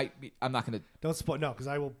know what? I'm not going to. Don't spoil. No, because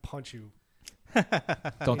I will punch you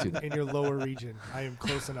Don't do that. in your lower region. I am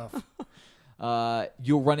close enough.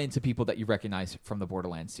 You'll run into people that you recognize from the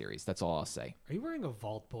Borderlands series. That's all I'll say. Are you wearing a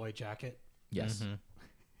Vault Boy jacket? Yes,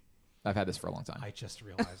 I've had this for a long time. I just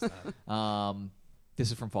realized that. This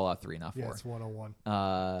is from Fallout 3, not 4. Yeah, it's 101.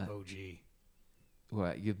 OG.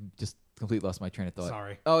 What, you just completely lost my train of thought.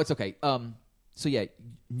 Sorry. Oh, it's okay. So yeah,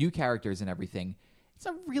 new characters and everything. It's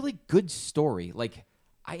a really good story. Like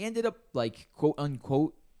I ended up like quote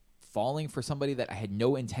unquote falling for somebody that I had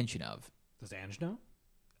no intention of. Does Ange know?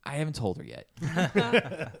 I haven't told her yet.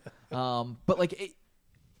 But like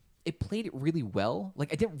it played it really well.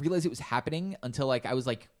 Like I didn't realize it was happening until like I was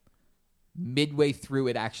like midway through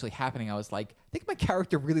it actually happening. I was like, I think my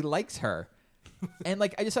character really likes her. And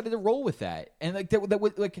like I decided to roll with that. And like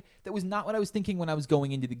that was not what I was thinking when I was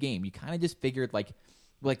going into the game. You kind of just figured like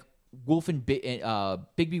Wolf and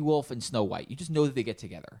Bigby Wolf and Snow White. You just know that they get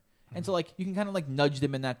together. And so like you can kind of like nudge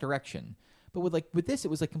them in that direction. But with this, it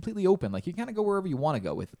was like completely open. Like you kind of go wherever you want to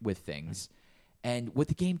go with things. And what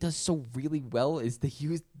the game does so really well is they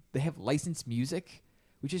have licensed music,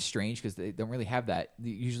 which is strange because they don't really have that.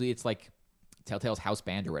 Usually it's like Telltale's house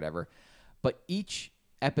band or whatever. But each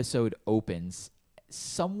episode opens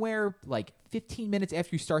somewhere like 15 minutes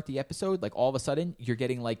after you start the episode. Like all of a sudden you're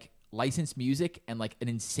getting like licensed music and like an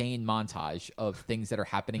insane montage of things that are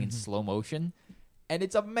happening in slow motion. And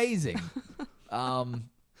it's amazing.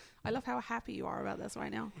 I love how happy you are about this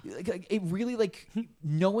right now. Like it really like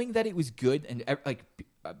knowing that it was good and like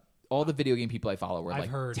all the video game people I follow were I've like,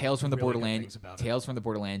 heard Tales from the really good Borderlands. things about it. Tales from the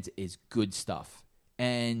Borderlands is good stuff,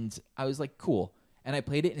 and I was like, cool. And I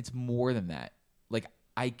played it, and it's more than that. Like,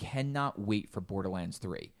 I cannot wait for Borderlands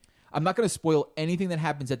 3. I'm not going to spoil anything that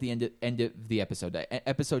happens at the end of the episode.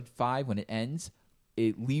 Episode 5, when it ends,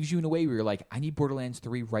 it leaves you in a way where you're like, I need Borderlands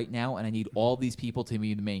 3 right now, and I need all these people to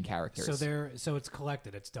be the main characters. So it's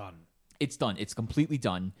collected. It's done. It's done. It's completely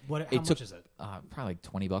done. How it much took, is it? Probably like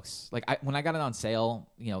 $20. Like when I got it on sale,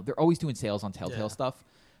 they're always doing sales on Telltale stuff.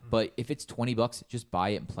 But if it's $20, just buy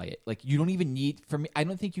it and play it. Like, you don't even need, for me, I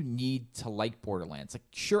don't think you need to like Borderlands. Like,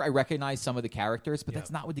 sure, I recognize some of the characters, but that's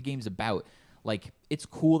not what the game's about. Like, it's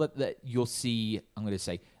cool that you'll see, I'm going to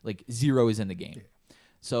say, like, Zero is in the game.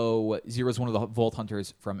 So Zero is one of the Vault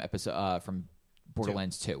Hunters from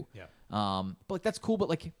Borderlands 2. Yeah. But like, that's cool, but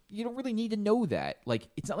like, you don't really need to know that. Like,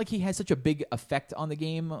 it's not like he has such a big effect on the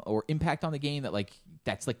game or impact on the game that like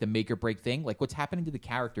that's like the make or break thing. Like, what's happening to the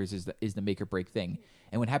characters is the make or break thing.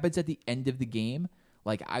 And what happens at the end of the game,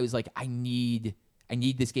 like, I was like, I need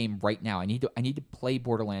this game right now. I need to play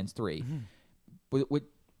Borderlands 3.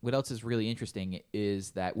 What else is really interesting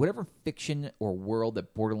is that whatever fiction or world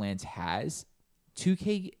that Borderlands has,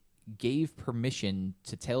 2K gave permission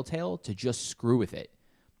to Telltale to just screw with it.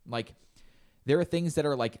 Like, there are things that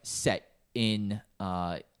are like set in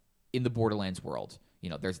the Borderlands world.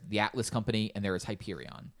 There's the Atlas Company and there is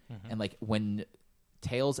Hyperion. And like, when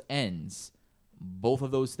Tales ends, both of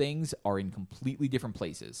those things are in completely different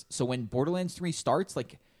places. So when Borderlands 3 starts,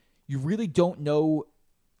 like, you really don't know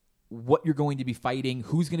what you're going to be fighting,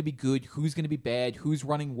 who's going to be good, who's going to be bad, who's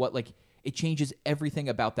running what. Like, it changes everything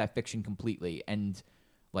about that fiction completely. And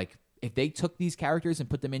like, if they took these characters and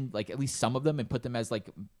put them in, like, at least some of them, and put them as like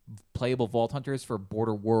playable Vault Hunters for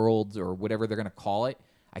Border Worlds or whatever they're going to call it,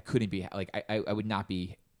 I couldn't be like, I would not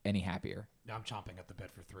be any happier. No, I'm chomping at the bit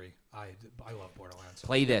for 3. I love Borderlands.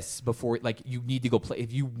 Play this before, like, you need to go play.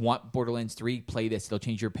 If you want Borderlands 3, play this. It'll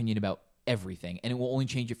change your opinion about everything, and it will only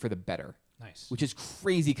change it for the better. Nice. Which is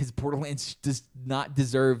crazy because Borderlands does not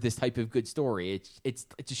deserve this type of good story. It's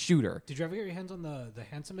a shooter. Did you ever get your hands on the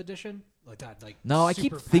Handsome Edition? Like that? Like, No, I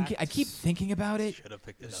super keep thinking about it. Should have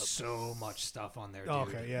picked it There's up. so much stuff on there, dude.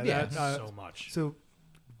 Okay, yeah, Yeah. So much. So,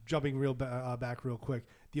 jumping back real quick,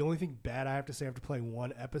 the only thing bad I have to say after playing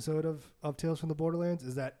one episode of Tales from the Borderlands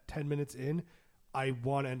is that 10 minutes in, I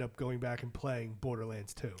want to end up going back and playing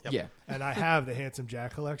Borderlands 2. Yep. Yeah. And I have the Handsome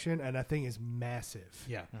Jack collection, and that thing is massive.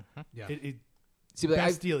 Yeah. Yeah. It See, but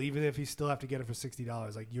best deal, even if you still have to get it for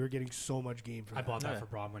 $60. Like, you're getting so much game for I that. bought that Yeah. for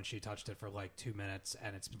Braun when she touched it for like 2 minutes,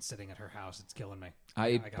 and it's been sitting at her house. It's killing me.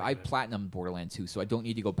 I gotta get it. platinumed Borderlands 2, so I don't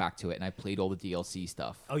need to go back to it, and I played all the DLC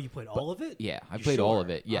stuff. Oh, you played all of it? Yeah, I You played all sure? of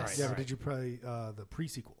it. All Yes, right. Yeah, All but did you play the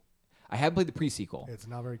pre-sequel? I have played the pre-sequel. It's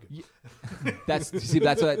not very good. That's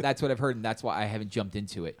what I've heard, and that's why I haven't jumped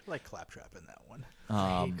into it. I like Claptrap in that one.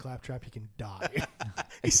 I hate Claptrap. He can die.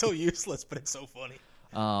 He's so useless, but it's so funny.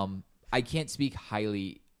 I can't speak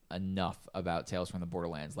highly enough about Tales from the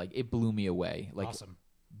Borderlands. Like, it blew me away. Like, Awesome.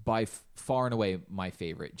 by far and away my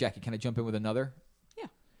favorite. Jackie, can I jump in with another? Yeah.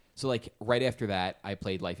 So like right after that, I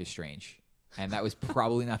played Life is Strange, and that was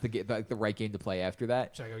probably not the right game to play after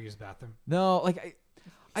that. Should I go use the bathroom? No, like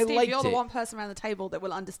I Steve, liked you're the it. one person around the table that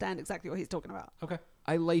will understand exactly what he's talking about. Okay.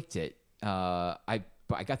 I liked it. I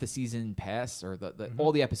got the season pass or the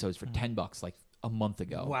all the episodes for $10 like a month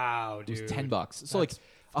ago. Wow, It dude. was $10. So like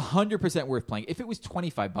 100% worth playing. If it was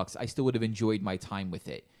 $25, I still would have enjoyed my time with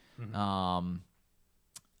it.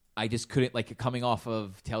 I just couldn't, like, coming off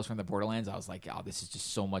of Tales from the Borderlands, I was like, oh, this is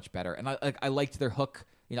just so much better. And I liked their hook.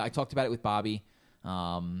 I talked about it with Bobby.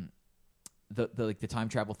 The time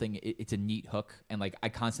travel thing, it's a neat hook, and like I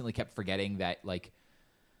constantly kept forgetting that, like,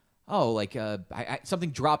 oh, like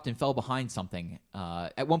something dropped and fell behind something.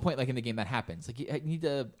 At one point, like in the game, that happens. Like, you need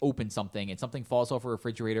to open something, and something falls off a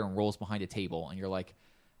refrigerator and rolls behind a table, and you're like,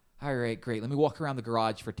 all right, great. Let me walk around the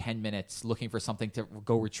garage for 10 minutes looking for something to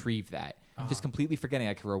go retrieve that. I'm just completely forgetting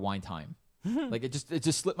I could rewind time. Like, it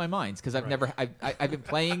just slipped my mind because I've been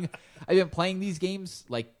playing these games,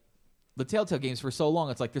 like the Telltale games, for so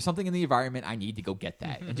long. It's like there's something in the environment, I need to go get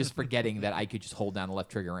that, and just forgetting that I could just hold down the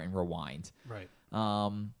left trigger and rewind. Right.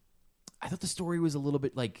 I thought the story was a little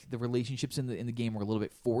bit, like, the relationships in the game were a little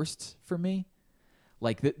bit forced for me.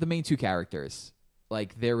 Like the main two characters,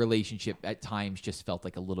 like their relationship at times just felt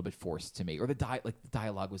like a little bit forced to me, or the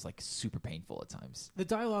dialogue was like super painful at times. The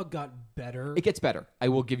dialogue got better. It gets better. I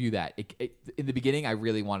will give you that. In the beginning, I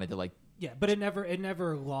really wanted to, like, Yeah, but it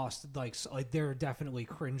never lost, like there are definitely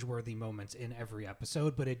cringeworthy moments in every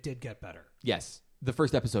episode, but it did get better. yes, the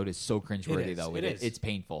first episode is so cringeworthy, It is. though. It is. It's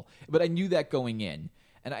painful. But I knew that going in.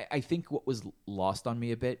 And I think what was lost on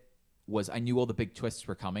me a bit was I knew all the big twists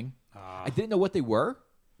were coming. I didn't know what they were,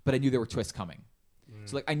 but I knew there were twists coming.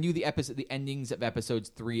 So like I knew the endings of episodes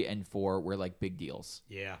 3 and 4 were like big deals.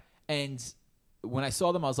 Yeah. And when I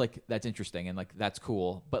saw them, I was like, that's interesting and like that's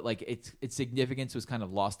cool. But like its significance was kind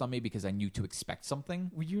of lost on me because I knew to expect something.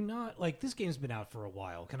 Were you not like this game's been out for a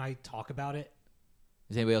while? Can I talk about it?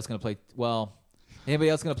 Is anybody else going to play? Well, anybody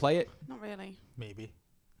else going to play it? Not really. Maybe.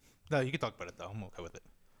 No, you can talk about it though. I'm okay with it.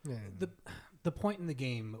 Yeah. The point in the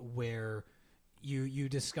game where you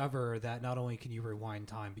discover that not only can you rewind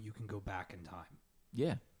time, but you can go back in time.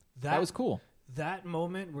 Yeah. That was cool. That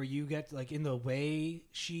moment where you get like in the way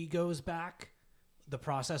she goes back, the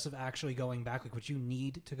process of actually going back, like what you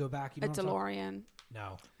need to go back. You know A DeLorean.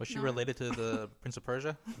 No. Was she No. related to the Prince of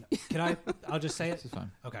Persia? Can I'll just say it. This is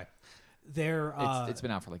fine. Okay. There It's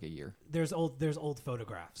been out for like a year. there's old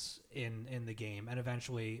photographs in the game, and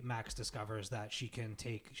eventually Max discovers that she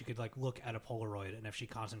could like look at a Polaroid, and if she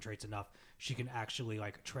concentrates enough, she can actually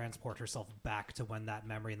like transport herself back to when that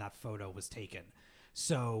memory and that photo was taken.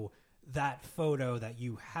 So that photo that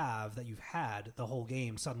you've had the whole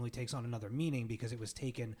game suddenly takes on another meaning because it was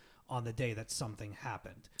taken on the day that something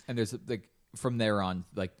happened. And there's like from there on,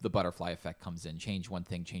 like the butterfly effect comes in. Change one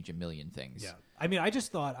thing, change a million things. Yeah. I mean, I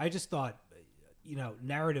just thought, you know,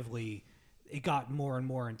 narratively, it got more and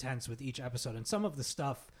more intense with each episode. And some of the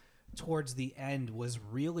stuff towards the end was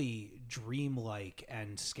really dreamlike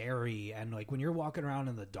and scary. And like when you're walking around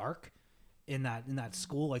in the dark in that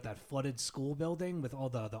school, like that flooded school building with all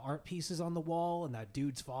the art pieces on the wall and that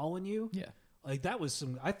dude's following you. Yeah. Like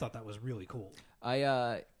I thought that was really cool.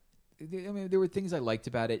 I mean, there were things I liked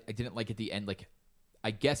about it. I didn't like at the end. Like,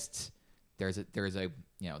 I guessed there's a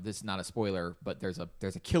you know, this is not a spoiler, but there's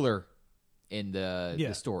a killer in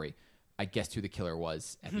the story. I guessed who the killer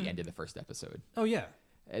was at the end of the first episode. Oh yeah.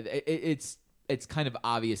 It's kind of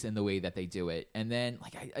obvious in the way that they do it. And then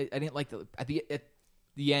like I didn't like at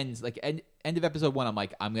the end, like end of episode 1, I'm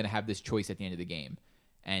like, I'm gonna have this choice at the end of the game,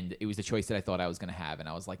 and it was the choice that I thought I was gonna have, and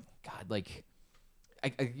I was like, God, like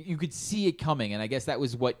you could see it coming, and I guess that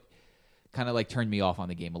was what kind of like turned me off on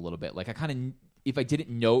the game a little bit. Like I kind of, if I didn't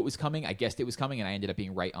know it was coming, I guessed it was coming, and I ended up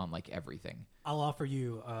being right on like everything. I'll offer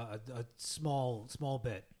you a small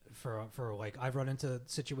bit for like I've run into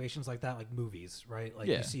situations like that, like movies, right? Like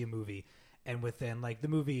you see a movie, and within like the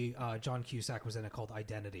movie John Cusack was in it called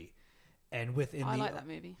Identity, and within I like that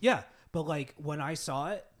movie. Yeah, but like when I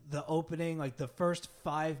saw it, the opening, like the first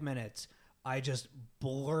 5 minutes, I just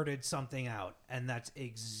blurted something out, and that's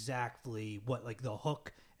exactly what like the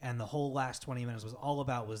hook and the whole last 20 minutes was all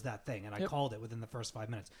about, was that thing, and I called it within the first 5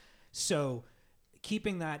 minutes. So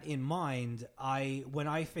keeping that in mind, when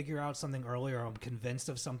I figure out something early or I'm convinced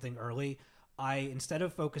of something early, instead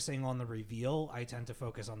of focusing on the reveal, I tend to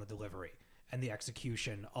focus on the delivery and the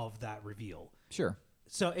execution of that reveal. Sure.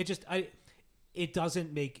 So it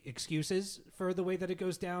doesn't make excuses for the way that it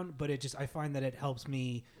goes down, but I find that it helps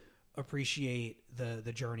me appreciate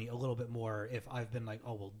the journey a little bit more if I've been like,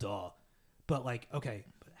 oh well, duh. But like, okay,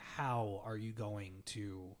 but how are you going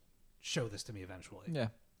to show this to me eventually? Yeah.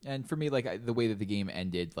 And for me, like the way that the game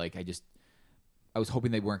ended, like I was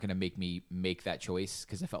hoping they weren't going to make me make that choice,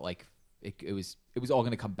 because I felt like it was all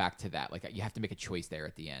going to come back to that. Like you have to make a choice there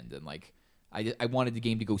at the end, and like I wanted the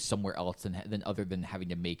game to go somewhere else than other than having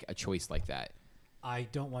to make a choice like that. I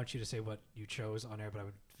don't want you to say what you chose on air, but I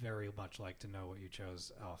would very much like to know what you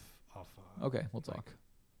chose off. Okay, we'll talk.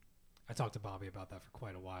 I talked to Bobby about that for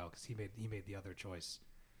quite a while because he made the other choice,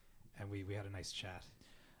 and we had a nice chat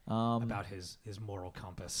about his moral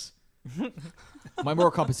compass. My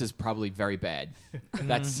moral compass is probably very bad.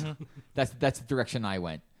 That's the direction I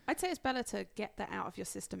went. I'd say it's better to get that out of your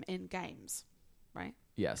system in games, right?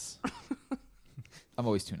 Yes. I'm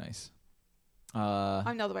always too nice.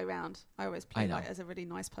 I'm the other way around. I always play I know. like as a really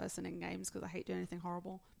nice person in games because I hate doing anything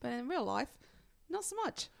horrible. But in real life, not so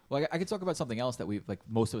much. Well, I could talk about something else that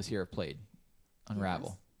most of us here have played.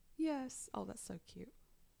 Unravel. Yes. Oh, that's so cute.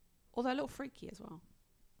 Although a little freaky as well.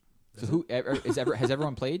 So has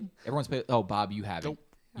everyone played? Everyone's played. Oh, Bob, you haven't. Nope.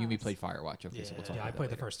 You and me Yes. played Firewatch. Okay, so we'll talk Yeah, about I that played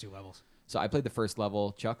the later. first 2 levels. So I played the first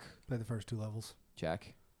level. Chuck, Play the first 2 levels.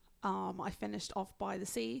 Jack. I finished off by the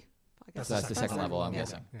sea. I guess So that's the second level, I'm Yeah.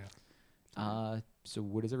 guessing. Yeah. So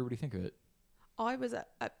what does everybody think of it? I was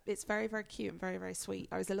it's very, very cute and very, very sweet.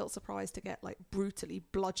 I was a little surprised to get like brutally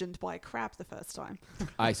bludgeoned by a crab the first time.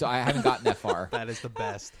 So I haven't gotten that far. That is the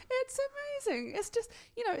best. It's amazing. It's just,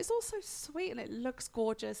 it's all so sweet and it looks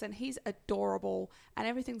gorgeous and he's adorable and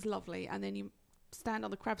everything's lovely. And then you stand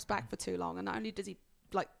on the crab's back for too long and not only does he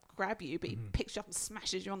like grab you, but he picks you up and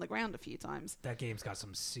smashes you on the ground a few times. That game's got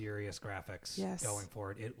some serious graphics Yes. going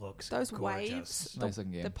for it. It looks Those gorgeous. waves, Nice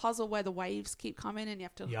looking game. the puzzle where the waves keep coming and you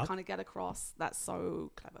have to Yep. kind of get across. That's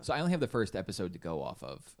so clever. So I only have the first episode to go off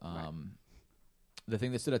of. The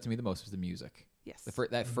thing that stood out to me the most was the music. Yes.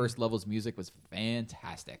 That first level's music was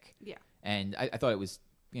fantastic. Yeah. And I thought it was,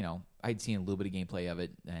 I'd seen a little bit of gameplay of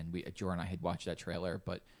it, and Jordan and I had watched that trailer,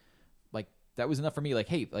 but like that was enough for me. Like,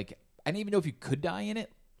 hey, like I didn't even know if you could die in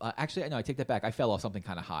it. Actually, no, I take that back. I fell off something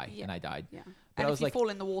kind of high, Yeah. and I died. Yeah. But And I if was you like, fall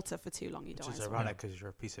in the water for too long, you die. Which is as well. ironic because you're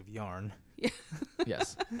a piece of yarn.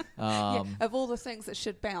 yes. Yeah, of all the things that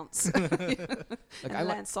should bounce and I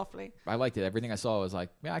land softly. I liked it. Everything I saw was like,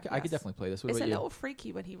 yeah, I could Yes. definitely play this. What It's a about you? little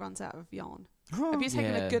freaky when he runs out of yarn. Have you taken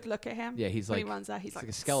Yeah. a good look at him? Yeah, he's when like- he runs out, he's like like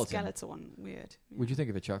a skeleton. skeletal and weird. Yeah. What'd you think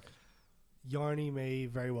of it, Chuck? Yarny may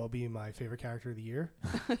very well be my favorite character of the year.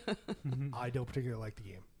 I don't particularly like the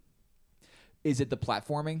game. Is it the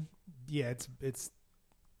platforming? Yeah, it's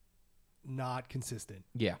not consistent.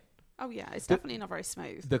 Yeah. Oh yeah, it's definitely not very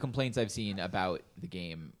smooth. The complaints I've seen about the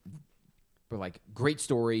game were like great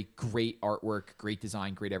story, great artwork, great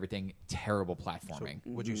design, great everything, terrible So platforming.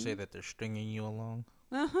 would you say that they're stringing you along?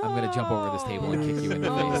 I'm going to jump over this table and kick you in the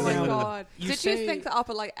Oh face. my Now, god! you Did say- you think that up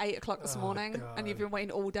at like 8 o'clock this Oh, morning, God. and you've been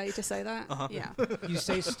waiting all day to say that? Yeah. You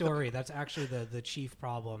say story. That's actually the chief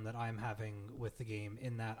problem that I'm having with the game.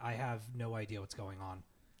 In that I have no idea what's going on.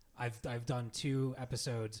 I've done 2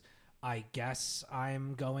 episodes. I guess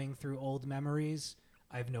I'm going through old memories.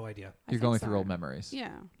 I have no idea. I You're think going so. through old memories. Yeah,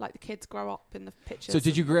 like the kids grow up in the pictures. So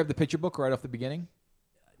did you grab the picture book right off the beginning?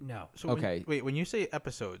 No. So Okay. Wait, when you say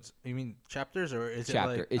episodes, you mean chapters or is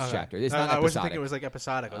Chapter. it like It's okay. chapter. It's I not wasn't episodic. thinking it was like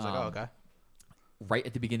episodic. I was like, oh, Um, okay. Right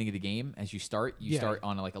at the beginning of the game, as you start, you Yeah. start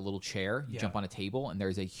on like a little chair. You Yeah. jump on a table, and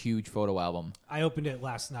there's a huge photo album. I opened it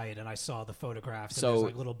last night and I saw the photographs. So- and there's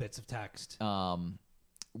like little bits of text.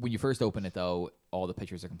 When you first open it, though, all the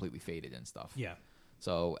pictures are completely faded and stuff. Yeah.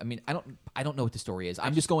 So I mean, I don't know what the story is.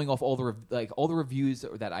 I'm just going off all the reviews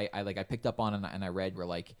that I picked up on and I read were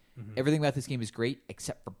like everything about this game is great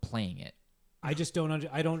except for playing it. I just don't.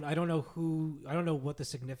 I don't know what the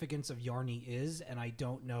significance of Yarny is, and I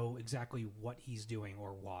don't know exactly what he's doing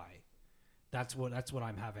or why. That's what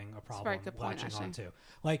I'm having a a problem very good point, latching actually. onto.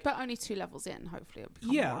 Like, But only 2 levels in, hopefully it'll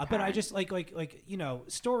become yeah, more but I apparent. just like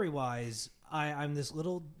story wise, I'm this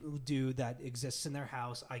little dude that exists in their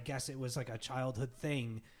house. I guess it was like a childhood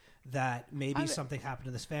thing that maybe something happened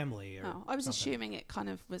to this family. Or Oh, I was something. assuming it kind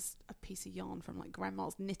of was a piece of yarn from like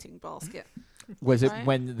grandma's knitting basket. Was it Right.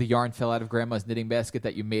 when the yarn fell out of Grandma's knitting basket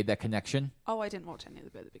that you made that connection? Oh, I didn't watch any of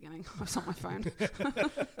the bit at the beginning. I was on my phone.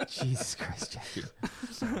 Jesus Christ, Jackie!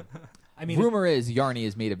 I mean, Rumor is Yarny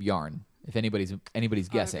is made of yarn. If anybody's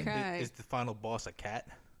guessing, Okay. Is the final boss a cat?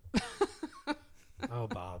 oh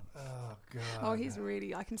Bob, Oh god. Oh, he's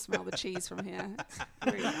really. I can smell the cheese from here.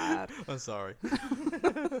 It's really bad. I'm sorry.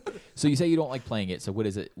 so you say you don't like playing it. So what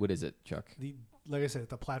is it? What is it, Chuck? Like I said,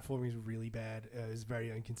 the platforming is really bad. It's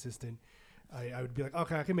very inconsistent. I would be like,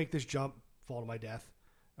 okay, I can make this jump, fall to my death.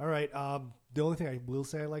 All right. The only thing I will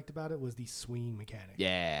say I liked about it was the swinging mechanic.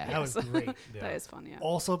 Yeah. That was great. That is fun, yeah.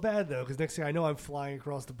 Also bad though, because next thing I know, I'm flying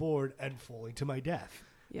across the board and falling to my death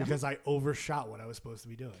Yeah. because I overshot what I was supposed to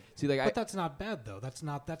be doing See, like but that's not bad though. That's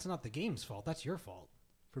not the game's fault. That's your fault.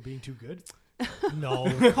 for being too good. No,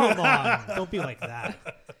 come on, don't be like that.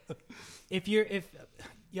 If you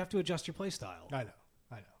have to adjust your play style. I know.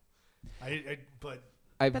 But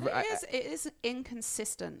But it is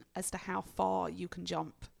inconsistent as to how far you can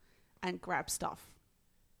jump and grab stuff.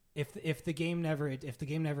 If the game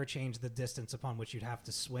never changed the distance upon which you'd have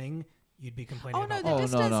to swing, you'd be complaining Oh no, about the Oh, no,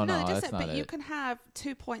 distance. no, the no, that's distance. not But you it. can have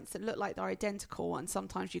 2 points that look like they're identical, and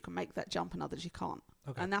sometimes you can make that jump, and others you can't.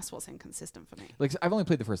 Okay. And that's what's inconsistent for me. like I've only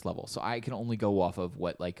played the first level, so I can only go off of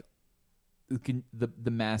what like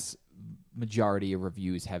the mass majority of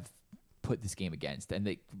reviews have put this game against,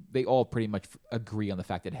 and they all pretty much agree on the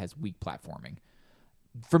fact that it has weak platforming.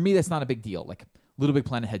 For me, that's not a big deal. Like Little Big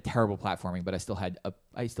Planet had terrible platforming, but I still had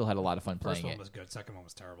a lot of fun First playing one it. was good. Second one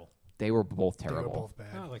was terrible. They were both they were terrible. both bad.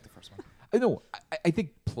 Oh, I like the first one. I know. I think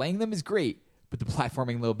playing them is great, but the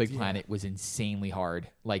platforming Little Big Planet was insanely hard.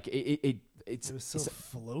 Like it's It was so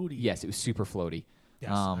floaty. yes, it was super floaty.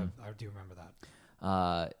 Yes, I do remember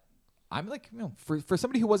that. I'm like, for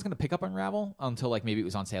somebody who was going to pick up Unravel until like maybe it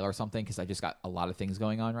was on sale or something, because I just got a lot of things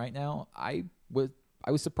going on right now. I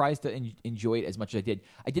was surprised to enjoy it as much as I did.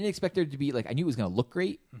 I didn't expect there to be like, I knew it was going to look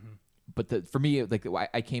great, but for me, like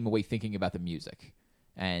I came away thinking about the music,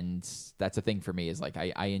 and that's a thing for me is like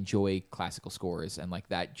I enjoy classical scores, and like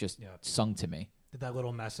that just sung to me. Did that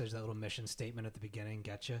little message, that little mission statement at the beginning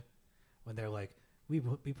get you? When they're like, we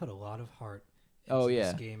put a lot of heart Oh, into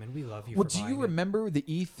yeah. this game, and we love you. Well, for do you buying it. remember the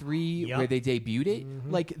E3 Yep. where they debuted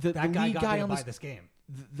it? Like the that guy lead got guy me to on buy this, this game?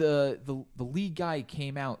 the lead guy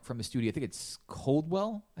came out from a studio. I think it's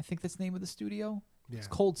Coldwell. I think that's the name of the studio. Yeah. It's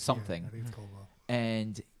Cold Yeah, something. I think it's Coldwell.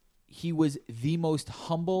 And he was the most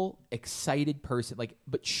humble, excited person, like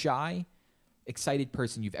but shy, excited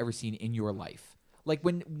person you've ever seen in your life. Like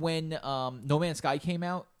when No Man's Sky came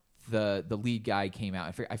out, the lead guy came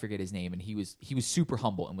out. I forget his name, and he was super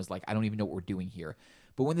humble and was like, I don't even know what we're doing here.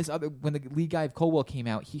 But when the lead guy of Coldwell came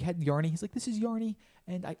out, he had Yarny. He's like, this is Yarny,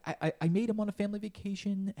 and I made him on a family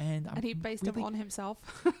vacation, and he based him on himself.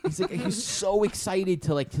 He's like, he was so excited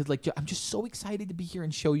to I'm just so excited to be here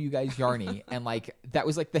and show you guys Yarny, and like that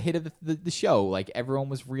was like the hit of the show. Like everyone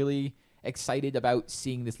was really excited about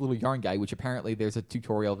seeing this little yarn guy, which apparently there's a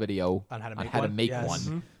tutorial video On how to make to one. make Yes.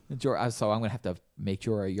 one. So I'm gonna have to make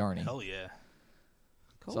Jorah a Yarny. Hell yeah.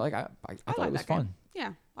 Cool. So like I thought like it was that game. fun.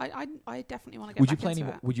 Yeah, I definitely want to get Would you back play into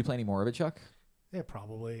any? it. Would you play any more of it, Chuck? Yeah,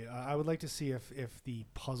 probably. I would like to see if the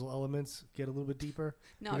puzzle elements get a little bit deeper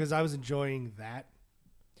No. because I was enjoying that.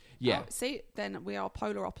 Yeah. Oh, see, then we are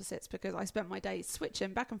polar opposites because I spent my days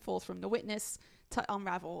switching back and forth from The Witness to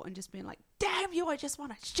Unravel and just being like, damn you, I just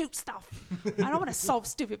want to shoot stuff. I don't want to solve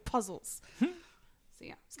stupid puzzles. So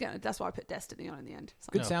yeah, that's why I put Destiny on in the end. So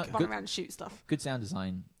Good I sound. can run Good, around and shoot stuff. good sound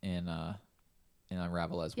design in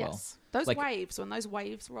Unravel as well. Yes. Those Like- waves, when those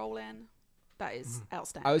waves roll in, that is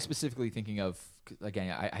outstanding. I was specifically thinking of,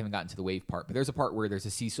 again, I haven't gotten to the wave part, but there's a part where there's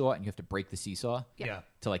a seesaw and you have to break the seesaw Yeah.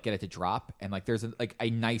 to like get it to drop, and like there's a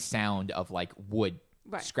nice sound of like wood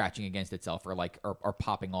Right. scratching against itself or like or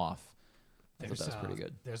popping off. I thought There's, that was pretty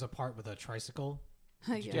good. There's a part with a tricycle.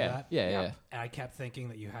 yeah. Did you do Yeah, that? yeah, Yeah. yeah. And I kept thinking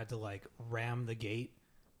that you had to like ram the gate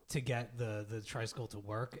to get the tricycle to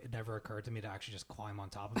work. It never occurred to me to actually just climb on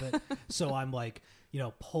top of it. So I'm like,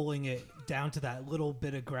 pulling it down to that little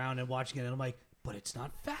bit of ground and watching it. And I'm like, but it's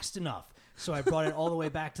not fast enough. So I brought it all the way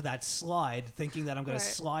back to that slide, thinking that I'm going Right.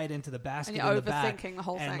 to slide into the basket And you're in the back. overthinking the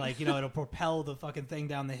whole and thing. like, it'll propel the fucking thing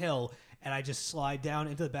down the hill. And I just slide down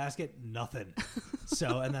into the basket, nothing.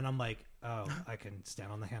 And then I'm like, oh, I can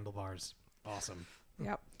stand on the handlebars. Awesome.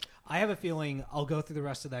 Yep. I have a feeling I'll go through the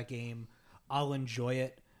rest of that game. I'll enjoy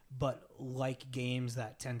it, but like games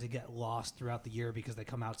that tend to get lost throughout the year because they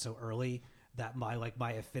come out so early, that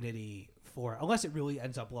my affinity for, unless it really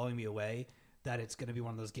ends up blowing me away, that it's going to be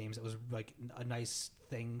one of those games that was like a nice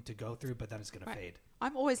thing to go through, but then it's going Right. to fade.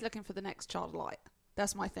 I'm always looking for the next Child of Light.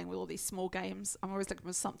 That's my thing with all these small games. I'm always looking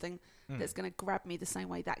for something that's going to grab me the same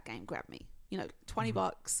way that game grabbed me.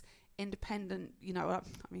 $20, independent,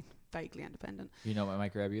 vaguely independent. You know what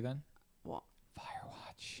might grab you then? What?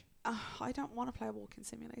 Firewatch. I don't want to play a walking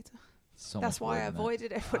simulator. So That's much why more I than that.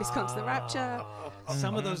 avoided Everybody's Gone to the Rapture.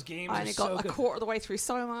 Some of those games I are only so got a good. quarter of the way through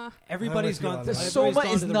Soma. Everybody's I'm with you gone. on The that. everybody's Soma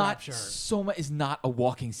gone is to the not. Rapture. Soma is not a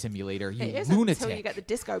walking simulator. You It is lunatic. until you get the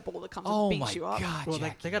disco ball that comes oh and my beats you up. god, Well,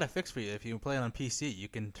 Jackie. they got a fix for you. If you play it on PC, you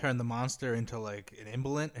can turn the monster into like an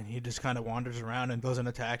imbolent, and he just kind of wanders around and doesn't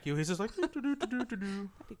attack you. He's just like, do-do-do-do-do-do. That'd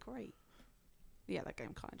be great. Yeah, that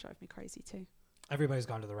game kind of drove me crazy too. Everybody's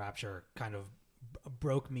Gone to the Rapture kind of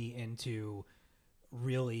broke me into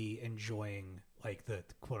really enjoying like the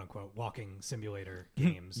quote unquote walking simulator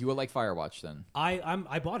games. You will like Firewatch then.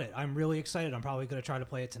 I bought it. I'm really excited. I'm probably going to try to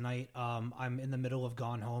play it tonight. I'm in the middle of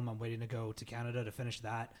Gone Home. I'm waiting to go to Canada to finish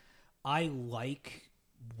that. I like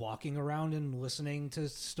walking around and listening to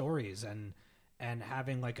stories and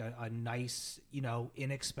having like a nice,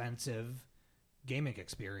 inexpensive gaming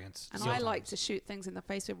experience. And sometimes. I like to shoot things in the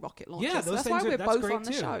face with rocket launchers. Yeah, those that's things why are- we're that's both great on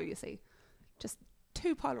the too. show, you see. Just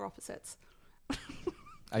two polar opposites.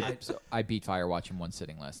 I beat Firewatch in one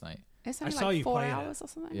sitting last night. It's I only saw like you 4 playing it. hours or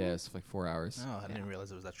something. Yeah, it's like 4 hours. Oh, I didn't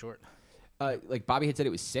realize it was that short. Like Bobby had said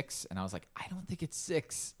it was 6, and I was like, I don't think it's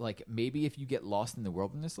 6. Like maybe if you get lost in the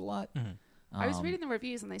wilderness a lot. I was reading the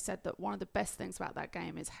reviews and they said that one of the best things about that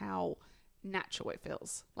game is how natural it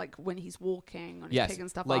feels. Like when he's walking and he's Yes, picking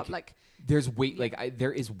stuff like- up. Like There's weight,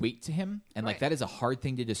 there is weight to him, and like Right. that is a hard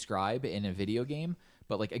thing to describe in a video game.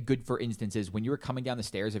 But like a good, for instance, is when you were coming down the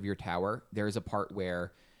stairs of your tower. There is a part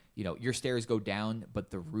where your stairs go down, but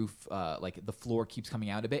the roof, like the floor, keeps coming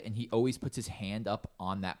out a bit, and he always puts his hand up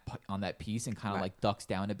on that piece and kind of Right. like ducks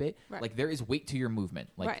down a bit. Right. Like there is weight to your movement.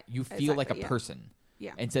 Like Right. you feel like a Exactly, yeah. person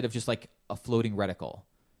yeah. instead of just like a floating reticle,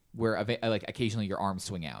 where like occasionally your arms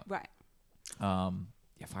swing out. Right.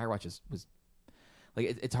 Yeah, Firewatch was like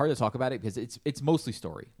it's hard to talk about it because it's mostly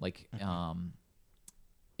story. Like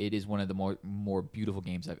it is one of the more beautiful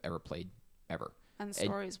games I've ever played ever. And the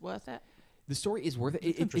story is worth it. The story is worth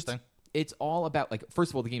it. Interesting. It's all about, like,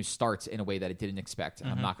 first of all, the game starts in a way that it didn't expect, and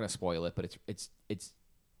I'm not going to spoil it, but it's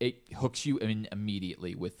it hooks you in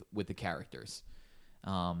immediately with the characters.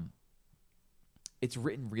 It's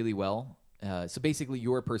written really well. So basically,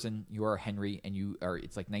 you're a person, you are Henry, and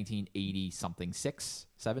it's like 1980 something, 6,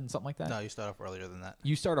 7, something like that. No, you start off earlier than that.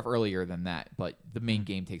 You start off earlier than that, but the main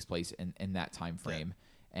game takes place in that time frame.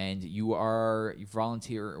 And you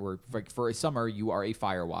volunteer, or like for a summer, you are a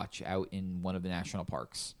fire watch out in one of the national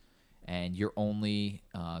parks. And your only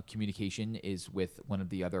communication is with one of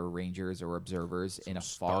the other rangers or observers in a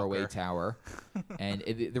faraway tower. And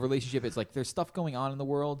the relationship is like there's stuff going on in the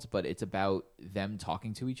world, but it's about them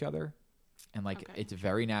talking to each other. And like it's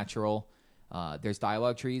very natural. There's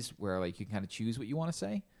dialogue trees where like you can kind of choose what you want to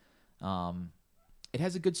say. It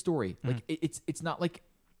has a good story. Like it's not like.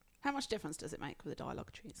 How much difference does it make with the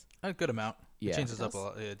dialogue trees? A good amount. Yeah. It changes up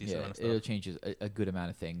a decent amount of stuff. It changes a good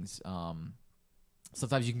amount of things.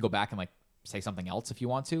 Sometimes you can go back and like say something else if you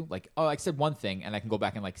want to. Like, oh, I said one thing, and I can go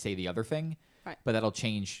back and like say the other thing. Right. But that'll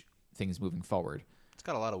change things moving forward. It's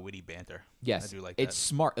got a lot of witty banter. Yes, I do like it's that.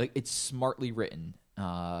 smart. Like it's smartly written.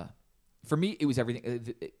 For me, it was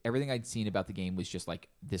everything. Everything I'd seen about the game was just like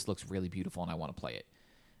this looks really beautiful, and I want to play it.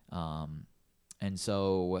 And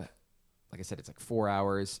so, like I said, it's like 4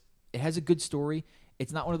 hours. It has a good story.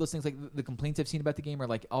 It's not one of those things like the complaints I've seen about the game are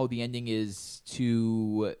like, oh, the ending is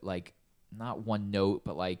too like not one note,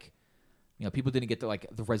 but like people didn't get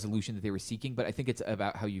the resolution that they were seeking. But I think it's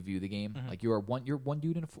about how you view the game. Mm-hmm. Like you're one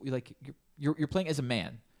dude in you're playing as a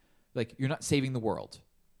man. Like you're not saving the world.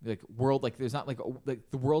 Like there's not like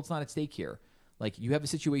the world's not at stake here. Like you have a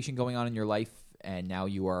situation going on in your life, and now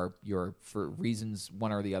you're for reasons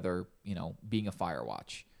one or the other, being a fire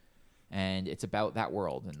watch. And it's about that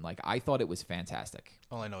world, and like I thought it was fantastic.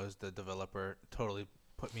 All I know is the developer totally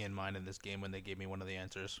put me in mind in this game when they gave me one of the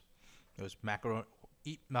answers. It was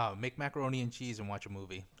make macaroni and cheese and watch a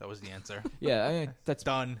movie. That was the answer. Yeah, I mean, that's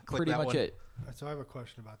done. Click pretty that much one. it. So I have a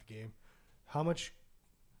question about the game. How much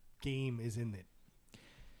game is in it?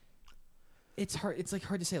 It's hard. It's like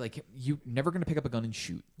hard to say. Like you're never going to pick up a gun and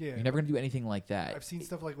shoot. Yeah. You're never going to do anything like that. I've seen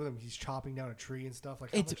stuff like with him. He's chopping down a tree and stuff.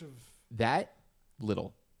 Like how much of that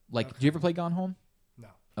little. Like, Okay. do you ever play Gone Home? no?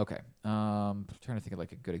 Okay. Trying to think of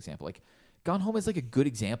like a good example. Like, Gone Home is like a good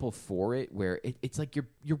example for it, where it's like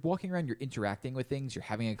you're walking around, you're interacting with things, you're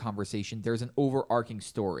having a conversation. There's an overarching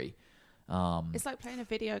story. It's like playing a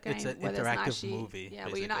video game It's an where there's not interactive actually, movie, yeah,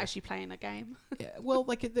 where you're not basically. actually playing a game. Yeah, well,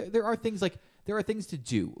 like there are things to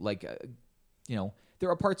do. Like, there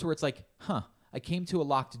are parts where it's like, I came to a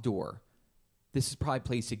locked door. This is probably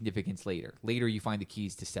plays significance later. Later, you find the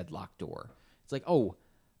keys to said locked door. It's like, oh,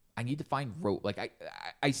 I need to find rope. Like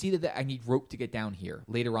I see that I need rope to get down here.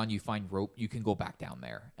 Later on, you find rope. You can go back down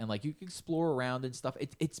there, and like you can explore around and stuff.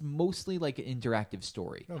 It's mostly like an interactive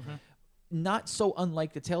story. Okay. Not so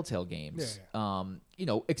unlike the Telltale games. Yeah.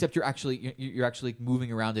 Except you're actually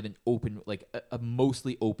moving around in an open, like a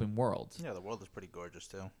mostly open world. Yeah, the world is pretty gorgeous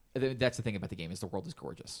too. That's the thing about the game is the world is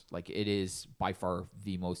gorgeous. Like it is by far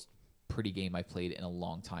the most pretty game I've played in a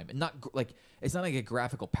long time, and it's not like a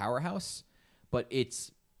graphical powerhouse, but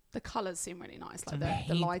it's The colours seem really nice, like paint-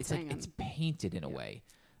 the lighting. It's painted in a way.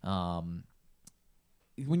 When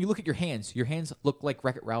you look at your hands look like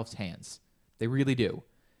Wreck-It Ralph's hands. They really do.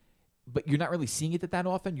 But you're not really seeing it that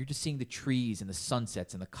often. You're just seeing the trees and the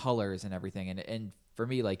sunsets and the colors and everything. And for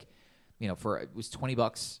me, like, it was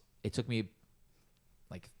 $20. It took me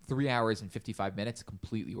like 3 hours and 55 minutes.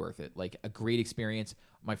 Completely worth it. Like a great experience.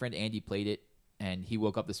 My friend Andy played it, and he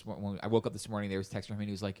woke up this morning. When I woke up this morning, there was a text from him, and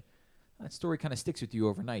he was like, that story kind of sticks with you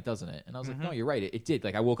overnight, doesn't it? And I was like, no, you're right. It did.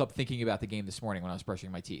 Like, I woke up thinking about the game this morning when I was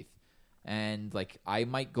brushing my teeth. And, like, I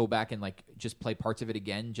might go back and, like, just play parts of it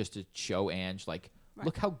again just to show Ange, like,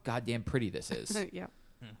 look how goddamn pretty this is. yeah.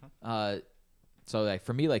 So, like,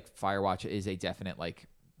 for me, like, Firewatch is a definite, like,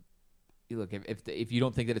 look, if you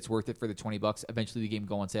don't think that it's worth it for the $20, eventually the game will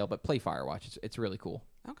go on sale, but play Firewatch. It's really cool.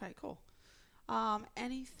 Okay, cool.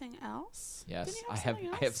 Anything else? Yes, Didn't you I have something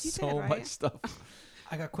else? I have You so did, right? much stuff.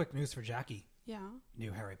 I got quick news for Jackie. Yeah.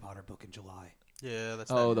 New Harry Potter book in July. Yeah,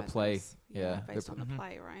 that's Oh, that. the play. Nice. Yeah. Based on the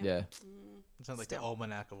play, right? Yeah. It sounds like Still. the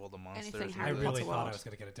almanac of all the monsters. Anything I Harry really Potter thought I world. was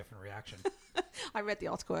going to get a different reaction. I read the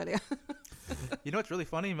article earlier. You know what's really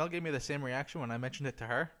funny? Mel gave me the same reaction when I mentioned it to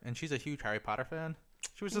her, and she's a huge Harry Potter fan.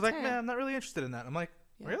 She was Me just like, too. "Man, I'm not really interested in that." I'm like,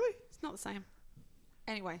 Yeah. "Really?" It's not the same.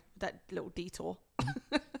 Anyway, that little detour.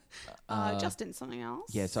 Justin, something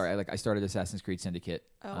else? Yeah, sorry. I started Assassin's Creed Syndicate.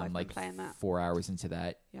 Oh, I've I'm been like playing that. 4 hours into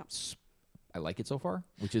that. Yep. I like it so far,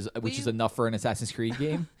 which is We- enough for an Assassin's Creed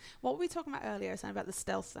game. What were we talking about earlier, saying about the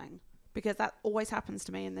stealth thing? Because that always happens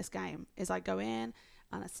to me in this game. Is I go in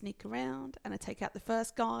and I sneak around and I take out the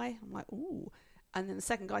first guy. I'm like, ooh, And then the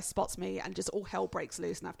second guy spots me and just all hell breaks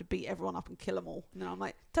loose and I have to beat everyone up and kill them all. And then I'm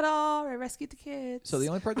like, ta-da, I rescued the kids. So the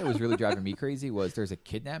only part that was really driving me crazy was there's a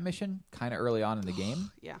kidnap mission kind of early on in the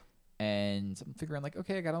game. Yeah. And I'm figuring like,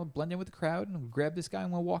 okay, I got to blend in with the crowd and grab this guy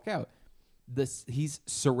and we'll walk out. He's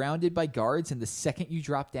surrounded by guards, and the second you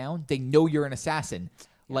drop down, they know you're an assassin,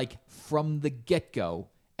 like from the get-go.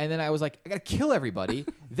 And then I was like, I got to kill everybody.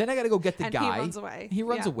 Then I got to go get the And guy. he runs away. He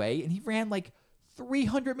runs Yeah. away, and he ran like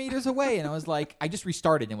 300 meters away. And I was like, I just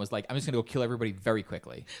restarted and was like, I'm just going to go kill everybody very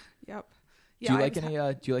quickly. Yep. Do you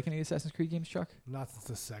like any Assassin's Creed games, Chuck? Not since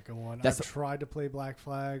the second one. That's I've tried to play Black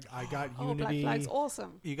Flag. I got Oh, Black Unity. Flag's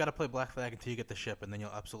awesome. You got to play Black Flag until you get the ship, and then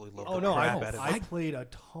you'll absolutely love Oh the no, crap out of I it. played a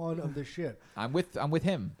ton of the shit. I'm with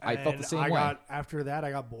him. I felt the And same way. After that,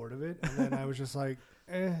 I got bored of it, and then I was just like,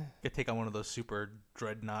 eh. You could take on one of those super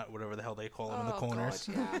dreadnought, whatever the hell they call them in the Oh, corners.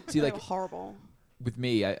 God, yeah. See, They like- were horrible. With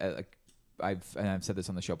me, I've said this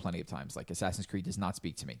on the show plenty of times. Like Assassin's Creed does not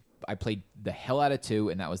speak to me. I played the hell out of 2,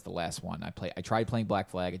 and that was the last one. I tried playing Black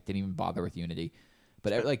Flag. I didn't even bother with Unity.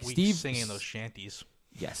 But like Weeks Steve singing those shanties.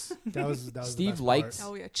 yes, That was the Steve best liked- part.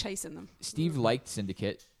 Oh, yeah, chasing them. Steve liked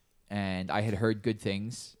Syndicate, and I had heard good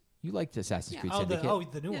things. You liked Assassin's Yeah. Creed Oh,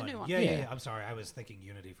 Syndicate, the new Yeah, one. new one. Yeah. Yeah. I'm sorry. I was thinking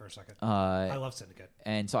Unity for a second. I love Syndicate.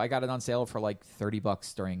 and so I got it on sale for like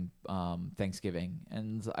 $30 during Thanksgiving,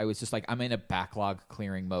 and I was just like, I'm in a backlog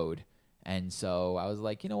clearing mode, and so I was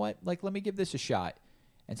like, you know what, like let me give this a shot.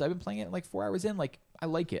 And so I've been playing it like 4 hours in. Like I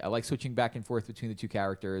like it. I like switching back and forth between the two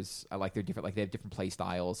characters. I like their different, like they have different play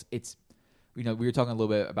styles. It's, we were talking a little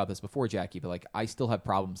bit about this before, Jackie, but like I still have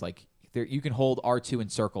problems. Like there, you can hold R2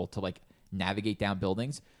 and circle to like navigate down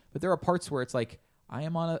buildings, but there are parts where it's like I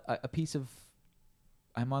am on a piece of,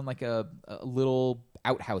 I'm on like a little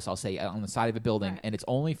outhouse, I'll say, on the side of a building, Right. and it's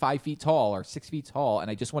only 5 feet tall or 6 feet tall, and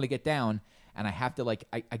I just want to get down, and I have to like,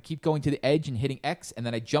 I keep going to the edge and hitting X, and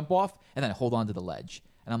then I jump off, and then I hold on to the ledge,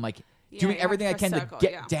 and I'm like Yeah, doing you have everything I to can circle, to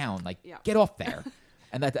get yeah. down, like Yeah. get off there,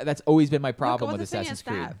 and that's always been my problem Well, with the thing Assassin's is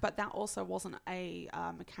Creed. but that also wasn't a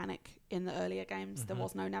mechanic in the earlier games. There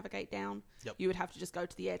was no navigate down. Yep. You would have to just go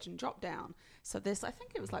to the edge and drop down. So this, I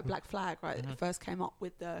think it was like Black Flag, right? It first came up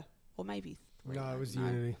with the, or maybe. No, it was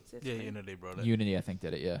Unity. Is it Yeah, three? Unity brought it. Unity, I think,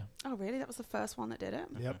 did it. Yeah, Oh, really? That was the first one that did it?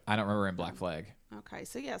 Yep. I don't remember in Black Flag. Okay,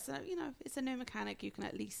 so yeah, so it's a new mechanic. You can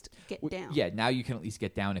at least get W- down. Yeah, now you can at least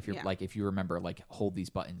get down if you're Yeah. like if you remember like hold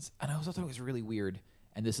these buttons. And I also thought it was really weird.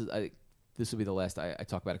 And this will be the last I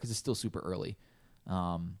talk about it because it's still super early.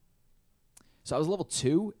 So I was level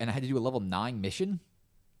 2 and I had to do a level 9 mission,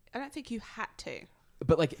 I don't think you had to.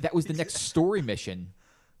 but like that was the next story mission.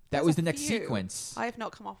 That There's was a the next few. sequence. I have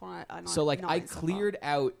not come up on a So like I nine so far. cleared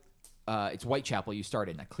out. It's Whitechapel. You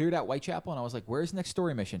started, and I cleared out Whitechapel, and I was like, "Where's the next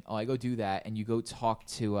story mission?" Oh, I go do that, and you go talk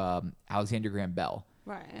to Alexander Graham Bell,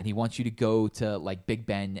 Right. and he wants you to go to like Big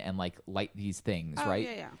Ben and like light these things, Oh, right?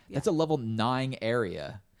 yeah. That's a level 9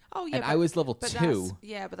 area. Oh yeah, and I was level but 2.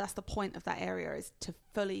 but that's the point of that area is to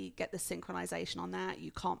fully get the synchronization on that.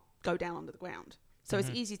 You can't go down onto the ground, so it's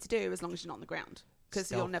easy to do as long as you're not on the ground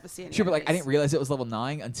because you'll Stealth. never see any. Sure, but like I enemies. didn't realize it was level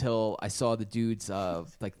 9 until I saw the dudes.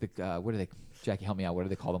 Like the what are they? Jackie, help me out. What do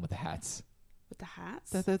they call them with the hats? with the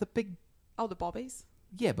hats. The big. Oh, the bobbies.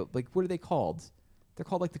 Yeah, but like what are they called? They're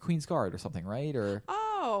called like the Queen's Guard or something, right? Or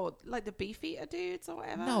Oh, like the beefeater dudes or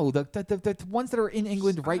whatever. no, the ones that are in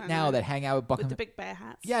England right don't now know. that hang out at with Buckingham. the big bear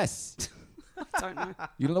hats. Yes, I don't know.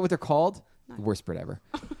 you don't know what they're called? No. The worst Brit ever.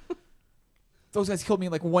 Those guys killed me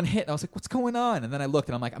in like one hit, and I was like, "What's going on?" And then I looked,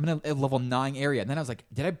 and I'm like, "I'm in a level 9 area." And then I was like,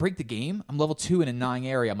 "Did I break the game? I'm level 2 in a 9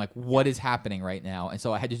 area." I'm like, "What is happening right now?" And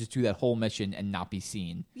so I had to just do that whole mission and not be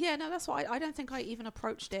seen. Yeah, no, that's why I don't think I even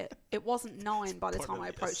approached it. It wasn't 9 by the part time of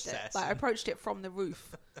I the approached it. Like assassin. I approached it from the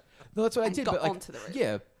roof. No, that's what I And did. got But like, onto the roof.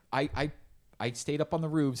 yeah, I stayed up on the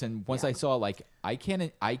roofs, and once Yeah. I saw like I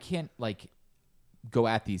can't like go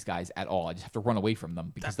at these guys at all. I just have to run away from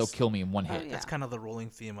them because That's- they'll kill me in one Oh, hit. yeah. That's kind of the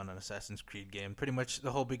rolling theme on an Assassin's Creed game. Pretty much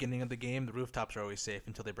the whole beginning of the game, the rooftops are always safe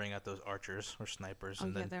until they bring out those archers or snipers, Oh,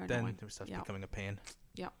 and yeah, they're then annoying. it starts Yeah. becoming a pain.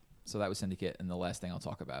 Yep. So that was Syndicate, and the last thing I'll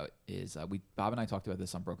talk about is Bob and I talked about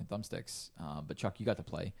this on Broken Thumbsticks, but Chuck, you got to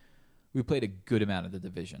play. We played a good amount of The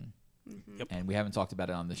Division, Mm-hmm. Yep. and we haven't talked about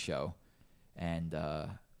it on the show. And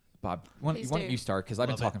Bob, why Please don't do. you start? Because I've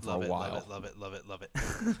been Love talking it, for love a it, while. Love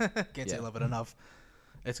it. Can't say Yeah. love it enough.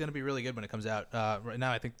 It's going to be really good when it comes out. Right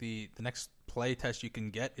now, I think the next play test you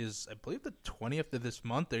can get is, I believe, the 20th of this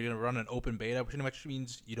month. They're going to run an open beta, which pretty much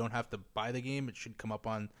means you don't have to buy the game. It should come up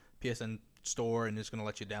on PSN Store, and it's going to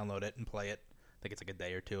let you download it and play it. I think it's like a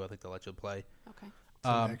day or two. I think they'll let you play. Okay.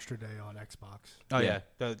 Some extra day on Xbox. Oh Yeah.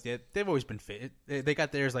 yeah, they've always been fit. They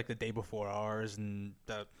got theirs like the day before ours, and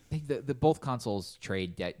I think the both consoles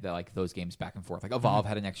trade like those games back and forth. Like Evolve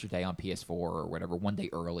had an extra day on PS4 or whatever, one day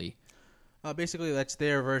early. basically that's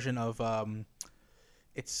their version of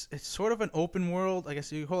it's sort of an open world. I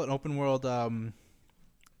guess you call it an open world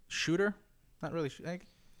shooter. Not really,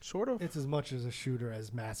 sort of. It's as much as a shooter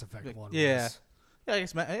as Mass Effect 1 Yeah. was. Yeah, I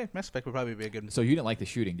guess Mass Effect would probably be a good. So you didn't like the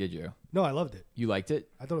shooting, did you? No, I loved it. You liked it?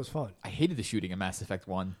 I thought it was fun. I hated the shooting in Mass Effect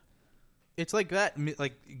 1. It's like that,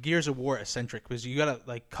 like Gears of War eccentric, because you gotta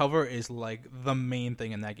like cover is like the main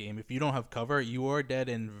thing in that game. If you don't have cover, you are dead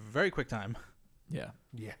in very quick time. Yeah.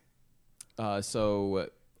 Yeah. So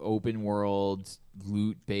open world,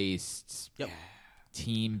 loot based, Yep.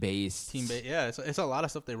 team based. Yeah, it's a lot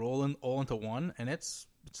of stuff they roll in all into one, and it's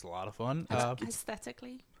a lot of fun.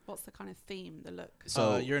 Aesthetically, what's the kind of theme, the look?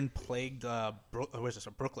 So you're in plagued where's this?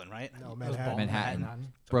 Brooklyn, right? No, Manhattan.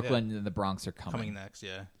 Manhattan. Brooklyn and the Bronx are Coming next,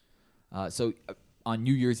 yeah. So on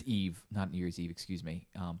New Year's Eve, not New Year's Eve, excuse me,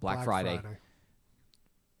 Black Friday,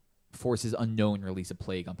 Forces Unknown release a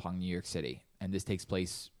plague upon New York City, and this takes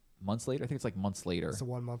place months later. I think it's like months later. It's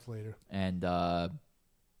 1 month later. And the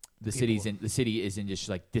city is in just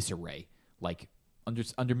like disarray, like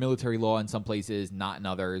under military law in some places, not in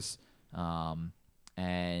others.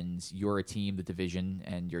 And you're a team, the Division,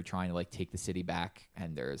 and you're trying to like take the city back.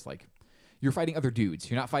 And there's like you're fighting other dudes.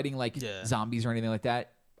 You're not fighting like zombies or anything like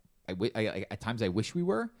that. I at times I wish we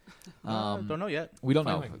were. Don't know yet. We don't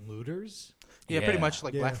know. Like looters. Yeah, pretty Yeah. much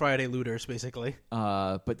like Black Friday looters, basically.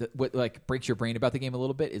 But what like breaks your brain about the game a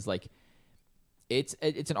little bit is like it's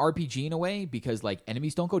an RPG in a way because like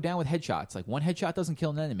enemies don't go down with headshots. Like one headshot doesn't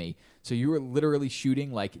kill an enemy, so you are literally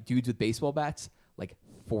shooting like dudes with baseball bats like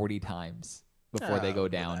 40 times before they go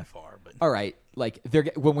down. That far, but All right, like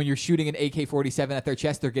when you're shooting an AK-47 at their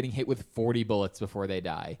chest, they're getting hit with 40 bullets before they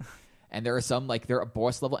die. And there are some like there are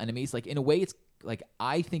boss level enemies. Like in a way, it's like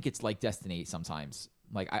I think it's like Destiny sometimes.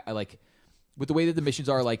 Like I like with the way that the missions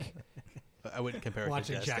are like. I wouldn't compare it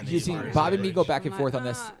Watching to Jack Destiny. You He's see, Mario's Bob and me go age. back and forth on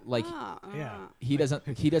this. Like Yeah. he doesn't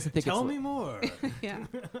think Tell it's me more. Yeah.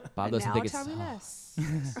 Bob And doesn't now think it's tell me less.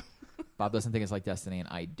 Bob doesn't think it's like Destiny, and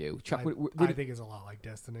I do. Chuck, I think it's a lot like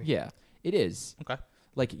Destiny. yeah, it is. Okay.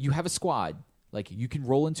 Like you have a squad. Like you can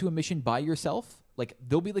roll into a mission by yourself. Like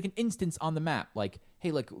there'll be like an instance on the map. Like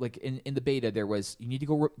hey, like in the beta there was you need to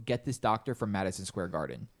go get this doctor from Madison Square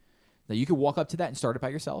Garden. Now you could walk up to that and start it by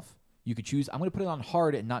yourself. You could choose. I'm going to put it on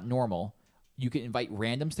hard and not normal. You can invite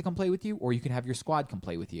randoms to come play with you, or you can have your squad come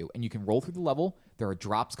play with you, and you can roll through the level. There are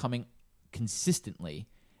drops coming consistently.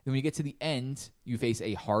 Then when you get to the end, you face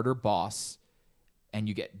a harder boss, and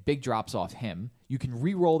you get big drops off him. You can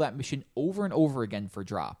re-roll that mission over and over again for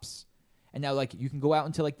drops. And now, like, you can go out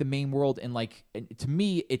into, like, the main world, and, like, to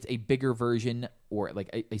me, it's a bigger version, or,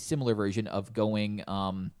 like, a similar version of going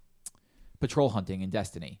patrol hunting in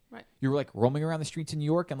Destiny. Right. You're like roaming around the streets in New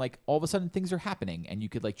York and like all of a sudden things are happening and you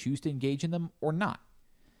could like choose to engage in them or not.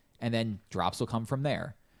 And then drops will come from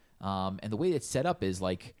there. And the way it's set up is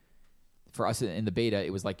like for us in the beta,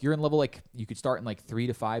 it was like you're in level like you could start in like 3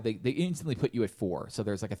 to 5. They instantly put you at 4. So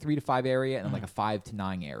there's like a 3 to 5 area and then like a 5 to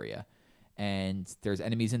 9 area. And there's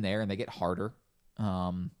enemies in there and they get harder.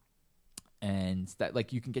 And that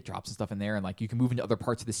like you can get drops and stuff in there and like you can move into other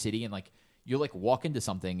parts of the city and like you'll like walk into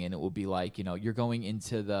something and it will be like, you know, you're going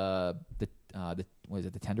into the what is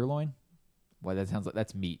it, the Tenderloin? Well, that sounds like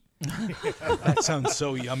that's meat. That sounds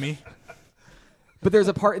so yummy. But there's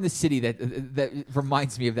a part in the city that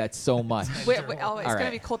reminds me of that so much. It's All going right.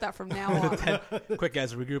 to be called that from now on. Quick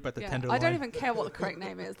guys, regroup at the Yeah. Tenderloin. I don't even care what the correct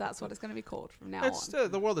name is. That's what it's going to be called from now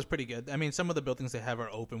on. The world is pretty good. I mean, some of the buildings they have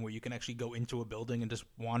are open where you can actually go into a building and just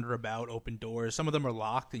wander about, open doors. Some of them are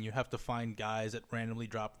locked, and you have to find guys that randomly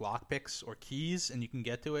drop lockpicks or keys, and you can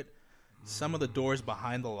get to it. Some of the doors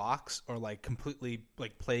behind the locks are like completely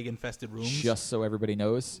like plague-infested rooms. Just so everybody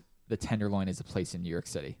knows, the Tenderloin is a place in New York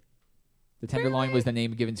City. The Tenderloin was the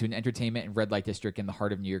name given to an entertainment and red light district in the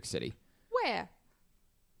heart of New York City. Where?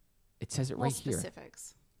 It says it More right here.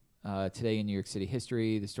 specifics. Today in New York City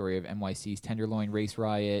history, the story of NYC's Tenderloin race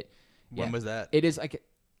riot. When was that? It is like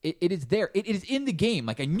it is there. It is in the game.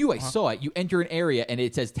 Like I knew I saw it. You enter an area and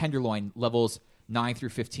it says Tenderloin levels 9 through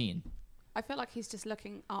 15. I feel like he's just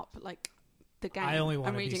looking up like the game. I only want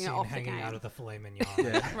and to be reading it seen off the hanging game. out of the filet mignon.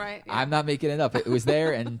 Right. Yeah. I'm not making it up. It was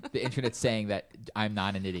there, and the internet's saying that I'm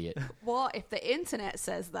not an idiot. Well, if the internet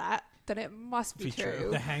says that, then it must be true.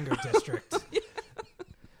 The hangar district.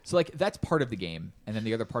 So like that's part of the game, and then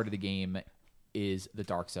the other part of the game is the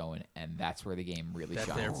Dark Zone, and that's where the game really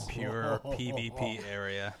That's their shines. pure PvP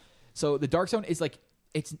area. So the Dark Zone is like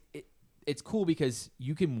it's cool because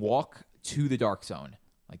you can walk to the Dark Zone.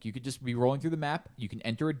 Like you could just be rolling through the map. You can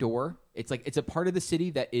enter a door. It's like it's a part of the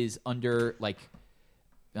city that is under like,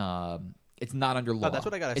 it's not under law. Oh, that's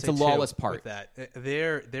what I gotta It's say. a lawless too, part. with that.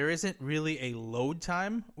 There isn't really a load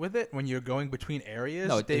time with it when you're going between areas.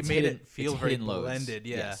 No, they it's made hidden, it feel it's very hidden loads. blended.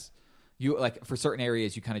 Yeah. Yes. You like for certain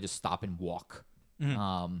areas you kind of just stop and walk.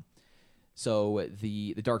 So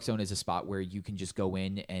the Dark Zone is a spot where you can just go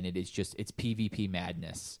in and it's PvP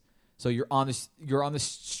madness. So you're on the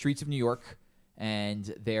streets of New York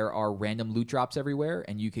and there are random loot drops everywhere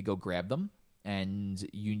and you could go grab them. And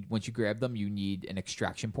once you grab them, you need an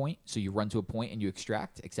extraction point. So you run to a point and you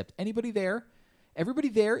extract. Except everybody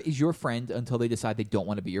there is your friend until they decide they don't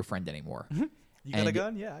want to be your friend anymore. You got a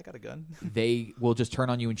gun? Yeah, I got a gun. They will just turn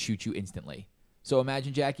on you and shoot you instantly. So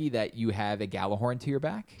imagine, Jackie, that you have a Gallahorn to your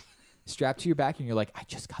back, strapped to your back, and you're like, I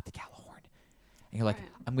just got the Gallahorn. And you're like, Right.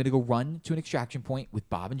 I'm going to go run to an extraction point with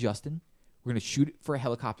Bob and Justin. We're going to shoot for a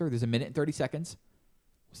helicopter. There's a minute and 30 seconds.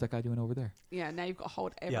 What's that guy doing over there? Yeah, now you've got to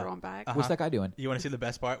hold everyone back. What's that guy doing? You want to see the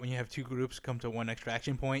best part? When you have two groups come to one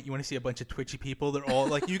extraction point, you want to see a bunch of twitchy people. They're all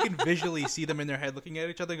like, you can visually see them in their head looking at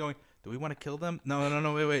each other going, do we want to kill them? No,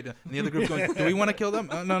 wait. And the other group's going, do we want to kill them?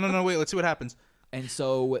 No, wait, let's see what happens. And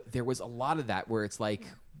so there was a lot of that where it's like,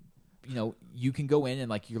 you can go in and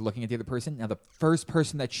like you're looking at the other person. Now the first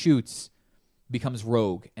person that shoots becomes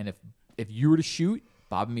rogue. And if you were to shoot,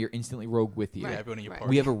 Bob and me are instantly rogue with you. Yeah, everyone in your Right. party.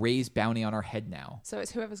 We have a raised bounty on our head now. So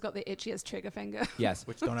it's whoever's got the itchiest trigger finger. Yes.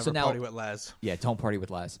 Which don't ever So now- party with Laz. Yeah, don't party with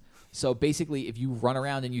Laz. So basically, if you run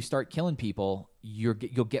around and you start killing people, you'll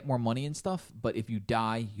get more money and stuff. But if you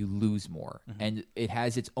die, you lose more. And it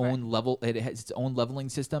has its own level. It has its own leveling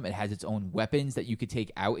system. It has its own weapons that you could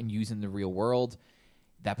take out and use in the real world.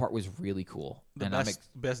 That part was really cool. The And I'm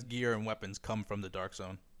best gear and weapons come from the Dark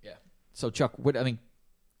Zone. yeah. So Chuck,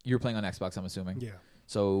 you're playing on Xbox, I'm assuming. Yeah.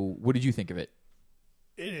 So what did you think of it?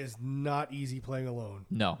 It is not easy playing alone.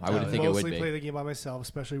 No, I wouldn't think it would Mostly be. play the game by myself,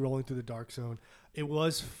 especially rolling through the Dark Zone. It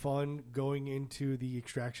was fun going into the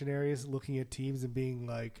extraction areas, looking at teams and being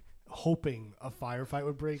like, hoping a firefight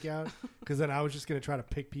would break out, because then I was just going to try to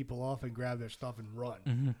pick people off and grab their stuff and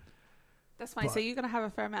run. That's fine. So But- you're going to have a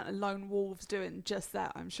fair amount of lone wolves doing just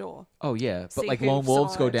that, I'm sure. Oh yeah, but See like who lone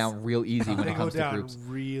wolves go sides. down real easy when They it go comes to down groups.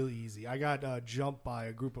 real easy. I got jumped by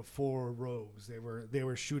a group of 4 rogues. They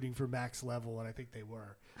were shooting for max level, and I think they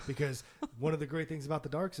were, because one of the great things about the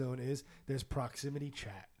Dark Zone is there's proximity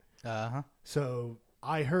chat. So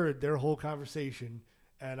I heard their whole conversation,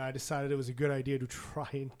 and I decided it was a good idea to try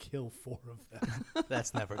and kill 4 of them.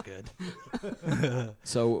 That's never good.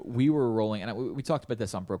 So we were rolling, and we talked about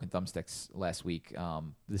this on Broken Thumbsticks last week.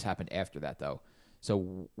 This happened after that, though.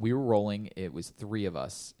 So we were rolling. It was 3 of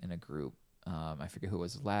us in a group. I forget who it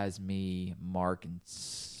was. Laz, me, Mark, and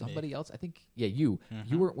somebody else. I think, yeah, you.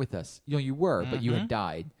 You weren't with us. You were, but you had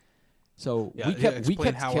died. So Yeah, we kept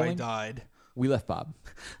explain how killing. I died. We left Bob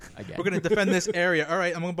again. We're going to defend this area. All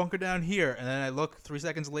right, I'm going to bunker down here. And then I look 3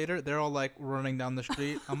 seconds later, they're all like running down the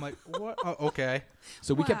street. I'm like, what? Oh, okay.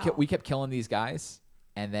 So we Wow. kept killing these guys,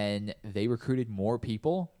 and then they recruited more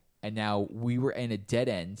people, and now we were in a dead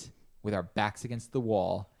end with our backs against the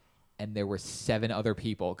wall, and there were 7 other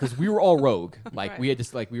people because we were all rogue. Like Right. we had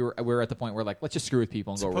just like we were at the point where like let's just screw with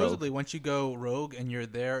people and go rogue. Supposedly, once you go rogue and you're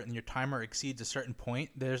there and your timer exceeds a certain point,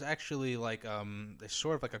 there's actually like there's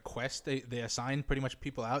sort of like a quest they assign pretty much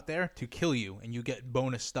people out there to kill you, and you get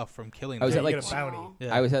bonus stuff from killing I was them. at You like get a bounty. Wow.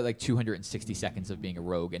 Yeah. I was at like 260 seconds of being a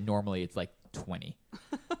rogue, and normally it's like 20.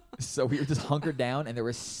 So we were just hunkered down, and there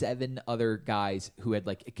were 7 other guys who had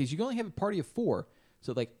like because you can only have a party of 4,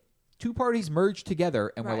 so like 2 parties merged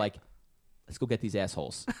together, and we're Right. like, let's go get these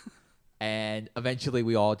assholes. And eventually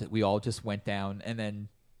we all just went down, and then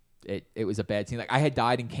it was a bad scene. Like I had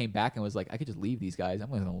died and came back and was like, I could just leave these guys. I'm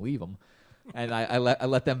going to leave them, and I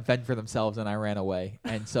let them fend for themselves, and I ran away.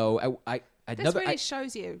 And so I This another really I-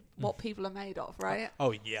 shows you what people are made of, right?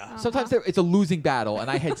 Oh, yeah. sometimes it's a losing battle,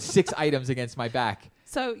 and I had 6 items against my back.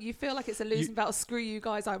 So you feel like it's a losing battle. Screw you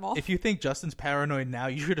guys, I'm off. If you think Justin's paranoid now,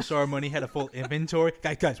 you should have saw him when he had a full inventory.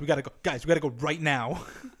 Guys, we gotta go. Guys, we gotta go right now.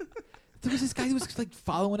 There was this guy who was like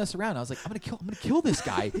following us around. I was like, I'm gonna kill this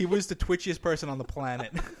guy. He was the twitchiest person on the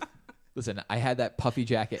planet. Listen, I had that puffy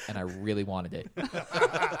jacket and I really wanted it.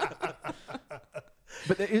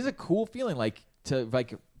 But it is a cool feeling, like to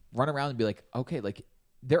like run around and be like, okay, like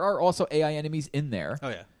there are also AI enemies in there Oh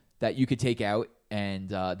yeah. that you could take out, and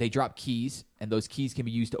they drop keys, and those keys can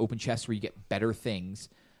be used to open chests where you get better things.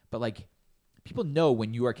 But like people know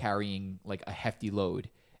when you are carrying like a hefty load,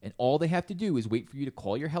 and all they have to do is wait for you to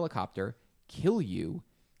call your helicopter, kill you,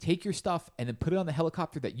 take your stuff and then put it on the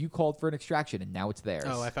helicopter that you called for an extraction, and now it's theirs.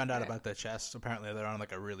 Oh, I found out Yeah. about the chests. Apparently, they're on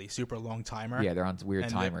like a really super long timer. Yeah, they're on weird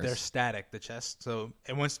and timers. They're static, the chests. So,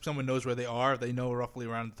 and once someone knows where they are, they know roughly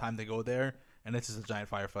around the time they go there, and this is a giant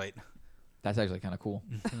firefight. That's actually kind of cool.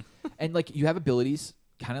 And like you have abilities,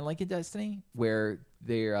 kind of like in Destiny, where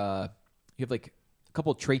they're you have like a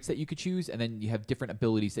couple of traits that you could choose, and then you have different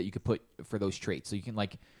abilities that you could put for those traits. So you can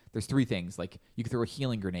like, there's 3 things. Like you can throw a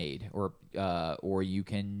healing grenade, or you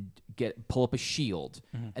can pull up a shield,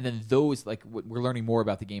 and then those like we're learning more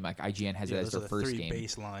about the game. Like IGN has it as those their are the first 3 game.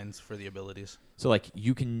 baselines for the abilities. So like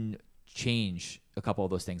you can change a couple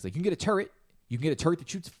of those things. Like you can get a turret. You can get a turret that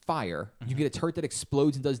shoots fire. You can get a turret that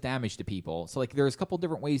explodes and does damage to people. So like there's a couple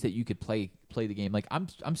different ways that you could play the game. Like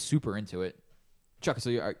I'm super into it. Chuck,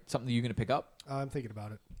 so something that you're going to pick up? I'm thinking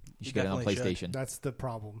about it. You should get it on definitely should. PlayStation. That's the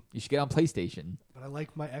problem. You should get it on PlayStation. But I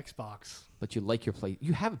like my Xbox. But you like your play.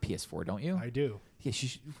 You have a PS4, don't you? I do. Yes,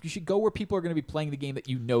 you should go where people are going to be playing the game that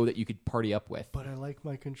you know that you could party up with. But I like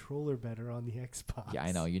my controller better on the Xbox. Yeah,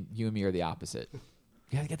 I know. You and me are the opposite.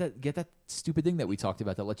 You gotta get that stupid thing that we talked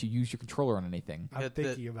about that lets you use your controller on anything. I'm Yeah,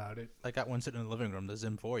 thinking about it. I got one sitting in the living room, the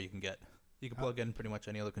Zim 4 you can get. You can plug in pretty much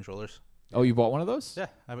any other controllers. Oh, you bought one of those? Yeah,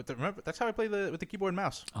 remember that's how I play with the keyboard and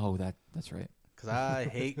mouse. Oh, that's right. Because I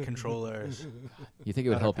hate controllers. You think it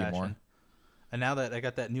would Utter help you passion. more? And now that I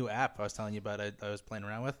got that new app I was telling you about, I was playing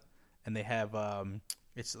around with, and they have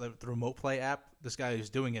it's the remote play app. This guy is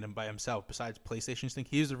doing it by himself. Besides PlayStation's thing,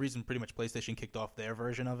 he's the reason pretty much PlayStation kicked off their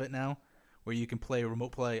version of it now, where you can play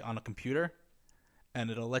remote play on a computer, and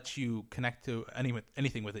it'll let you connect to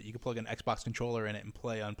anything with it. You can plug an Xbox controller in it and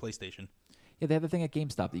play on PlayStation. Yeah, they have a thing at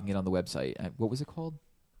GameStop that you can get on the website. What was it called?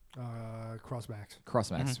 Crossmax.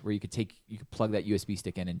 Crossmax, where you could plug that USB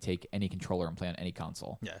stick in and take any controller and play on any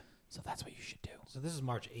console. Yeah. So that's what you should do. So this is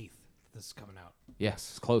March 8th. This is coming out. Yes,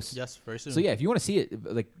 it's close. Yes, very soon. So yeah, if you want to see it,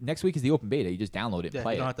 like next week is the open beta. You just download it, Yeah, and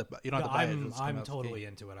play you don't it. have to. You don't Yeah, have to buy it. It'll just come I'm out the totally gate.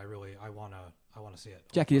 into it. I wanna see it.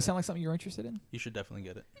 Jackie, does it sound like something you're interested in? You should definitely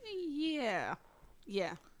get it. Yeah.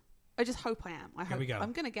 Yeah. I just hope I am. I Here hope we go.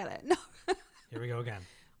 I'm going to get it. No. Here we go again.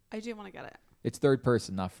 I do want to get it. It's third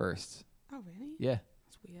person, not first. Oh, really? Yeah,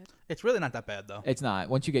 That's weird. It's really not that bad though. it's not.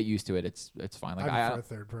 Once you get used to it, it's fine. Like I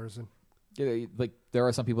prefer third person. like there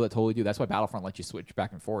are some people that totally do. That's why Battlefront lets you switch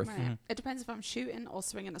back and forth. Right. It depends if I'm shooting or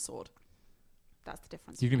swinging a sword. That's the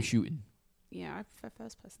difference. You're for gonna be me. shooting. Yeah, I prefer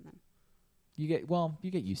first person then. You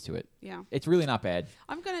get used to it. Yeah. It's really not bad.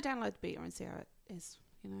 I'm going to download the beta and see how it is,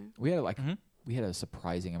 you know. We had a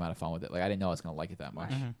surprising amount of fun with it. Like I didn't know I was gonna like it that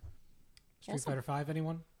much. Street Awesome. Fighter 5,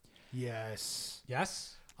 anyone? Yes.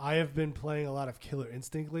 Yes? I have been playing a lot of Killer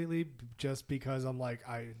Instinct lately just because I'm like,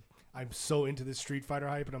 I'm so into this Street Fighter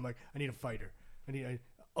hype, and I'm like, I need a fighter.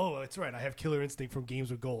 Oh, that's right. I have Killer Instinct from Games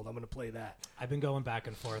with Gold. I'm going to play that. I've been going back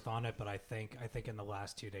and forth on it, but I think in the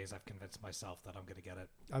last 2 days I've convinced myself that I'm going to get it.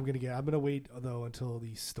 I'm going to wait, though, until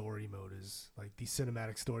the story mode is, like, the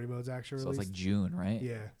cinematic story mode's actually So it's released. like June, right?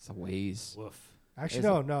 Yeah. It's a ways. Woof. Actually, Is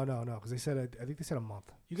no, because they said, I think they said a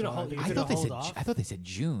month. You gonna So hold- I you I think gonna thought they hold said. off? I thought they said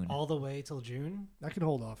June. All the way till June? I can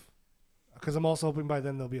hold off. Because I'm also hoping by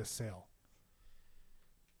then there'll be a sale.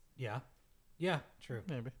 Yeah. Yeah, true.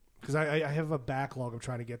 Maybe. Because I have a backlog I'm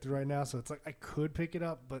trying to get through right now, so it's like I could pick it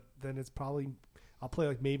up, but then it's probably I'll play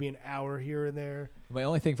like maybe an hour here and there. My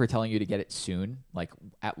only thing for telling you to get it soon, like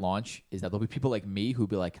at launch, is that there'll be people like me who'll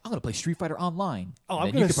be like, "I'm gonna play Street Fighter Online." Oh, And I'm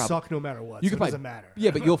then you gonna could prob- suck no matter what. You So could it probably- doesn't matter.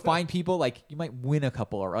 Yeah, but you'll find people like you might win a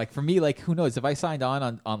couple, or like for me, like who knows? If I signed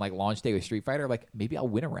on like launch day with Street Fighter, like maybe I'll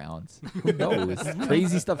win a round. Who knows?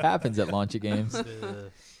 Crazy stuff happens at launch of games.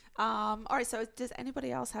 All right, so does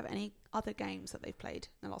anybody else have any other games that they've played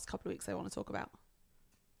in the last couple of weeks they want to talk about?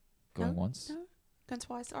 Going No? once. No? Going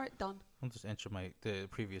twice? All right, done. I'll just answer the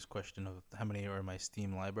previous question of how many are in my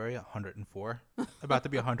Steam library. 104. About to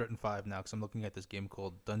be 105 now because I'm looking at this game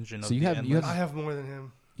called Dungeon So of you the have- you Endless. I have more than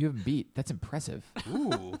him. You haven't beat. That's impressive.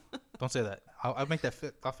 Ooh, don't say that. I'll make that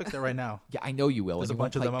fit. I'll fix that right now. Yeah, I know you will. There's and a you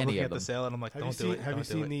won't bunch of them. play I'm any looking of at the them. sale and I'm like, Have don't do it. Have you Don't do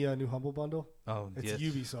seen it. the new Humble Bundle? Oh, It's yes.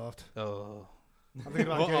 Ubisoft. Oh, I'm thinking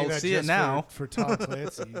about Well, getting I'll that see it just now. for Tom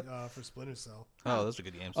Clancy for Splinter Cell. oh, those are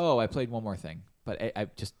good games. Oh, I played one more thing, but I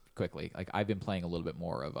just quickly, like I've been playing a little bit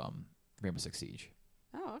more of Rainbow Six Siege.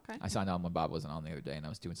 Oh, okay. I signed on when Bob wasn't on the other day, and I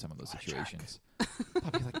was doing some of those Jack. situations.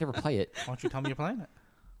 Bob, he's like, never play it. Why don't you tell me you're playing it?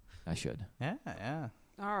 I should. Yeah, yeah.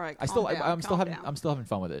 All right. I'm calm still down. having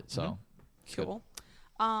fun with it. So good. Cool.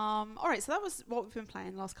 All right, so that was what we've been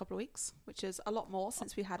playing the last couple of weeks, which is a lot more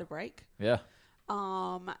since we had a break. Yeah.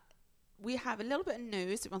 We have a little bit of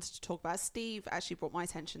news that we wanted to talk about. Steve actually brought my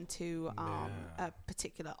attention to a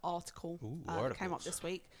particular article that came up articles. this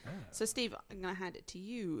week. So, Steve, I'm going to hand it to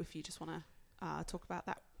you if you just want to talk about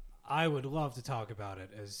that. I would love to talk about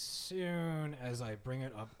it as soon as I bring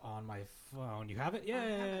it up on my phone. You have it?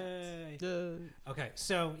 Yay! Okay,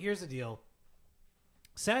 so here's the deal.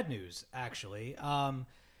 Sad news, actually.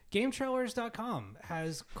 GameTrailers.com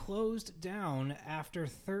has closed down after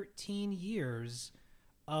 13 years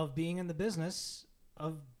of being in the business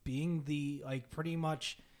of being the, like, pretty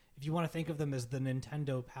much, if you want to think of them as the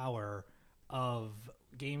Nintendo Power of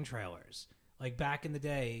game trailers. Like, back in the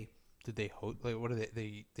day... Did they host? Like, what do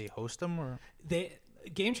they host them or?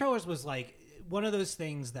 Game trailers was like one of those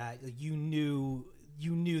things that you knew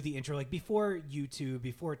the intro, like before YouTube,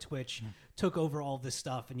 before Twitch took over all this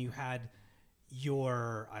stuff, and you had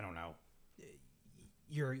your, I don't know,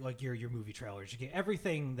 your movie trailers. You get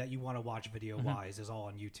everything that you want to watch video wise is all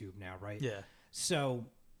on YouTube now, right? Yeah. So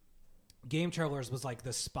game trailers was like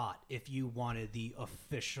the spot if you wanted the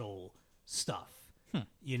official stuff.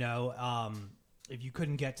 You know, if you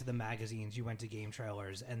couldn't get to the magazines, you went to game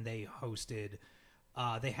trailers, and they hosted.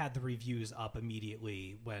 They had the reviews up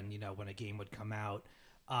immediately when a game would come out.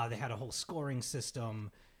 They had a whole scoring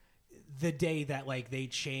system. The day that like they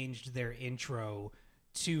changed their intro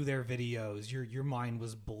to their videos, your mind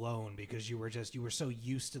was blown because you were so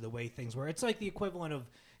used to the way things were. It's like the equivalent of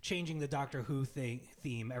changing the Doctor Who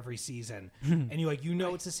theme every season, and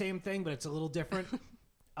it's the same thing, but it's a little different.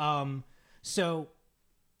 So.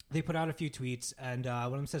 They put out a few tweets, and one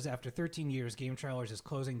of them says, after 13 years, Game Trailers is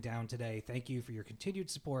closing down today. Thank you for your continued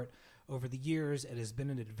support over the years. It has been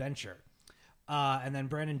an adventure. And then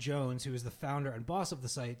Brandon Jones, who is the founder and boss of the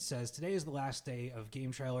site, says, today is the last day of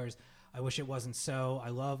Game Trailers. I wish it wasn't so. I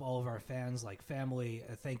love all of our fans like family.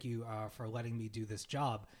 Thank you for letting me do this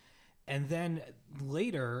job. And then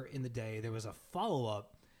later in the day, there was a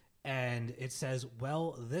follow-up. And it says,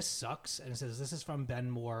 well, this sucks. And it says, this is from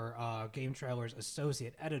Ben Moore, Game Trailers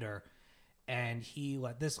associate editor. And he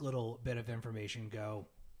let this little bit of information go.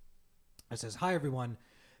 It says, hi, everyone.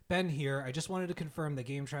 Ben here. I just wanted to confirm that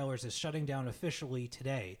Game Trailers is shutting down officially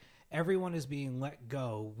today. Everyone is being let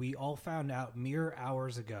go. We all found out mere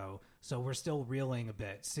hours ago, so we're still reeling a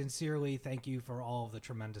bit. Sincerely, thank you for all of the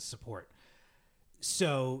tremendous support.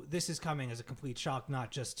 So this is coming as a complete shock,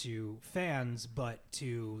 not just to fans, but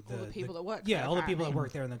to all the people that work. Yeah, there, all the people that apparently.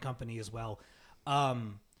 work there in the company as well.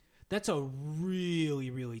 That's a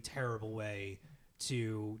really, really terrible way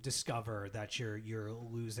to discover that you're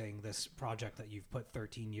losing this project that you've put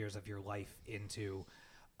 13 years of your life into.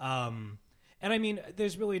 And I mean,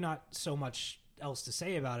 there's really not so much else to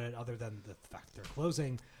say about it other than the fact that they're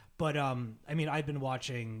closing. But I mean, I've been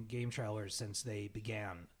watching game trailers since they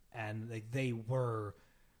began. And they were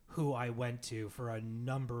who I went to for a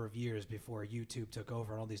number of years before YouTube took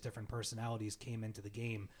over and all these different personalities came into the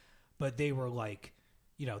game. But they were like,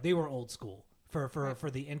 they were old school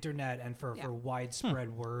for the internet and for widespread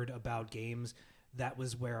word about games. That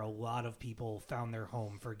was where a lot of people found their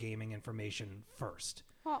home for gaming information first.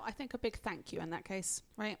 Well, I think a big thank you in that case,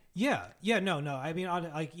 right? Yeah, no. I mean,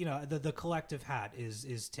 the collective hat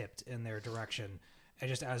is tipped in their direction. And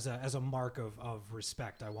just as a mark of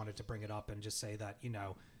respect, I wanted to bring it up and just say that,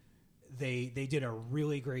 they did a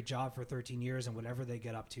really great job for 13 years, and whatever they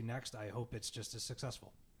get up to next, I hope it's just as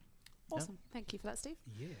successful. Awesome. Thank you for that, Steve.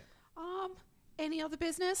 Yeah. Any other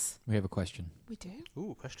business? We have a question. We do.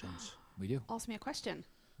 Ooh, questions. We do. Ask me a question.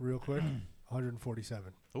 Real quick,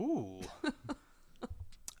 147. Ooh.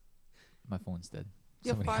 My phone's dead.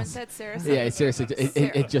 Your Somebody phone else. said seriously. Yeah, seriously,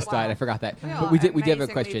 it just died. Wow. I forgot that. We But are we did have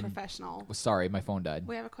a amazingly question. Professional. Sorry, my phone died.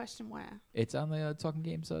 We have a question where? It's on the Talking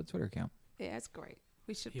Games Twitter account. Yeah, it's great.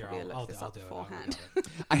 We should Here, probably look this I'll up do it. beforehand.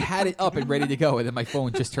 I had it up and ready to go, and then my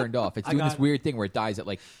phone just turned off. It's I doing this got- weird thing where it dies at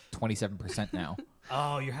like 27% now.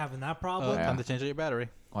 Oh, you're having that problem? Yeah. Time to change out your battery.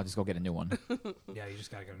 I'll just go get a new one. Yeah, you just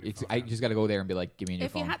gotta get a new It's, phone I now. just got to go there and be like, give me a new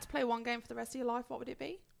If phone. you had to play one game for the rest of your life, what would it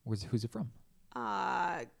be? Who's it from?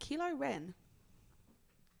 Kilo Ren.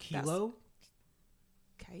 Kilo?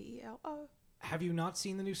 Kelo. Have you not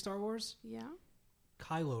seen the new Star Wars? Yeah.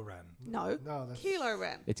 Kylo Ren. No. No, that's Kilo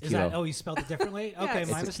Ren. It's Is Kilo. that? Oh, you spelled it differently. Yes. Okay,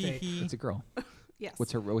 It's my a mistake. It's a girl. Yes.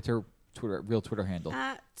 What's her real Twitter handle?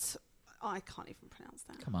 I can't even pronounce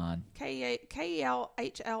that. Come on. KELHLAVATY.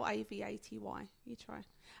 You try.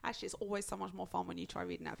 Actually, it's always so much more fun when you try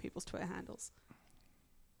reading out people's Twitter handles.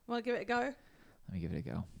 Want to give it a go? Let me give it a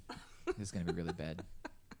go. This is going to be really bad.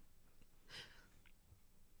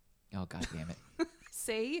 Oh, God damn it.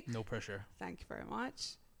 See? No pressure. Thank you very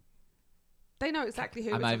much. They know exactly who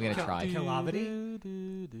I'm it's not even gonna about. try.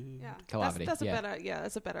 Kilavity? Yeah. Calamity, That's yeah.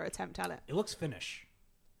 that's a better attempt at it. It looks Finnish.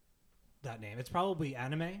 That name. It's probably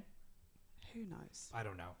anime. Who knows? I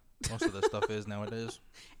don't know. Most of this stuff is nowadays.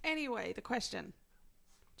 Anyway, the question.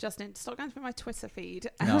 Justin, stop going through my Twitter feed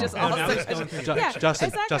and No. just Oh, now ask he's those going questions. through Yeah, Justin,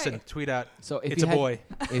 exactly. Justin, tweet out. So if It's you a had, boy.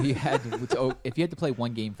 If you had if you had to play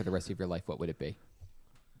one game for the rest of your life, what would it be?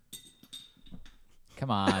 Come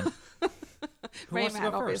on. Who wants to Rayman,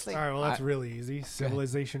 go first? obviously. All right, well, that's really easy.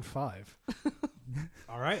 Civilization 5.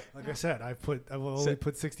 All right. Like I said, I've only Set-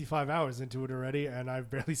 put 65 hours into it already, and I've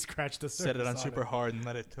barely scratched the surface. Set it on super hard and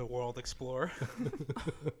let it to World Explorer.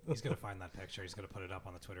 He's gonna find that picture. He's gonna put it up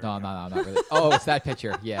on the Twitter. No, account. not really. Oh, it's that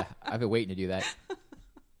picture. Yeah, I've been waiting to do that.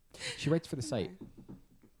 She writes for the site.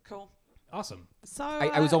 Cool. Awesome. So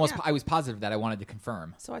I was almost. yeah. I was positive that I wanted to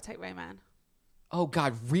confirm. So I take Rayman. Oh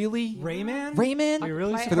God, really? Rayman. Rayman? You're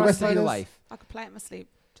really Play it For the rest of surprised by your this? life? I could play it in my sleep,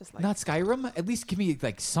 just like Not Skyrim? At least give me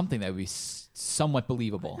like something that would be somewhat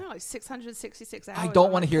believable. no, like 666 hours. I don't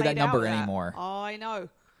I'm wanna not hear that played out number with anymore. Oh, I know,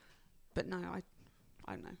 but no, I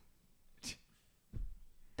don't know.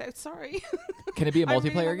 Sorry. Can it be a I really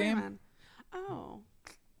multiplayer love game? Rayman. Oh.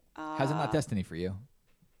 How's it not Destiny for you?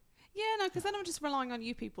 Yeah, no, because then I'm just relying on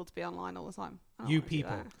you people to be online all the time. I don't You wanna do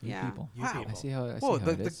people. that. You Yeah. people. You Wow. people. I see how. I see Whoa, how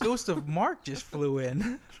the it is. ghost of Mark just flew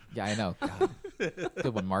in. Yeah, I know. God.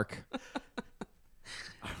 Good one, Mark.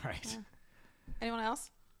 All right. Anyone else?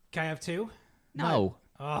 Can I have two? No.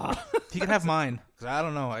 Oh, He can have mine because I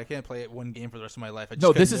don't know. I can't play it one game for the rest of my life. I just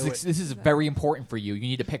No, this couldn't is do it. this is very important for you. You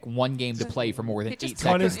need to pick one game to play for more than It just 8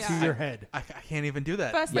 Gun seconds. is Yeah. to your head. I can't even do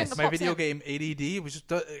that. First thing Yes. that My pops video in. game ADD was just.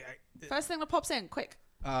 First thing that pops in, quick.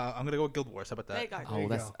 I'm gonna go with Guild Wars. How about that? There you go. Oh, you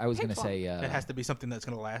that's. go. I was Pick gonna one. say. It has to be something that's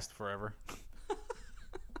gonna last forever.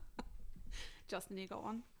 Justin, you got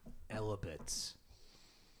one. Elebits.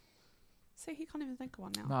 See, he can't even think of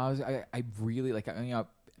one now. No, I really like.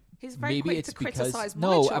 He's very maybe quick it's to because criticize my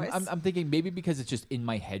no, choice. I'm thinking maybe because it's just in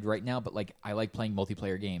my head right now. But like, I like playing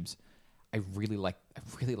multiplayer games. I really like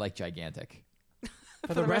Gigantic.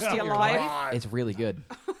 for the rest of your life. It's really good.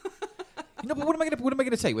 But what am I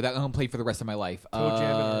gonna say without going to play for the rest of my life? Toe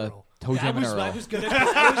Jam and Earl. Toe Jam and Earl. I was gonna.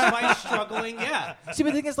 That was my struggling. Yeah. See,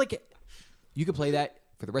 but the thing is, like, you could play that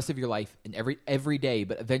for the rest of your life and every day,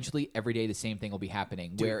 but eventually every day the same thing will be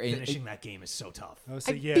happening. Dude, where finishing that game is so tough. I would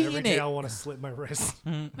say, I've yeah, been every in day it. I want to slit my wrist.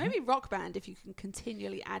 Maybe Rock Band if you can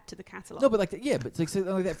continually add to the catalog. no, but like, yeah, but it's like, so,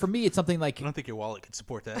 like that. For me, it's something like I don't think your wallet could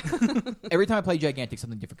support that. every time I play Gigantic,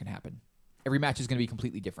 something different can happen. Every match is going to be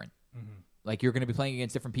completely different. Like you're going to be playing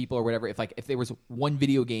against different people or whatever. If there was one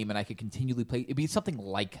video game and I could continually play, it'd be something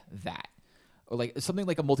like that, or like something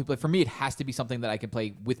like a multiplayer. For me, it has to be something that I can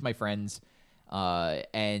play with my friends,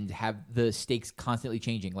 and have the stakes constantly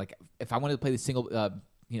changing. Like if I wanted to play the single,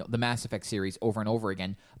 the Mass Effect series over and over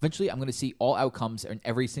again, eventually I'm going to see all outcomes and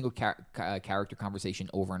every single character conversation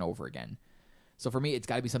over and over again. So for me, it's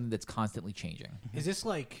got to be something that's constantly changing. Is this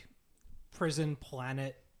like Prison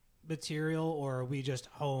Planet material, or are we just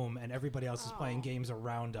home and everybody else is playing games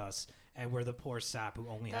around us, and we're the poor sap who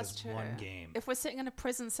only That's has true. one game? If we're sitting in a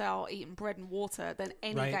prison cell eating bread and water, then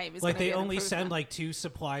any Right? game is Like gonna be they an only send improvement. like 2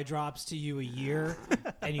 supply drops to you a year,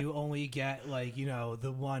 and you only get like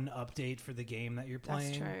the one update for the game that you're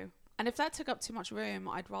playing. That's true. And if that took up too much room,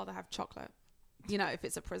 I'd rather have chocolate. If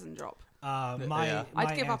it's a prison drop. My Yeah.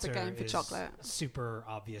 I'd give up a answer game for is chocolate. Super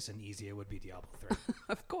obvious and easy. It would be Diablo 3.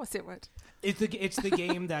 Of course it would. It's the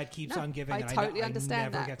game that keeps No, on giving. I and totally I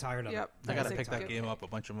understand never that. get tired of Yep. it. I gotta That's pick that exactly game it. up. A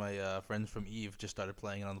bunch of my friends from Eve just started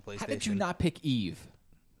playing it on the PlayStation. How did you not pick Eve?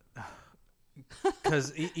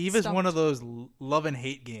 Because Eve is one Stumped. of those love and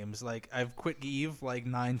hate games. Like I've quit Eve like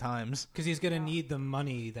 9 times. Because he's gonna need the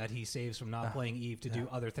money that he saves from not playing Eve to do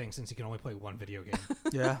other things, since he can only play one video game.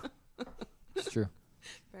 Yeah. It's true.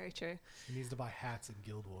 Very true. He needs to buy hats in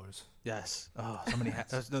Guild Wars. Yes. Oh, so many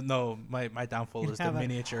hats. No, my downfall You is the have a-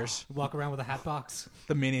 miniatures. Walk around with a hat box.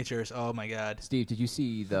 The miniatures. Oh my god. Steve, did you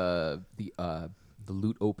see the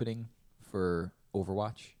loot opening for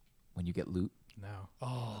Overwatch when you get loot? No.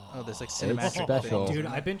 Oh, there's like It's cinematic special. things. Dude,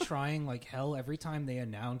 I've been trying like hell. Every time they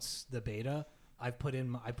announce the beta, I put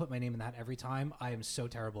my name in that every time. I am so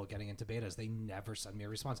terrible at getting into betas. They never send me a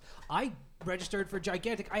response. I registered for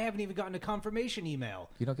Gigantic. I haven't even gotten a confirmation email.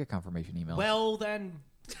 You don't get confirmation emails. Well, then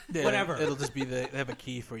Yeah, whatever. It'll just be they have a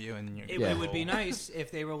key for you and It, Yeah. it would be nice if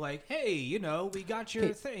they were like, "Hey, we got your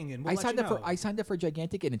Okay, thing, and we'll I let signed you up know." for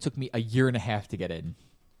Gigantic, and it took me a year and a half to get in.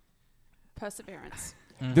 Perseverance.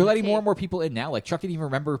 They're letting Okay. more and more people in now. Like Chuck didn't even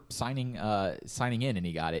remember signing in, and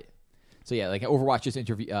he got it. So yeah, like Overwatch just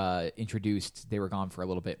introduced. They were gone for a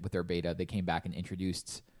little bit with their beta. They came back and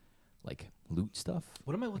introduced like loot stuff,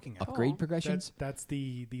 What am I looking at? upgrade Cool. progressions. That's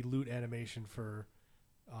the loot animation for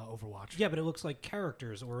Overwatch. Yeah, but it looks like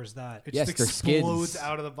characters, or is that? It Yes, just they're explodes skins.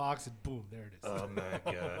 out of the box and boom, there it is. Oh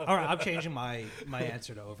my god! All right, I'm changing my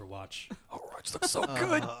answer to Overwatch. All right. cards look so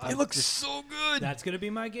good. It looks just- so good. That's gonna be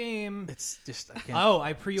my game. It's just I can't. Oh,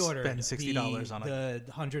 I pre-ordered spend $60 on the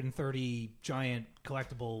 130 giant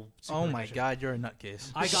collectible. Super Oh my edition. god, you're a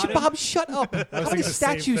nutcase. I got it. Bob, shut up. How thinking many the same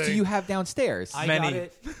statues do thing. you have downstairs? I Many. got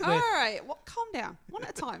it. With, All right, well, calm down. One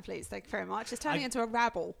at a time, please. Thank you very much. It's turning into a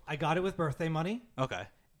rabble. I got it with birthday money, Okay,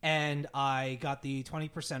 and I got the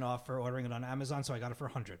 20% off for ordering it on Amazon, so I got it for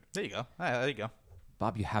 100. there you go. There you go.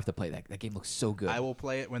 Bob, you have to play that. That game looks so good. I will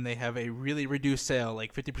play it when they have a really reduced sale,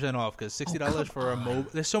 like 50% off, because $60 for a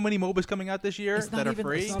MOBA. There's so many MOBAs coming out this year It's not that are even-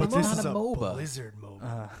 free. it's But It's this not is a a MOBA. Blizzard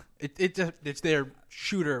MOBA. It's their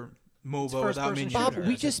shooter MOBA first without person minions. Bob, shooter.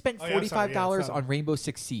 we just spent Oh, yeah, I'm sorry. $45 Yeah, it's on Rainbow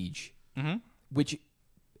Six Siege, which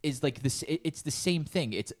is like this. It's the same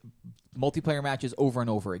thing. It's multiplayer matches over and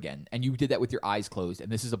over again, and you did that with your eyes closed.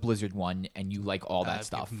 And this is a Blizzard one, and you like all that I've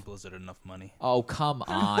stuff. given Blizzard enough money. Oh, come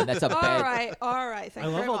on, that's a All bad. right. Thank I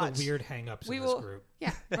you love very all much. the weird hang-ups We in this will. group.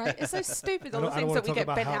 Yeah, right. It's so stupid. I All the don't things want that to we talk get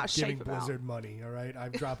about bent how out of giving shape about. Blizzard money. All right,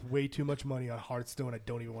 I've dropped way too much money on Hearthstone. I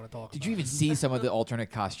don't even want to talk. Did about you even it. see some of the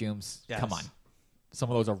alternate costumes? Yes. Come on, some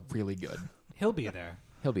of those are really good. He'll be there.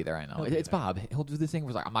 He'll be there. I know. He'll be It's there. Bob. He'll do this thing.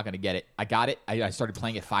 Was like, I'm not going to get it. I got it. I started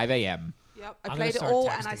playing at 5 a.m. Yep, I I'm gonna played it start all,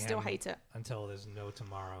 and I texting still him hate it. until there's no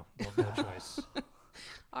tomorrow. No choice.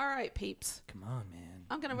 All right, peeps. Come on, man.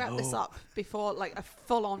 I'm going to wrap this up before like a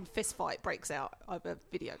full-on fist fight breaks out over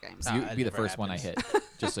video games. Ah, You'd it be the never first one I hit, happens.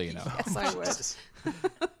 just so you know. Yes, I would.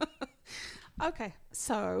 Okay,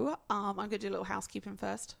 so I'm going to do a little housekeeping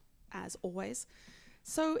first, as always.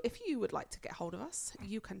 So if you would like to get hold of us,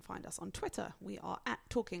 you can find us on Twitter. We are at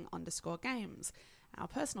talking_games. Our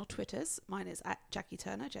personal Twitters, mine is at Jackie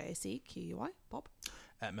Turner, JACQUI. Bob,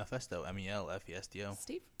 At Mephisto, MELFESTO.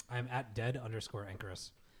 Steve, I'm at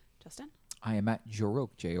dead_Anchorus. Justin, I am at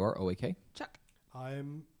Joroak, JROAK. Chuck.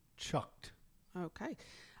 I'm chucked. Okay.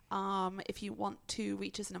 If you want to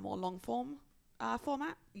reach us in a more long form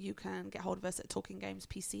format, you can get hold of us at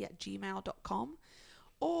talkinggamespc@gmail.com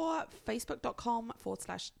or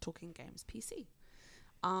facebook.com/talkinggamespc.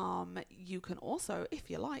 You can also, if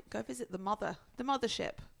you like, go visit the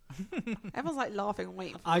mothership. Everyone's like laughing and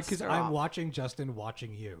waiting for me to Because screw I'm up. watching Justin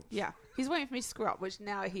watching you. Yeah, he's waiting for me to screw up, which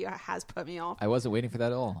now he has put me off. I wasn't waiting for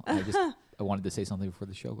that at all. I wanted to say something before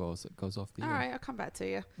the show goes off the All air. right, I'll come back to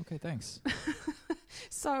you. Okay, thanks.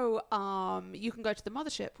 So you can go to the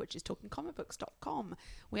mothership, which is talkingcomicbooks.com.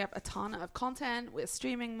 We have a ton of content. We're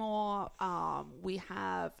streaming more. We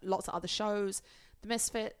have lots of other shows. The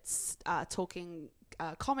Misfits, talking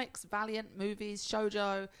comics, Valiant, movies,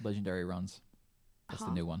 shoujo. Legendary runs. That's the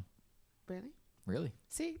Huh. new one. Really? Really?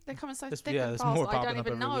 See, they're coming so There's- thick yeah, and there's fast. more I popping don't up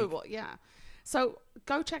even every know week. what. Yeah. So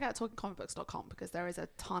go check out talkingcomicbooks.com because there is a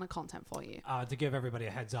ton of content for you. To give everybody a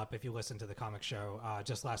heads up, if you listen to the comic show,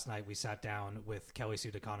 just last night we sat down with Kelly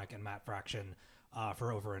Sue DeConnick and Matt Fraction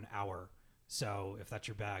for over an hour. So if that's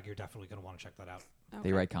your bag, you're definitely going to want to check that out. They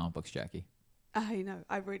Okay. write comic books, Jackie. I know.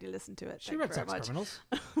 I've already listened to it. She Thank read you very Sex much. Criminals.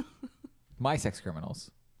 My Sex Criminals,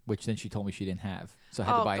 which then she told me she didn't have. So I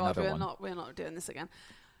had to buy God, another one. we're not doing this again.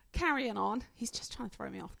 Carrying on. He's just trying to throw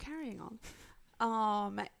me off. Carrying on.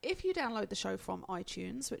 If you download the show from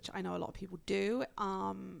iTunes, which I know a lot of people do,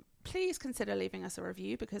 please consider leaving us a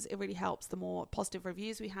review because it really helps. The more positive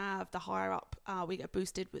reviews we have, the higher up we get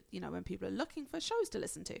boosted with, when people are looking for shows to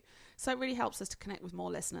listen to. So it really helps us to connect with more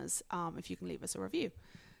listeners if you can leave us a review.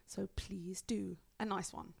 So please do. A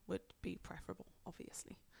nice one would be preferable,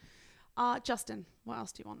 obviously. Justin, what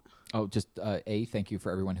else do you want? Oh, just thank you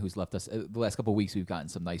for everyone who's left us. The last couple of weeks, we've gotten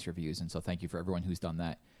some nice reviews, and so thank you for everyone who's done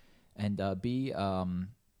that. And B, I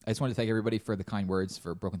just wanted to thank everybody for the kind words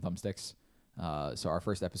for Broken Thumbsticks. So our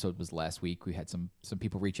first episode was last week. We had some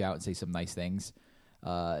people reach out and say some nice things.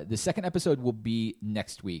 The second episode will be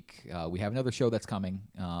next week. We have another show that's coming.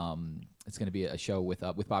 It's going to be a show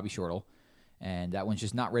with Bobby Shortle. And that one's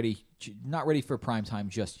just not ready for prime time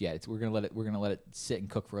just yet. We're gonna let it sit and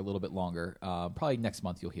cook for a little bit longer. Probably next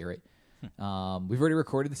month you'll hear it. We've already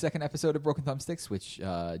recorded the second episode of Broken Thumbsticks, which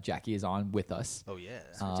Jackie is on with us. Oh yeah,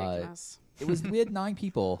 It's ridiculous. We had 9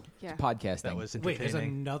 people Yeah. podcasting. that was Wait, there's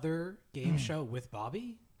entertaining. another game show with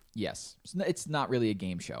Bobby? Yes, it's not really a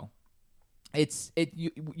game show.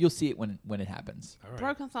 You'll see it when it happens. All right.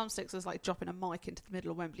 Broken Thumbsticks was like dropping a mic into the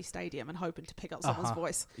middle of Wembley Stadium and hoping to pick up someone's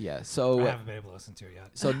voice. Yeah. I So haven't been able to listen to it yet.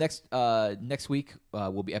 So next week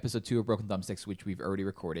will be episode 2 of Broken Thumbsticks, which we've already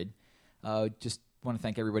recorded. Just want to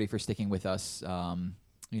thank everybody for sticking with us.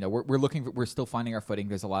 We're still finding our footing.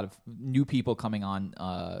 There's a lot of new people coming on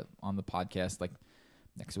the podcast. Like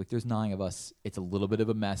next week, there's 9 of us. It's a little bit of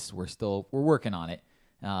a mess. We're working on it.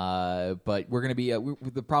 But we're gonna be.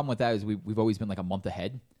 The problem with that is we've always been like a month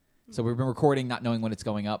ahead. So we've been recording, not knowing when it's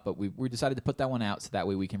going up, but we decided to put that one out so that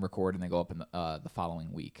way we can record and then go up in the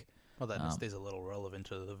following week. Well, that stays a little relevant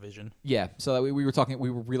to the Division. Yeah, so that we were talking. We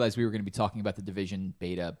realized we were going to be talking about the Division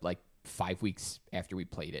beta like 5 weeks after we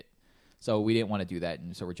played it. So we didn't want to do that,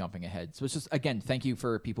 and so we're jumping ahead. So it's just, again, thank you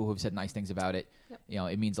for people who have said nice things about it.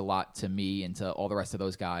 Yep. It means a lot to me and to all the rest of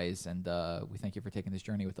those guys, and we thank you for taking this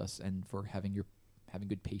journey with us and for having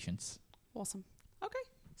good patience. Awesome. Okay.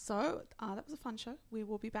 So that was a fun show. We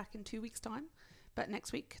will be back in 2 weeks' time. But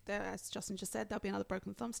next week, as Justin just said, there'll be another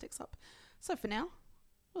Broken Thumbsticks up. So for now,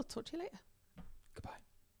 we'll talk to you later.